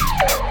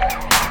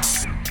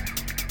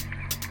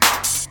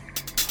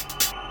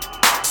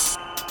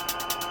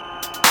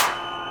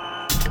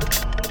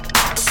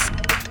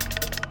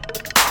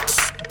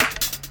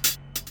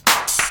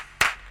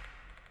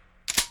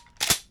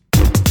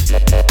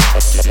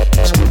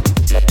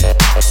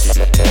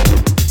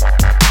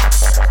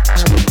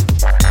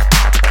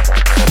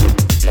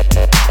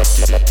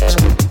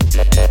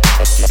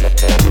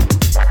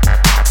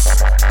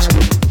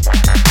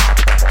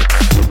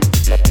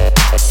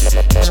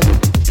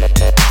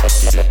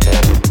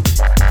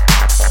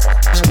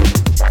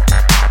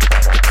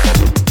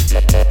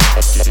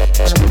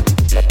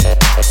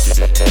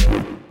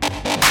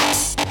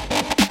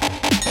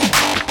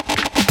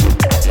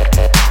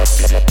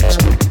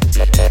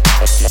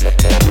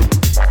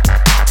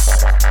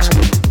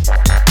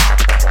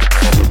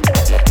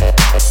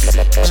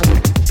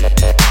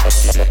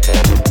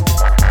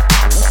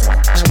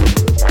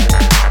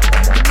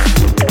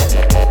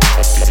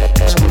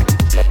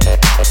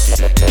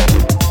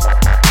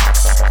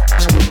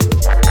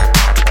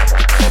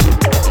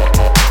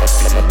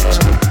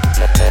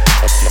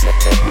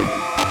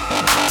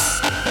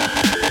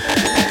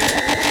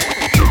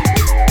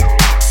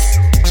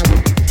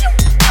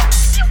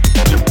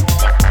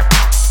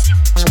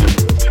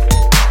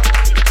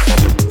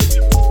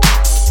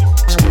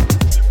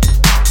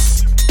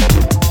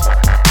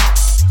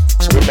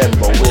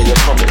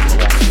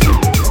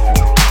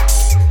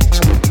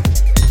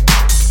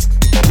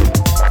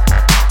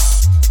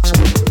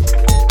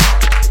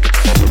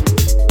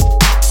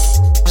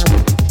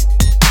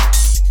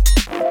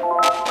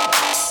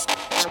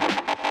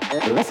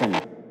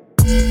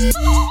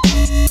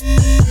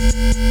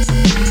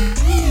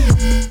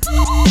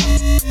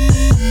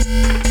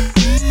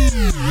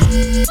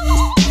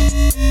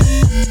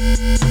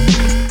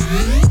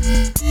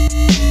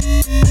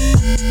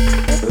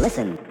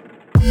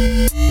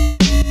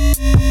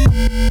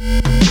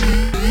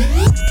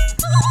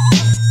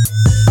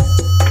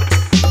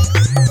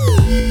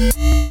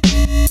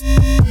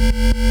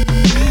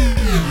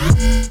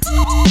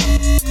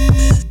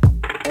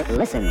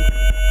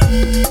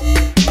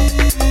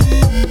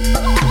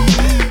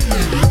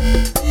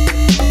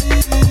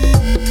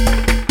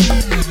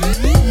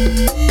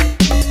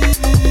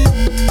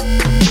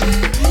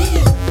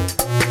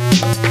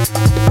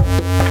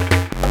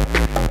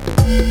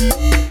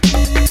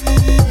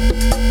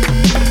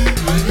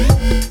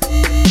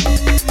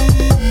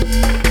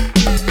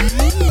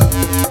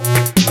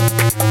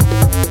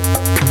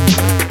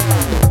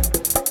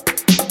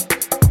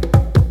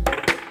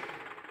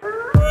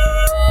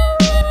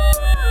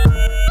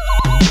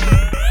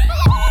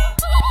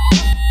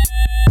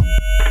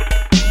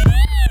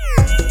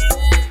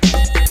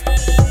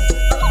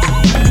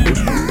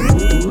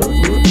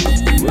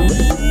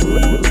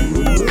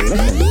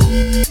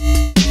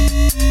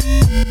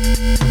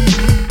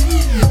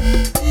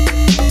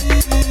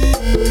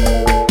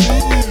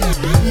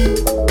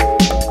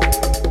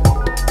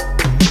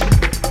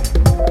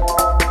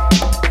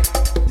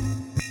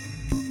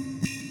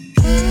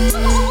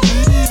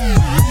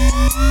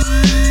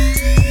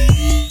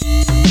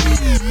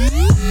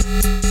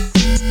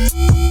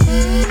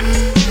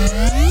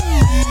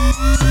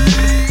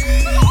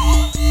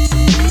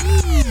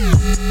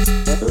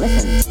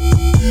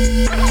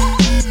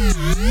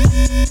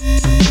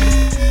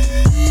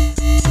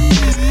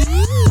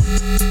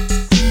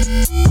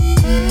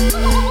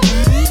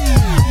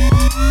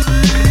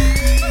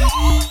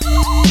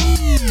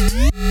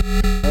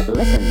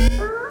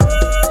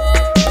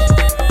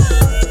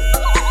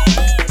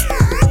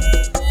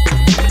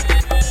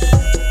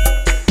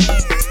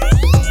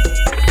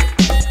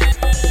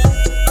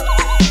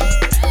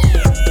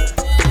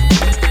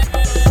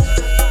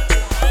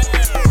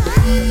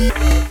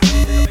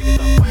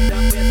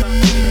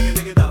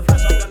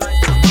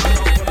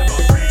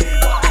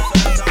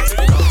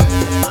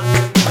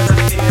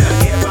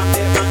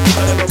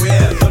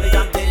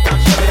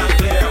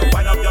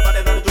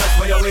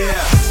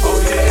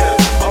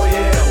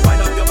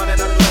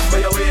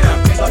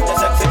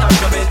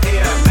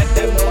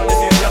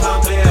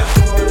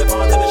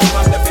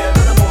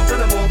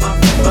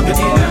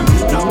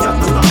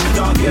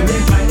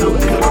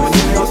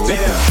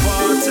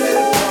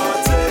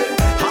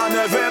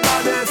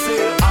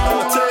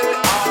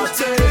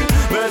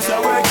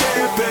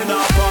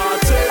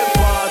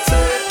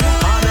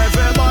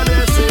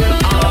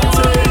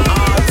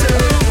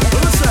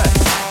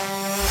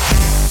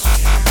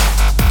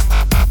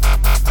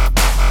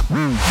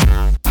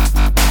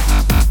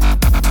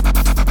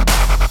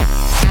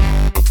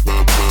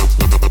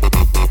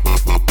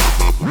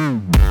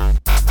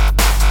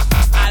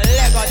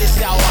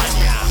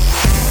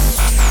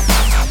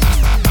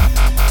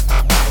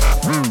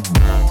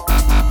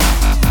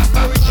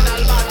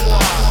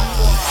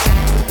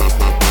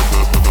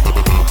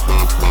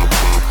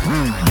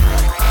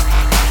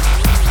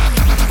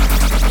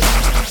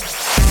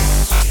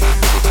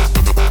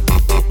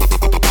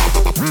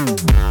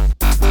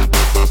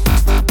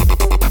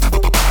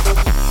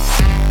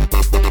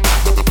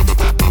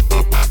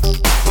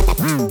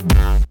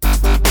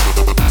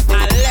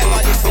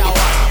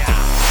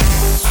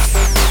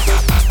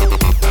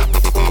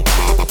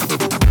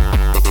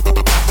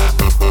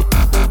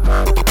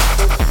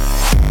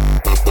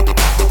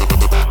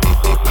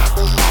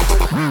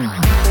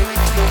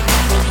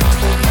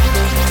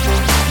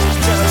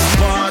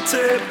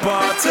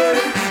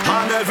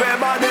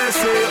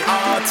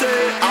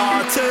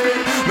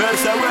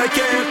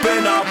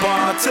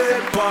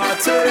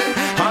 party,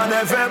 and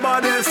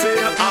everybody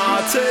feel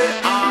hearty,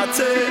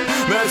 hearty.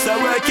 Me say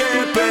we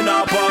keeping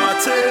a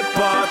party,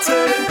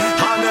 party,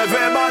 and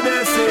everybody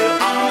feel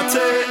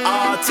hearty,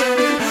 hearty.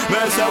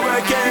 Me say we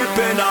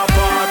keeping a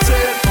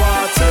party,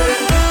 party,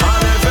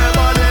 and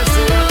everybody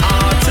feel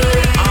hearty,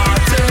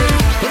 hearty.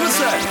 Let me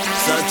say,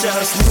 so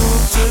just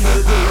move to the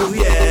groove,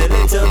 yeah,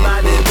 little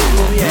body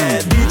move, yeah.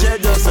 DJ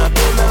just a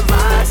pull the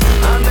vibes,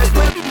 and make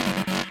me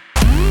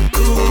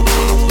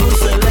cool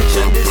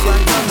selection. This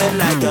one coming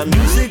like a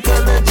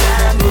musical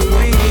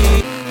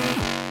jamboree,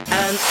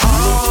 and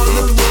all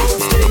the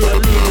roads they are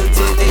leading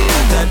to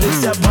end. And this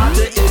your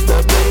party is the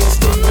place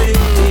to be.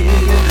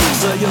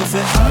 So you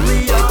feel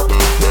hurry up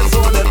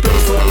before the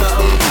place full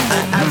up,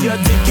 and have your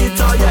ticket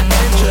or your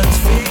entrance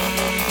fee.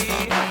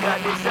 Got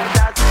this and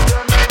that,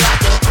 gonna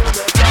rock up to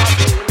the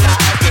party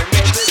light, and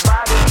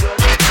everybody's gonna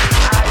be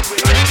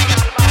irate.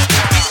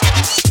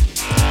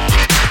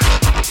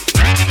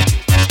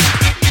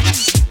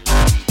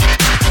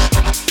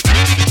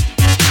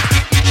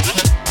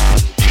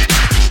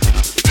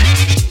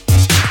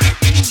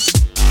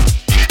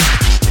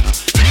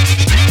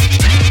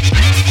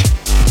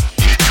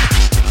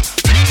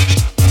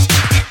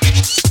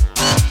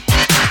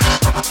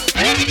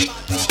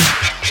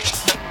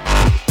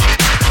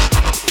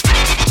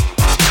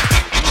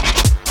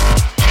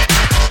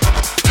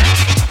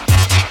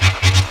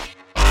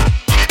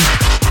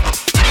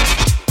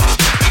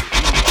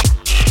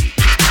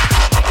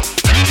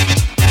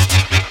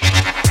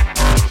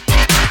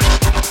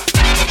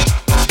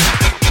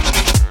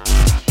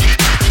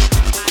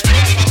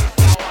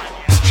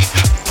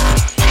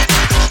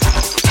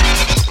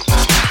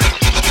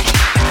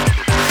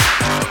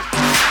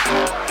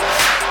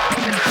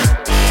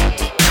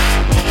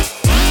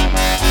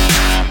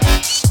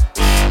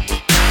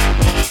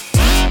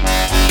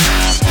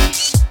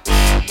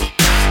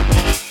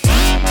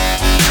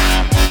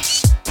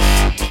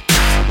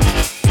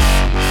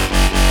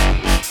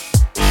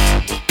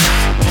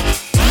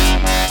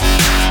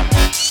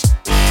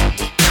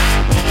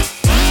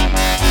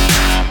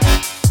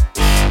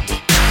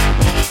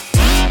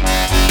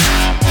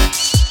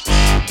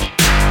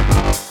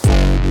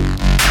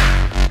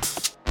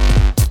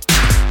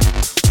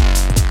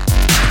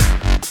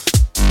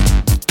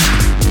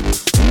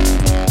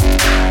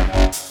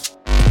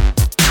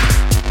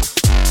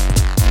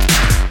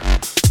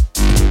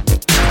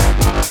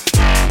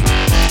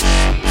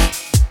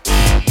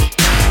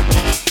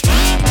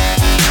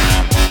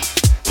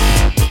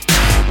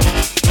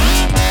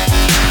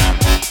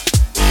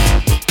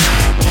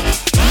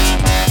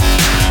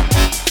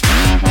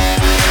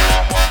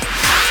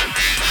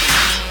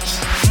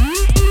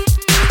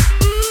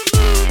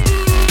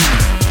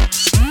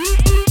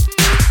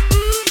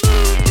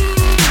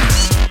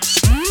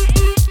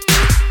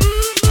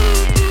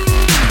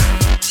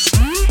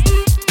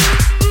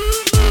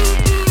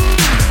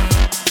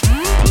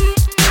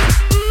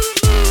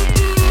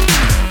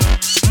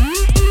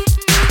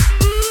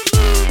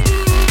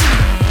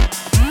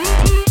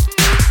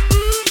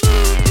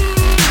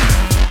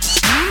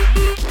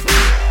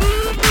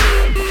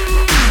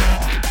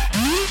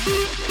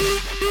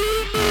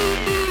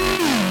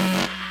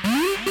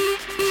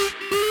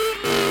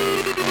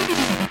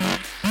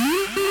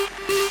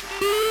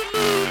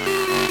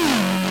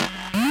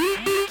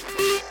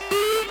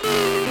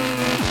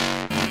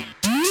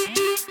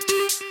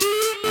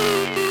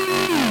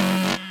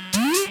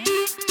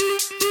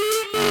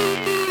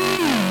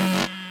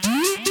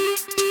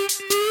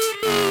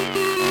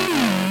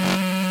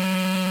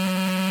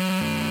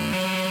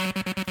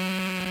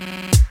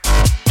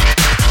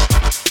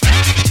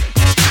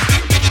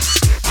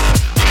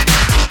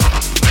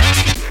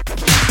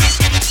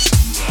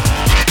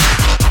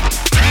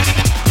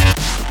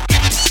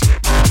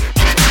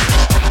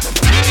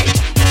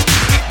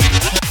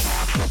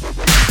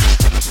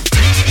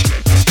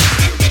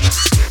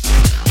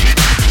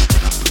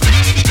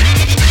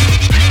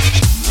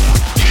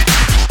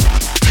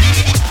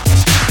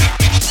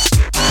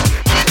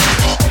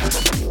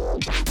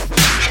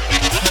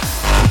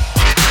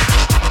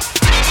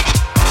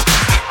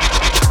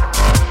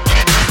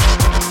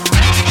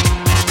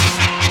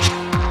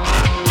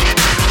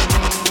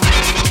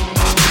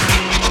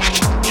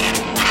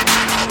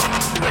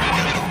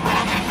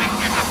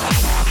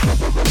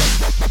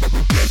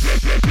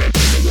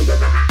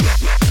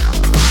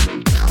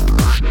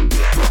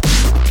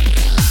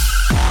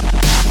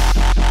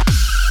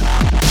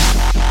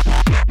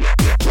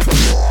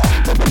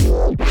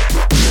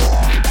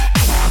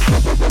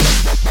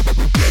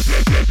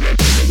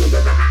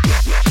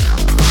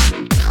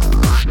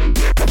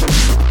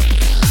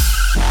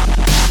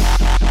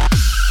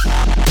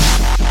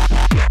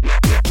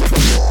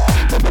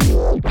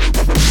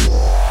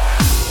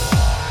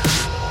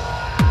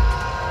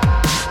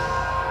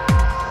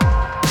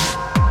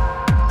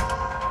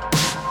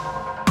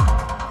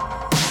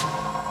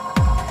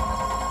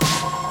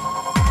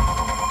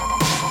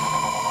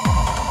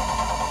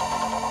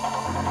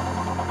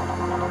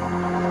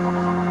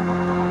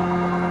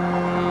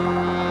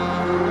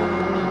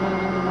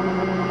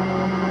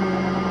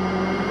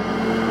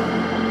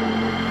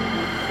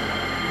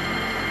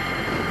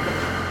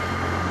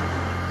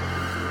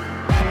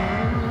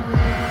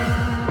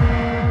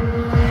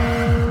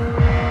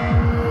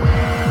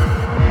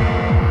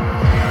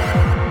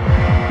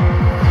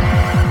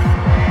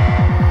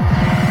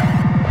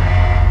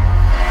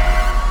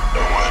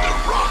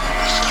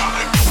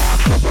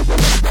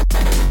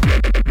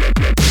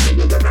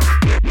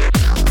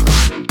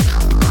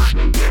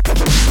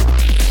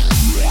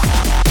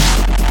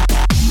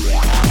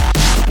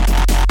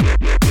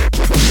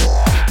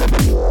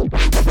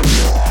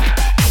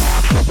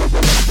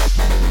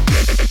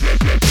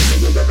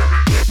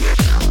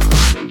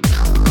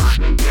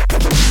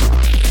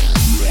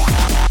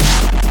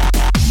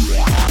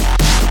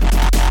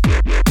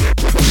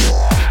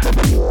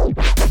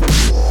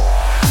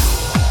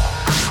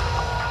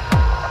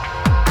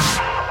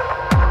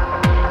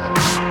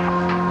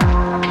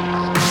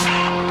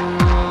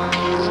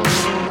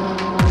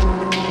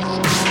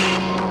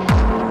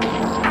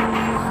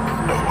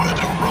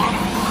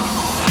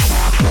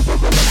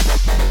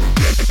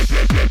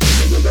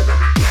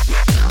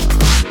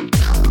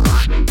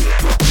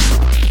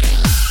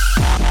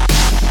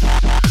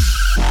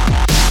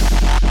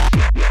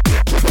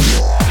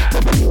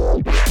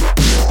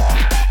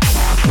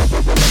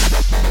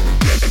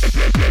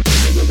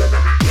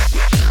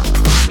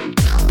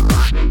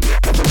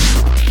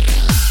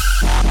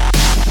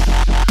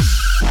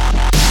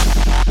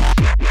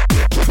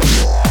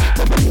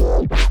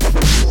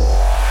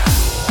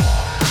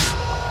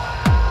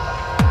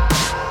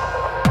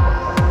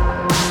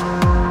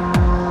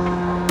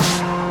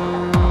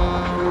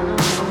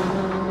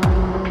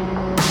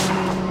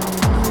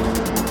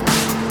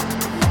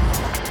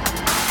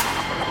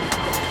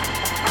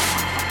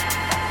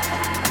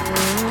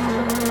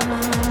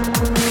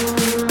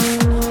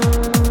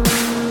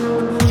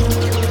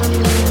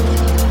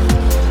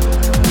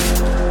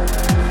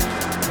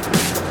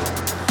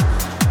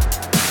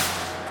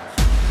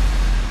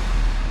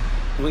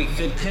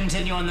 could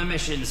continue on the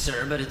mission,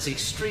 sir, but it's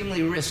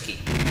extremely risky.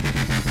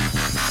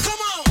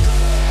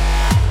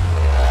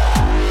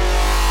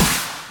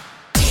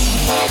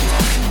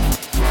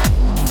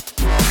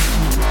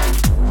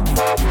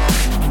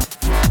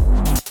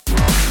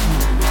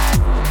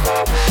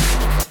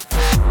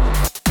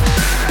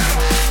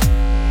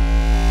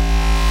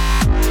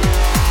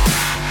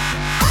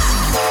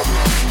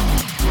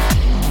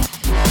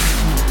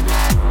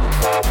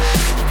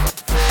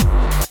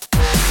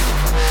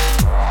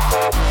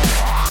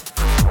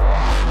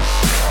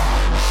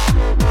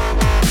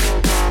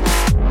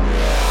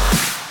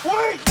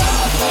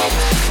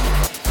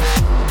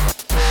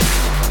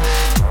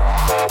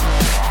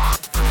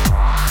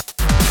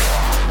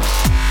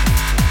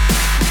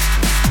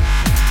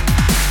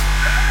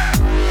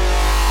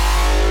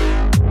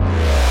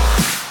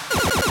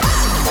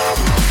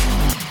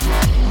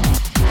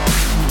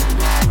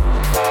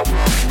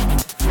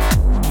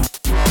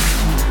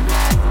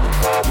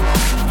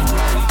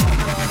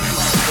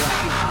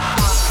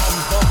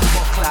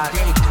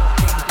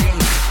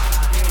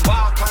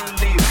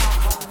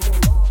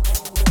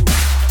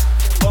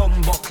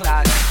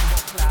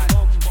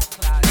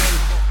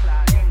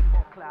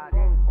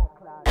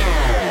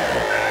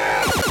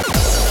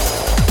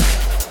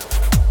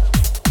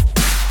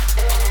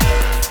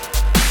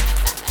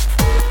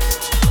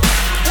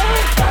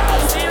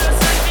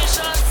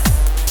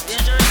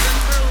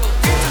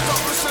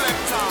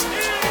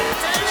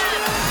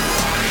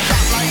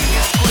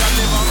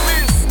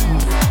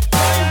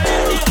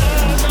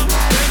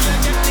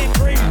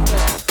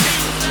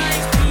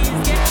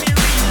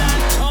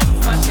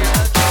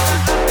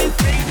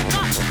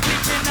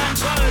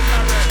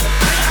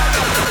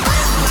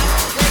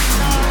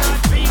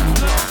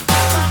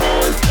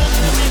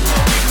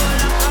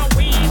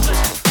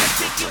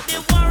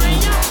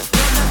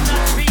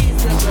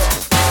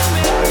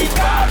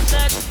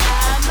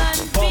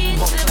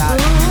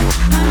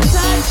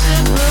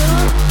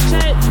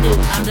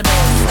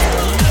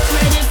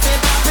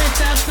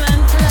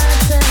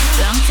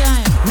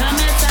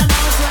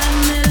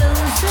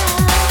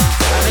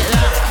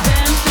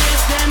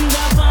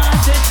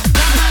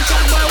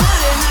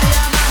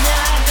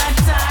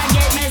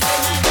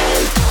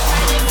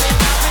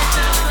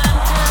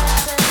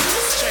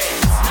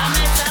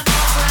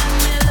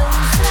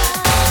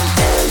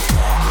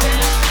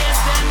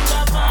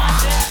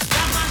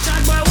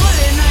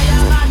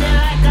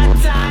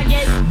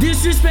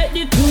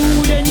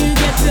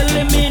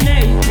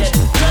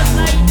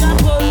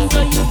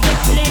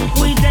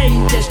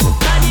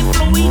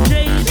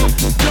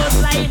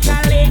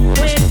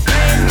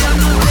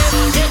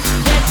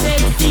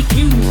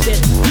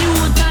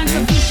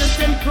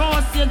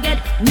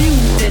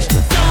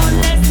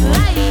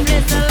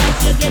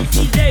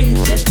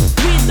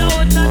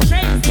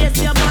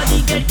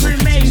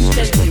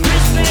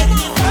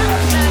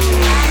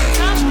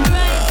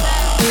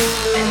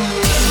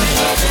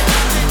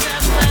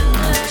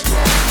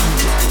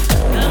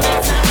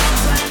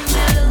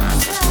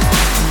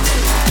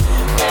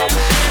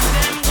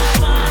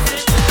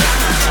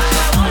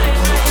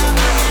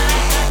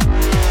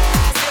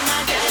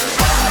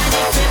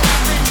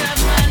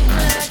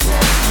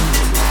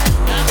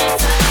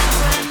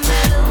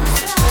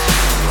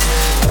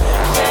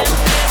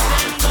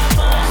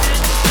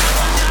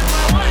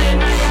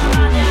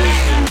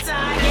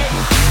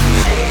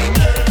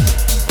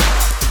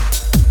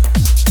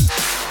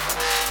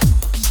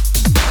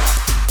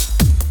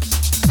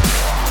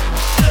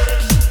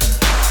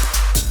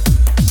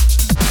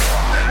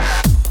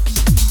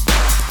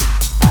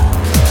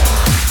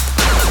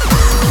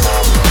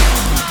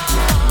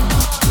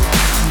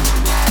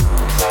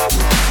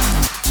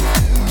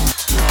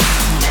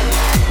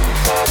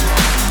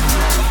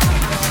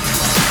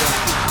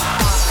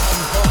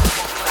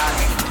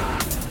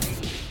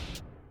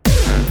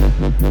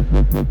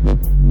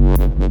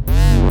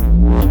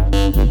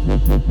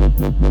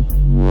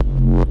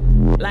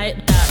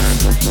 Like that.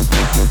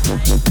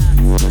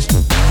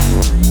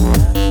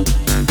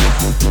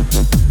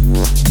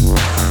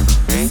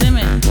 See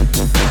me?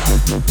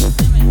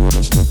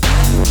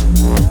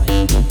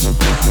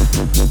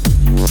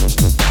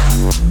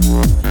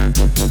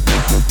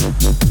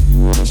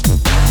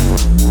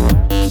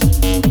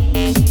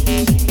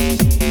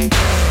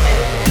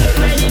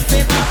 Ready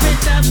for pop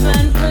it up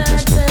and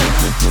clutch it.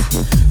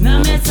 No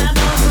matter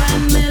about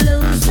when me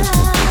lose it.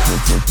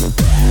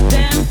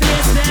 Them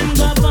place them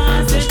go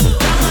past it.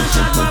 Come on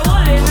shot for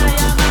one in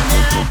your body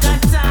like a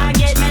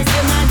target. Me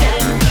see my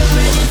them.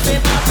 Ready for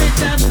pop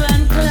it up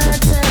and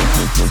clutch it.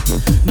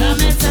 No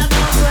matter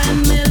about when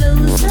me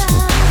lose it.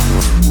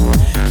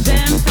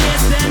 Them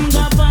place them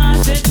go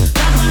past it.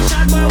 Come on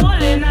shot for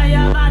one in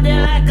your body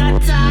like a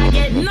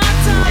target. No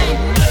time.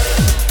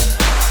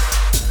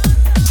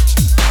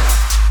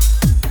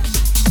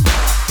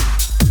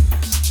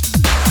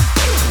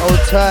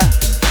 Old tight.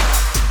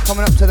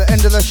 Coming up to the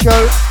end of the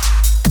show.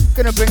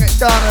 Gonna bring it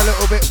down a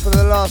little bit for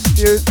the last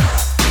few.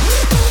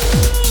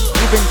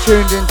 You've been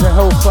tuned into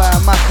Hellfire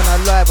Mac and I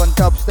live on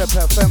Dubstep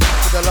FM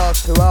for the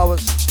last 2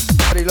 hours.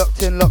 Pretty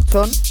locked in, locked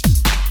on.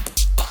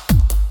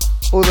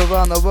 all the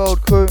round the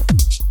world crew,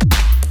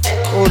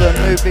 all the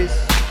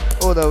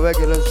newbies, all the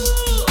regulars,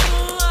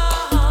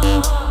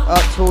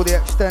 out to all the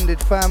extended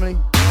family.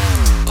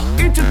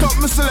 Eat it up,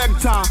 my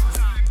selector.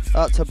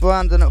 Out to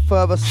Brandon at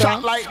Further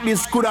Sound. Shot like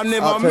this could have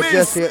never out to missed.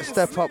 Jesse at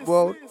Step Up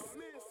World.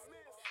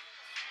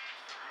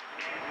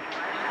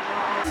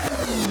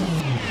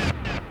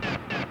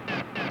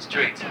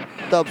 Street.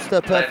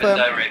 Dubstep Live FM. and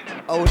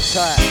direct. Old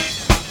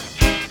tight.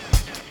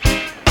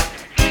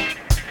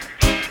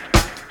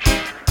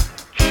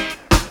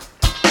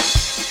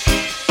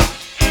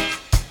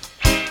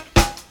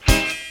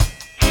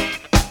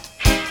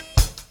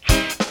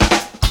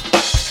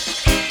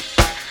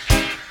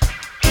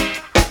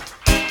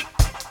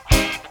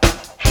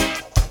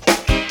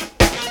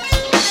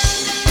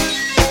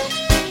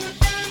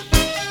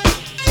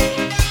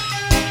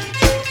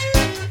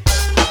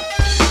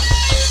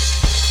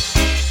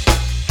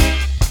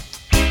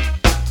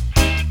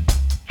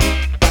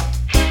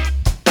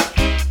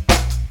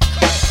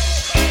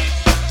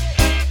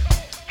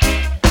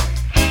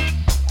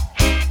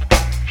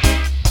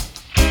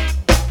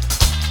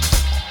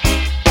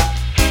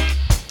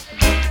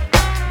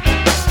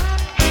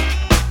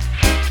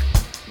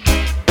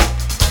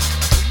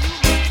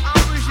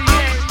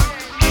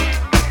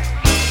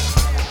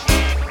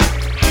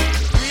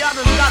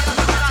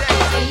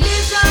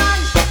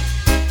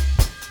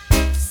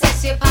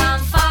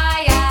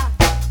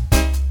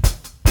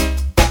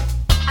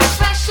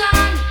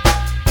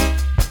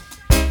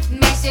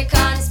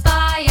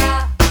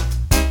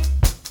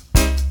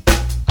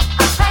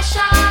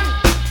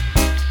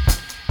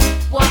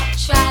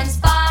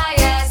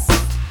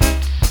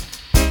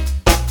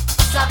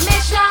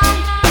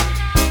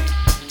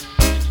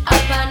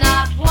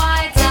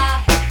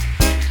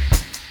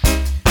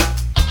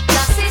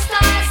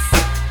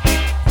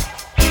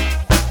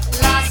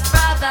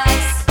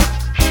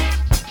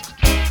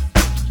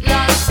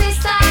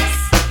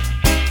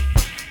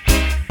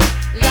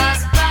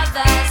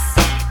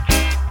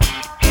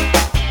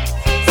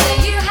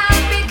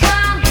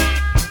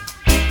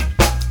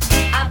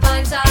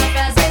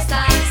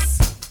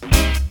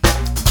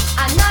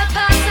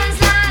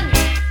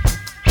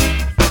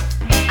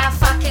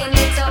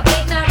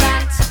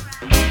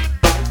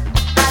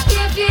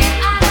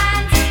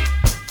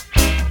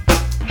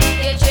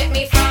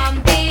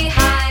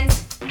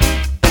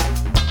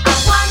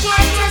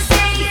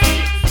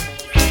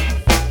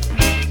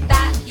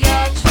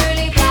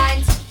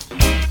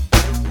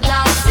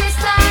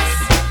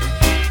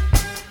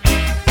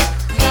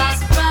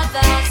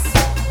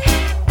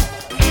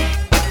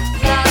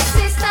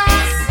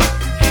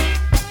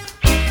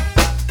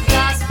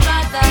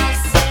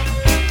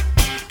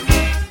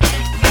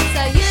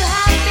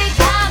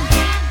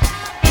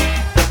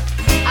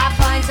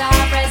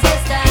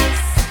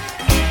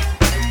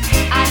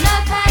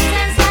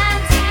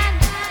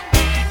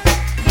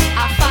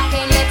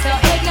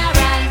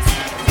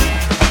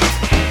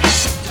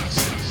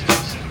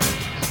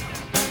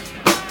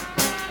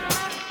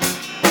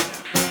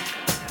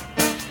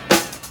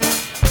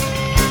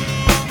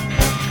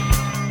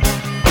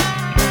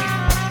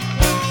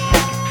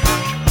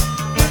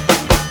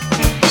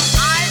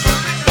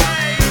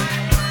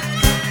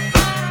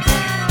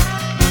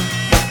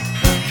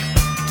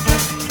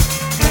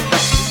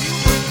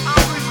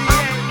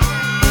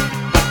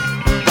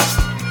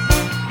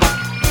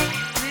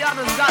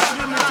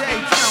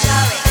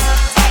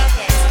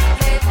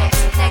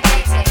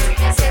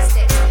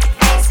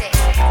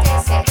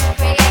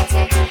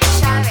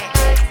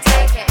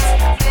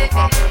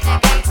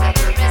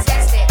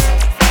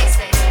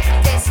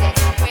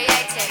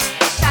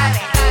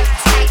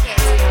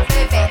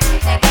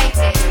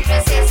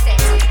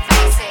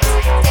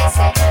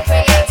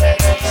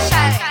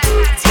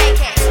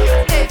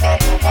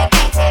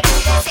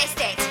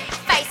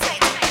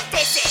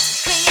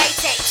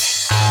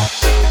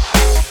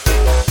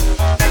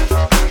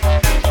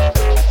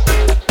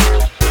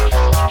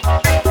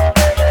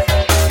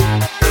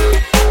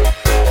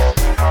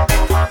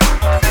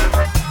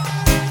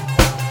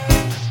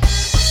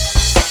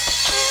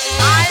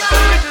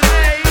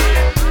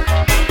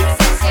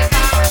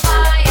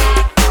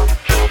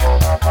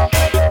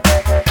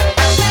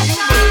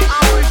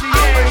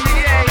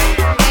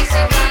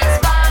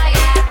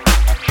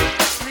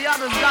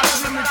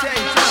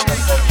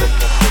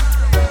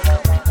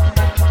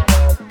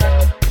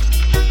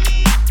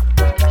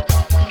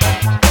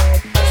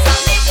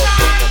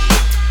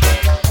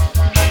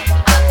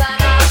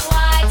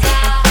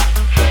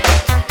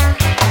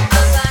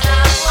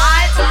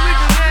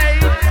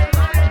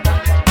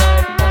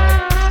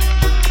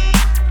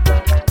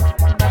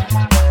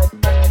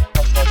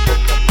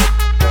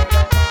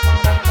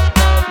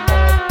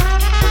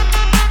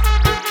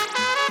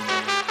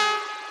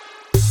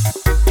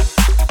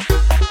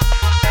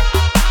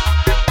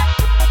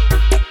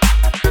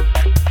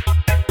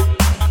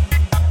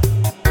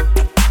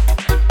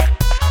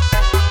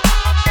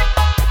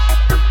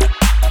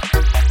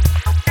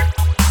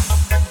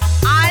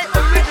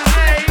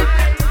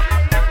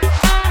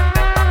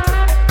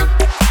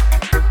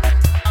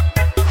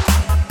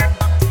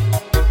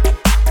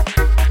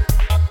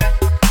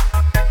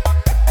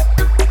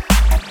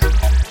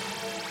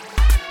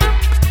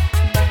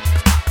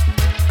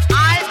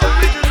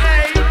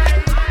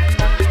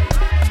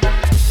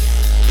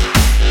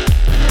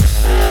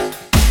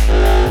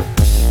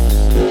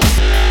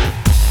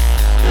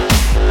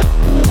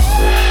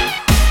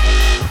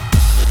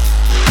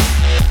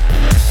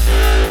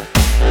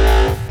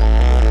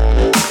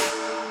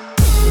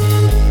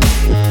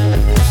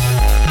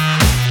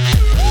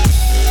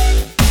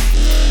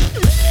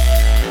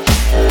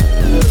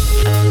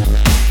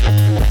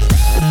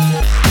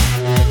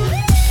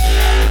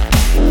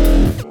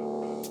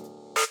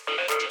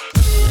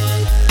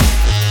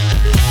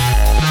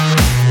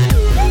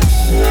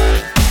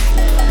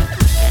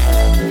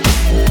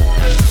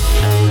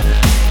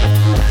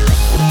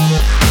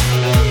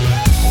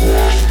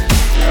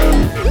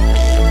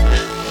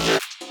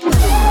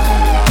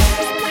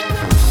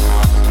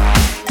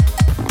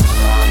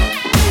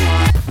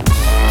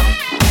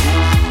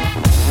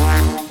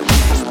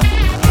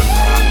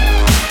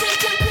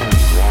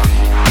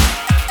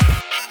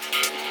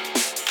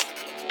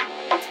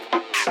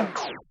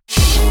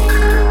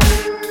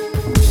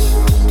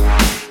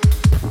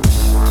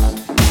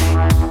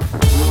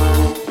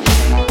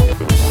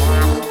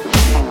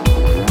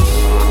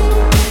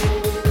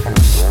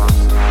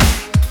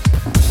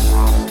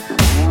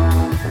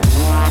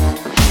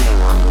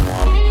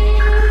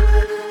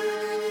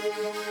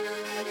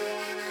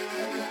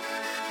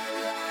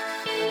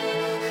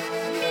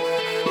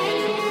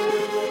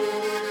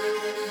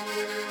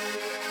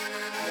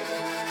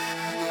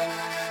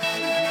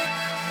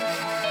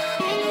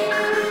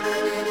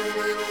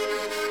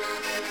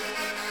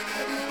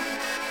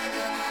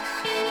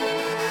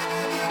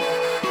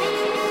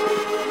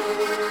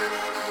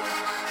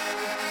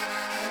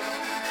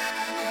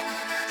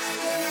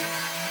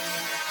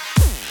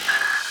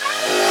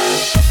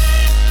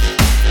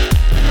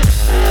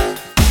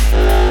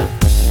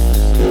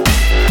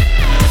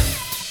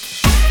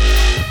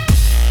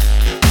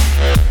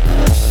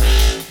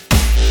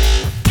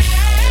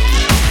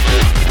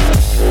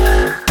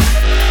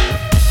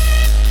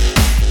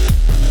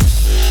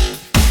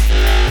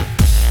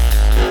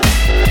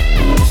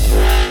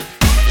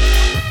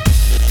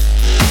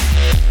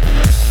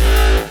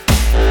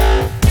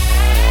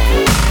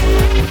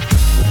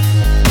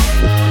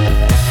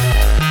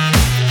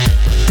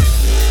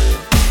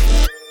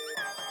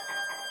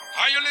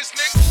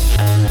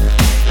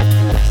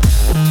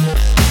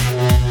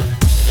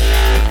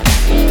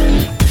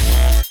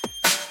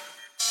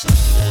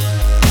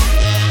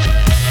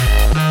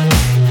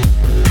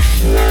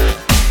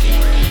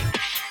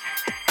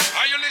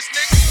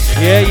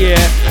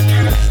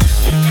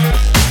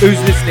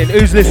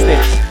 who's listening?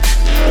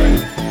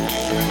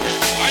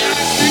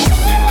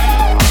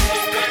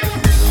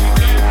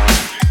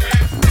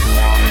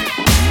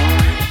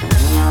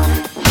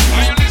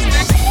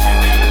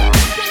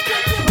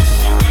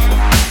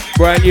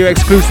 Brand new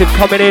exclusive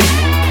coming in.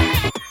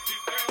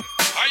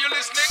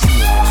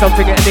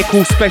 Something at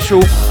Nickel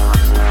special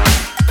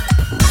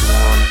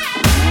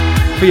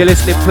for your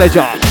listening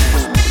pleasure.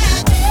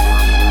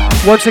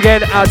 Once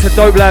again, out to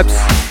Dope Labs,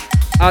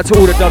 out to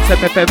all the Dubstep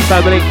FM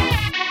family.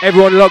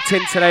 Everyone locked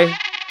in today.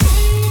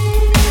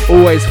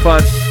 Always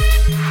fun.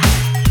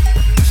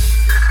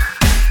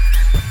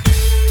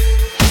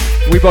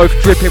 We both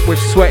dripping with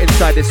sweat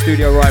inside this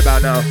studio right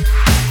about now.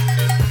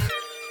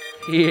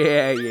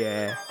 Yeah,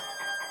 yeah.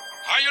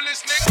 Are you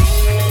listening?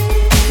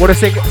 Want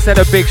to send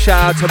a big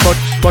shout out to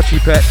Mochi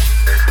Pet.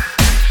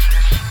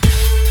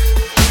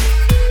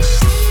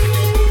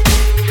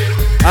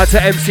 Out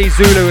to MC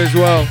Zulu as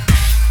well.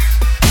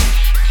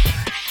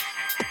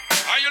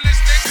 Are you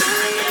listening?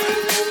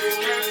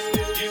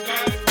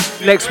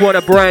 Next one,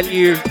 a brand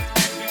new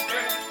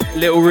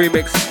little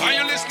remix Are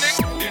you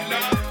listening?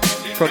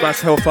 from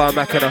us, Hellfire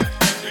Macana.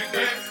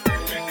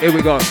 Here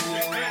we go.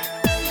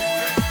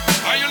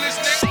 Are you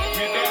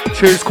listening?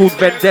 Tune's called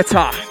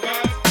Vendetta.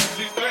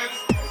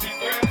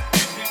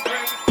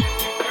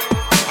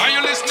 Are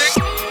you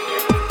listening?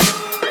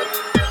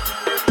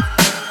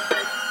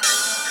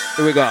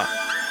 Here we go.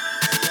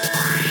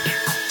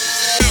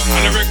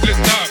 And a reckless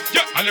start,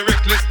 yeah, and a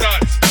reckless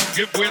dance.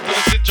 Give way to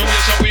the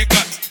situation we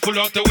got. Pull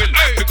out the will,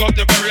 pick out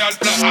the burial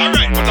plan.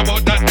 Alright, what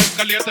about that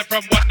escalator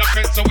from one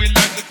offense so we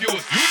light the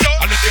fuse? You know,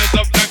 all the days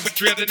of life we're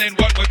trading in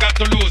what we got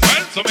to lose.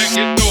 Well, so make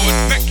it known.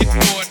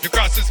 The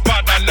cross is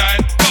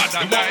borderline.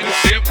 The wall is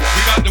safe,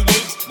 we got the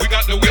wolves, we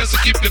got the will, so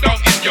keep the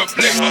dog in your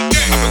place.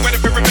 Okay, I've been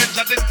waiting for revenge,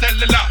 I didn't tell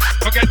the law.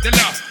 Forget the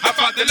law, I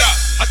fought the law,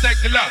 I take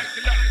the law.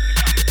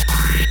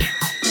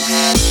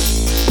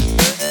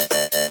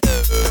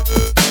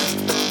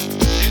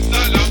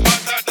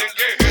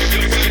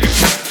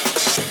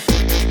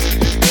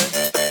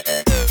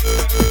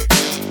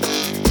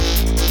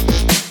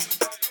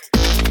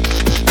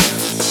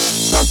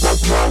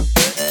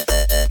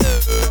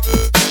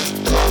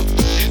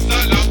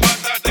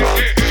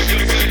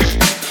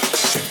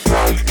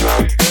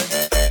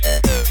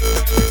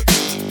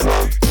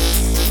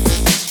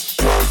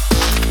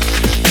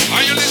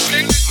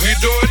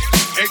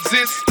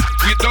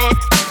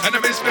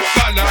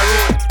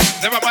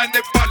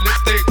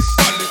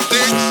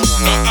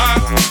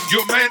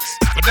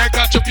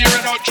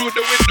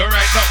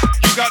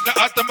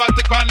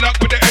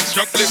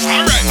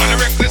 Alright, on the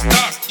reckless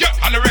start, yeah,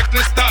 on the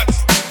reckless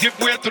starts. Give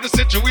way to the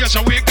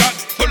situation we got.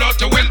 Pull out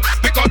the will,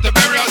 pick out the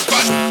burial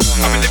spot.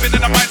 I've been living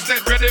in a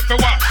mindset ready for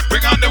war.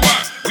 Bring on the war,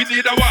 we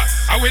need a war.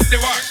 I win the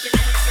war.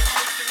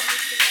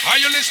 Are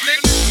you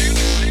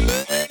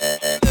listening?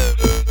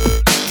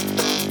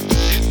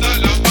 It's all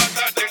about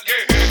that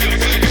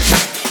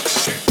again.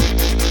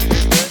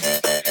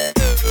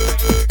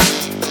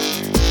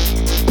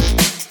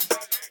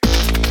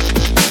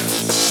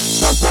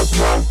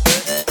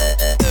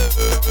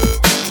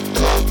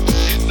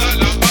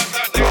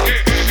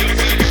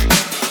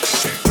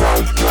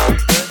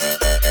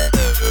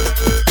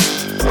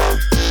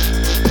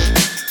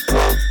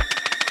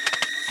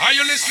 Are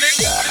you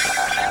listening?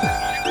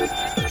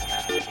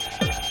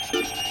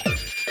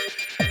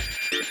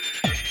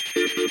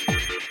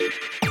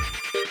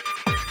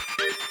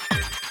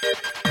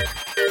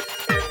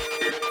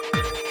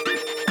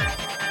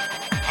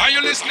 Are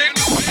you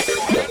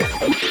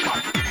listening?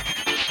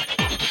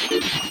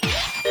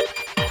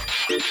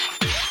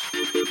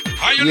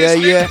 Are you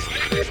listening? Yeah.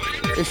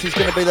 This is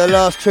going to be the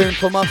last tune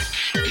from us.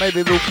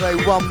 Maybe we'll play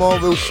one more,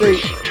 we'll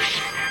see.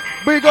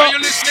 Big Are up! you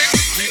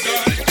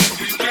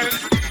listening?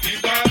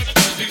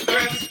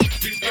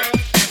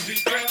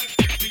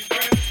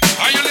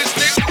 Are you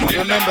listening?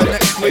 Remember,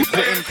 next week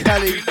we're in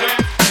Cali,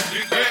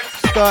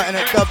 starting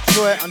at Dub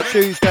Troy on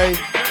Tuesday,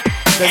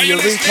 then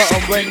Eureka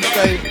on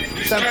Wednesday,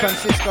 San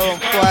Francisco on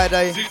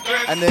Friday,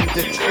 and then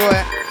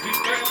Detroit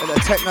at the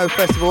Techno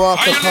Festival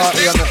after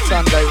party on the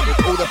Sunday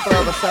with all the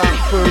Further Sound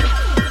crew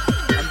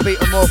and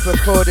Beat 'em Off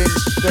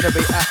recordings. Gonna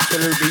be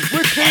absolutely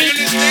wicked. Are you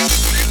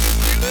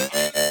listening?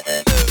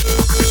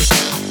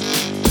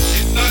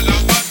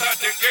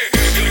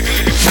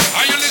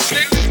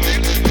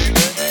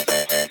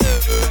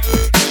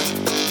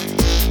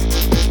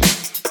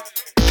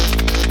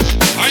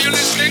 Are you listening? Are you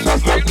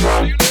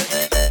listening?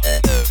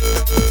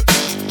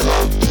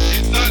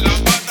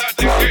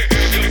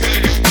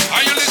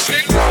 Are you listening? Are you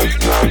listening?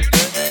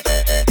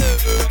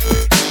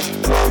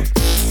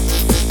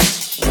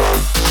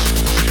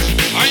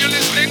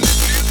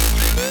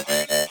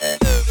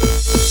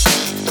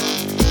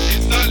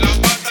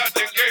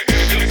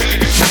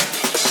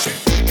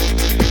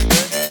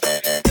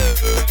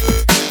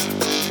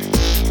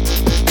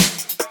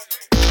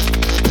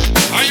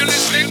 Are you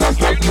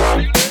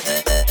listening?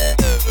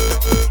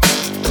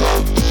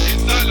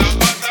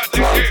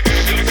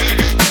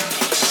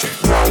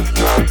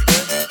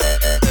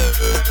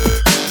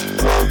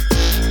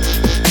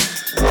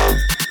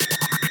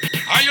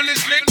 Are you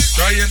listening?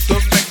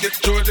 make it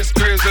through this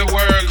crazy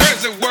world.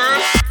 Crazy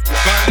world.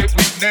 Violent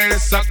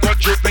weakness, I got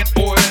you been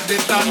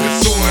holding on for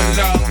so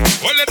long.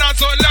 Holding on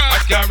so long. I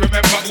can't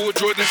remember who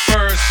drew the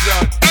first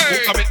blood. Who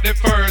commit the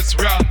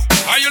first wrong.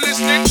 Are you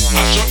listening?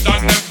 I should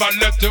have never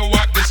let you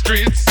walk the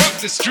streets.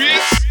 Walk the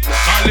streets.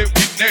 Call it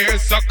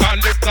weakness, I call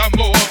it a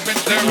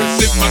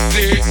momentary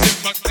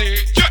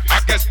sympathy. Yeah,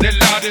 I guess the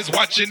Lord is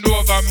watching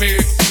over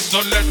me, so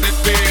let it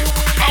be.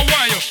 How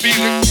are you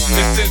feeling?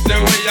 This is the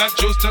way I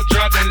choose to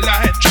draw the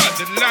line. Draw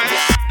the line.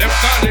 Them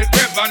call it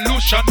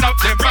revolution of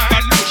the mind.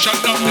 Revolution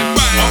of the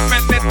mind. How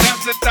many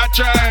times did I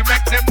try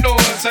make them know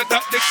so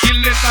that the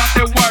killing and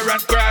the war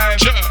and crime?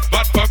 Sure.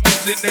 But for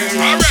business,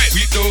 alright,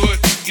 we do it.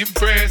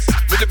 Impressed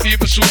with the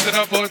people shooting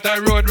up out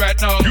the road right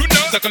now. You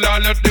know, circle all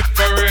the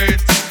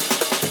difference.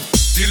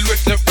 Deal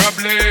with the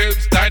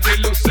problems, tie the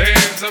loose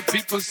ends of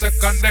people's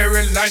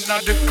secondary line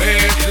of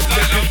defense. It's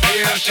the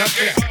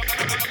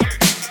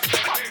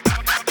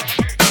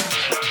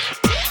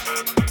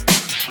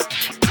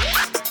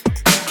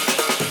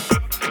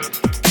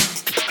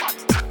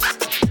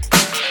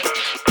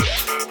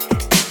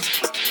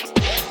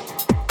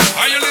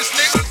Are you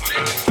listening?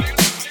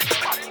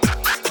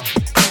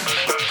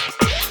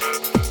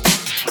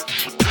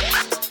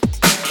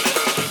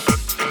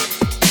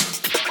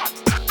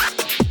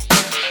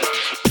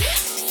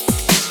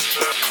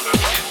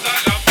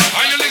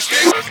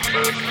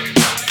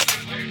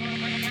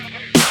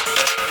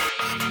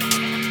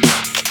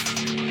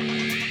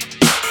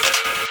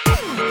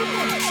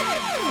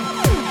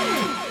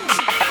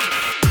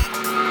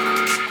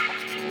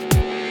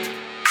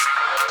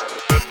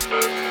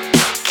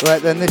 Right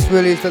then, this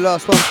really is the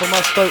last one from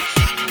us, folks.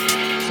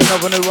 It's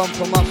another new one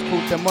from us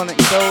called Demonic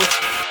Souls.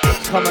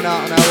 It's coming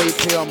out on our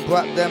EP on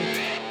Brap Them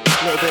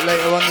a little bit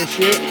later on this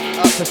year.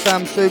 Up to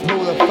Sam Super,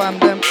 all the fam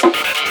them.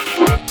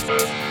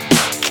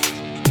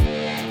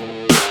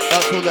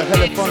 Up to all the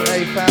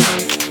Helifonte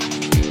family.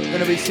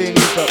 Gonna be seeing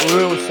you but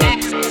real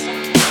soon.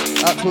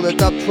 Up to all the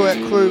Dub Troy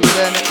crew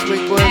there next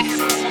week,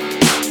 boys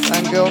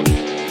and girls.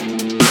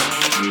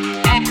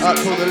 Up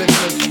to all the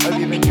listeners, hope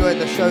you've enjoyed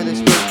the show this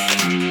week.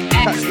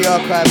 Catch the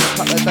archive in a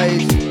couple of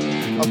days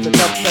of the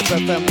Dubstep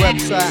FM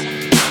website.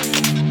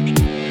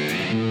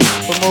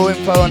 For more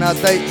info on our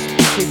dates,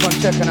 keep on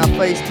checking our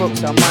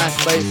Facebooks, our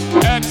MySpace.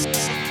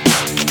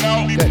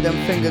 Get them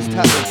fingers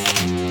tapping.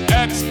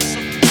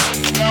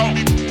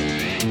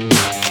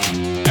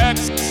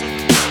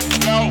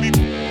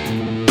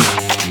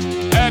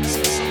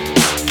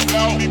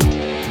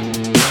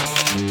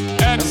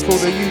 And for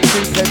the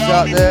YouTube heads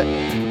out there,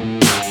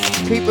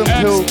 keep them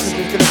cool because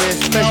there's going to be a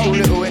special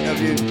little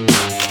interview.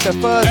 The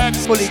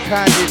first fully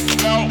candid,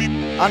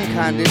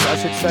 uncandid I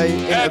should say,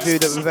 interview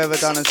that we've ever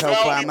done as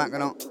Hellfire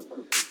Mackinac.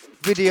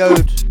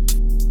 Videoed,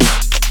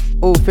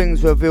 all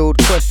things revealed,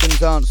 questions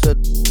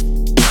answered.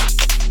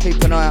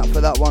 Keep an eye out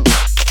for that one.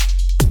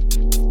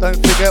 Don't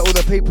forget all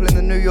the people in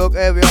the New York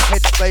area,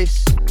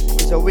 Headspace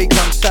is a week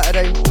on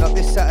Saturday, not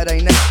this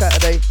Saturday, next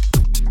Saturday.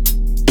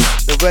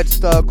 The Red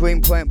Star,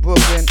 Greenpoint,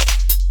 Brooklyn.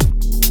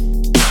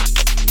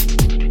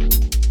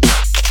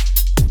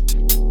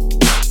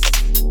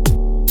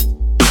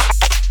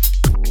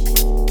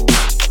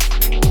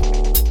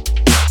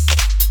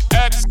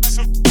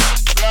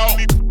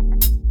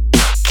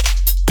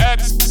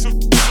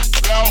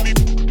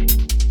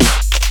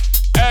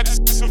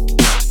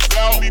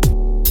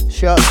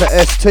 Shout out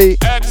to ST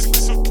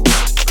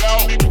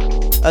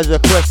as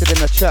requested in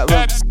the chat room.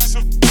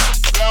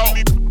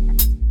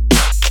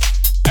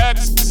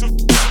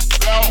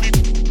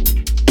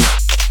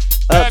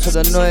 Out to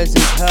the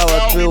noisy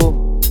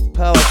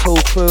power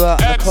tool crew out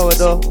in the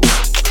corridor.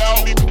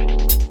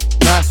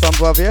 Nice one,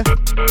 bruv, yeah?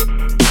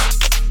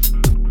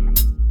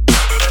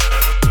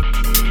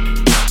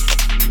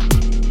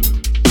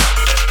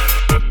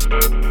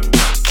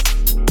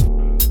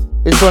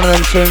 It's one of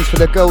them tunes for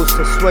the girls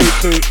to sway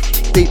to.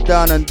 Deep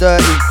down and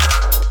dirty,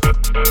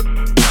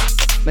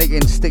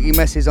 making sticky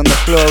messes on the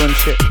floor and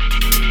shit.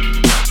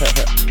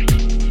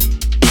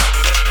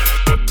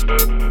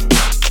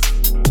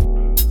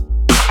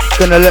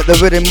 Gonna let the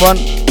rhythm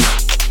run.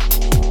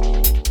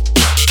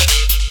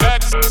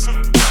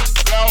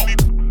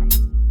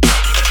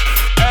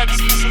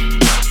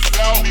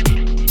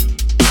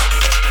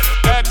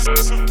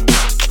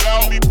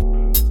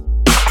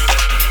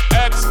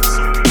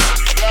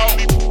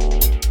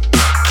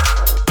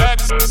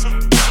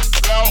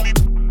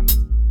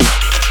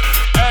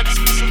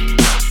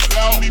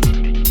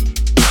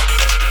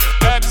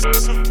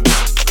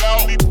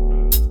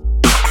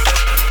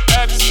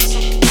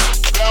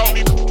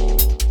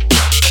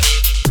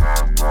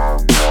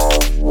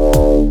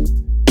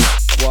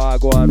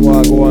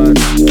 Wagwan.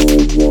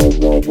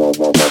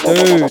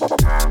 Dude.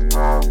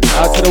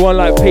 Out to the one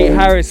like Pete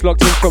Harris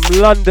locked in from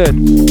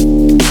London.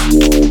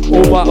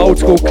 All my old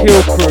school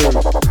kill crew.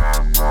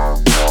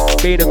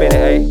 Been a minute,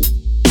 eh?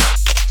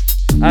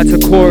 Out to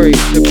Corey,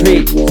 to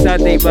Pete,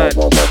 Sandeep man.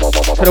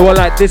 To the one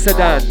like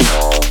Dissident.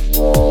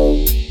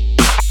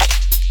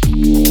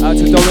 Out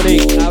to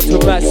Dominique, out to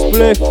Matt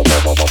Spliff.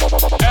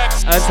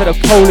 And to the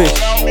Polish.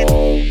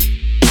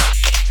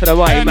 to the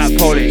mighty Matt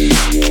Polish.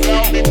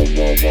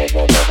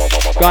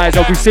 Guys,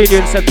 I'll be seeing you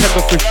in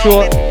September for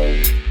sure.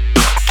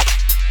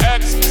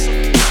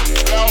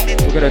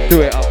 We're gonna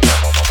do it up.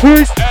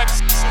 Peace.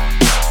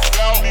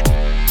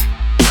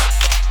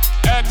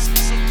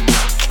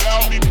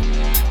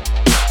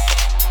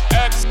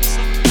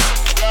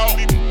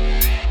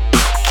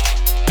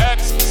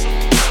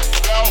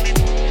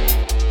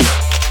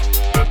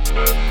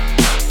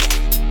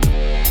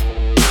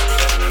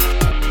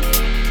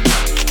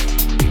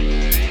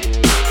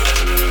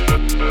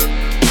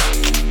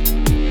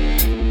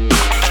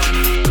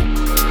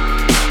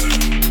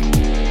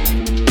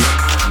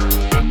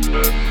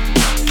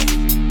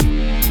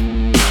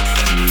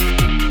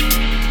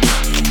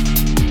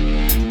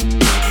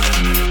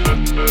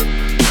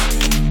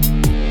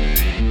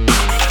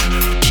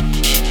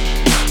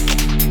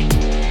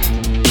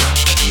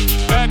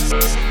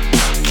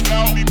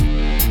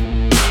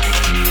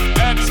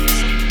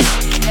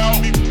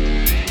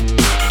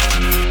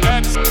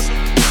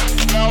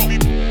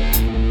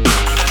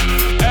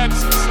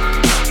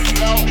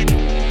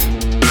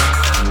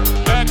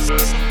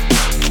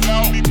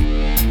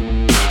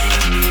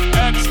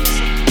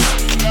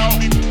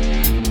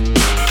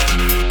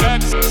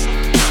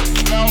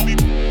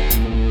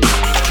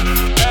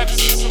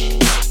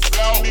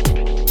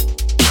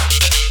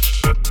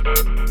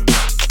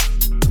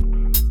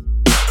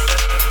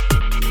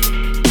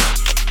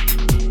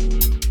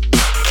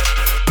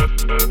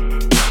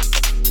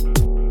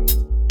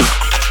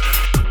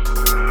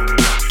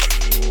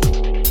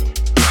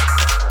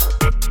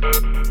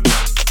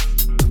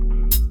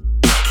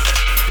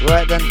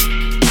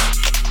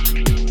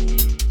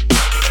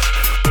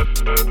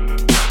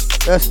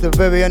 That's the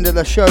very end of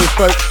the show,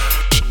 folks.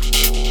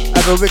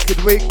 Have a wicked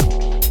week.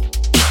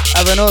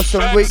 Have an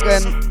awesome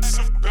weekend.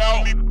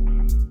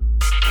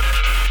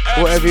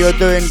 Whatever you're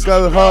doing,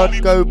 go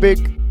hard, go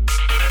big.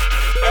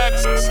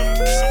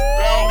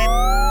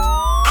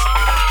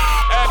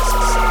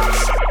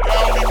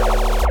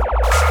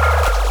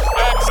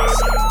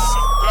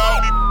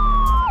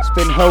 It's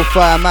been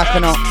Hellfire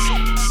Mackinac,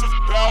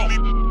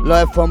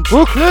 live from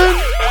Brooklyn.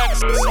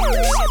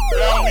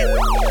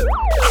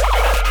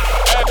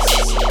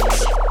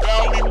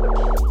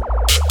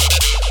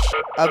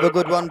 Have a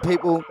good one,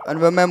 people,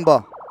 and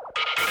remember,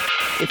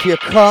 if you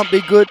can't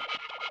be good,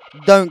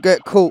 don't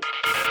get caught.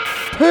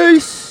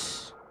 Peace.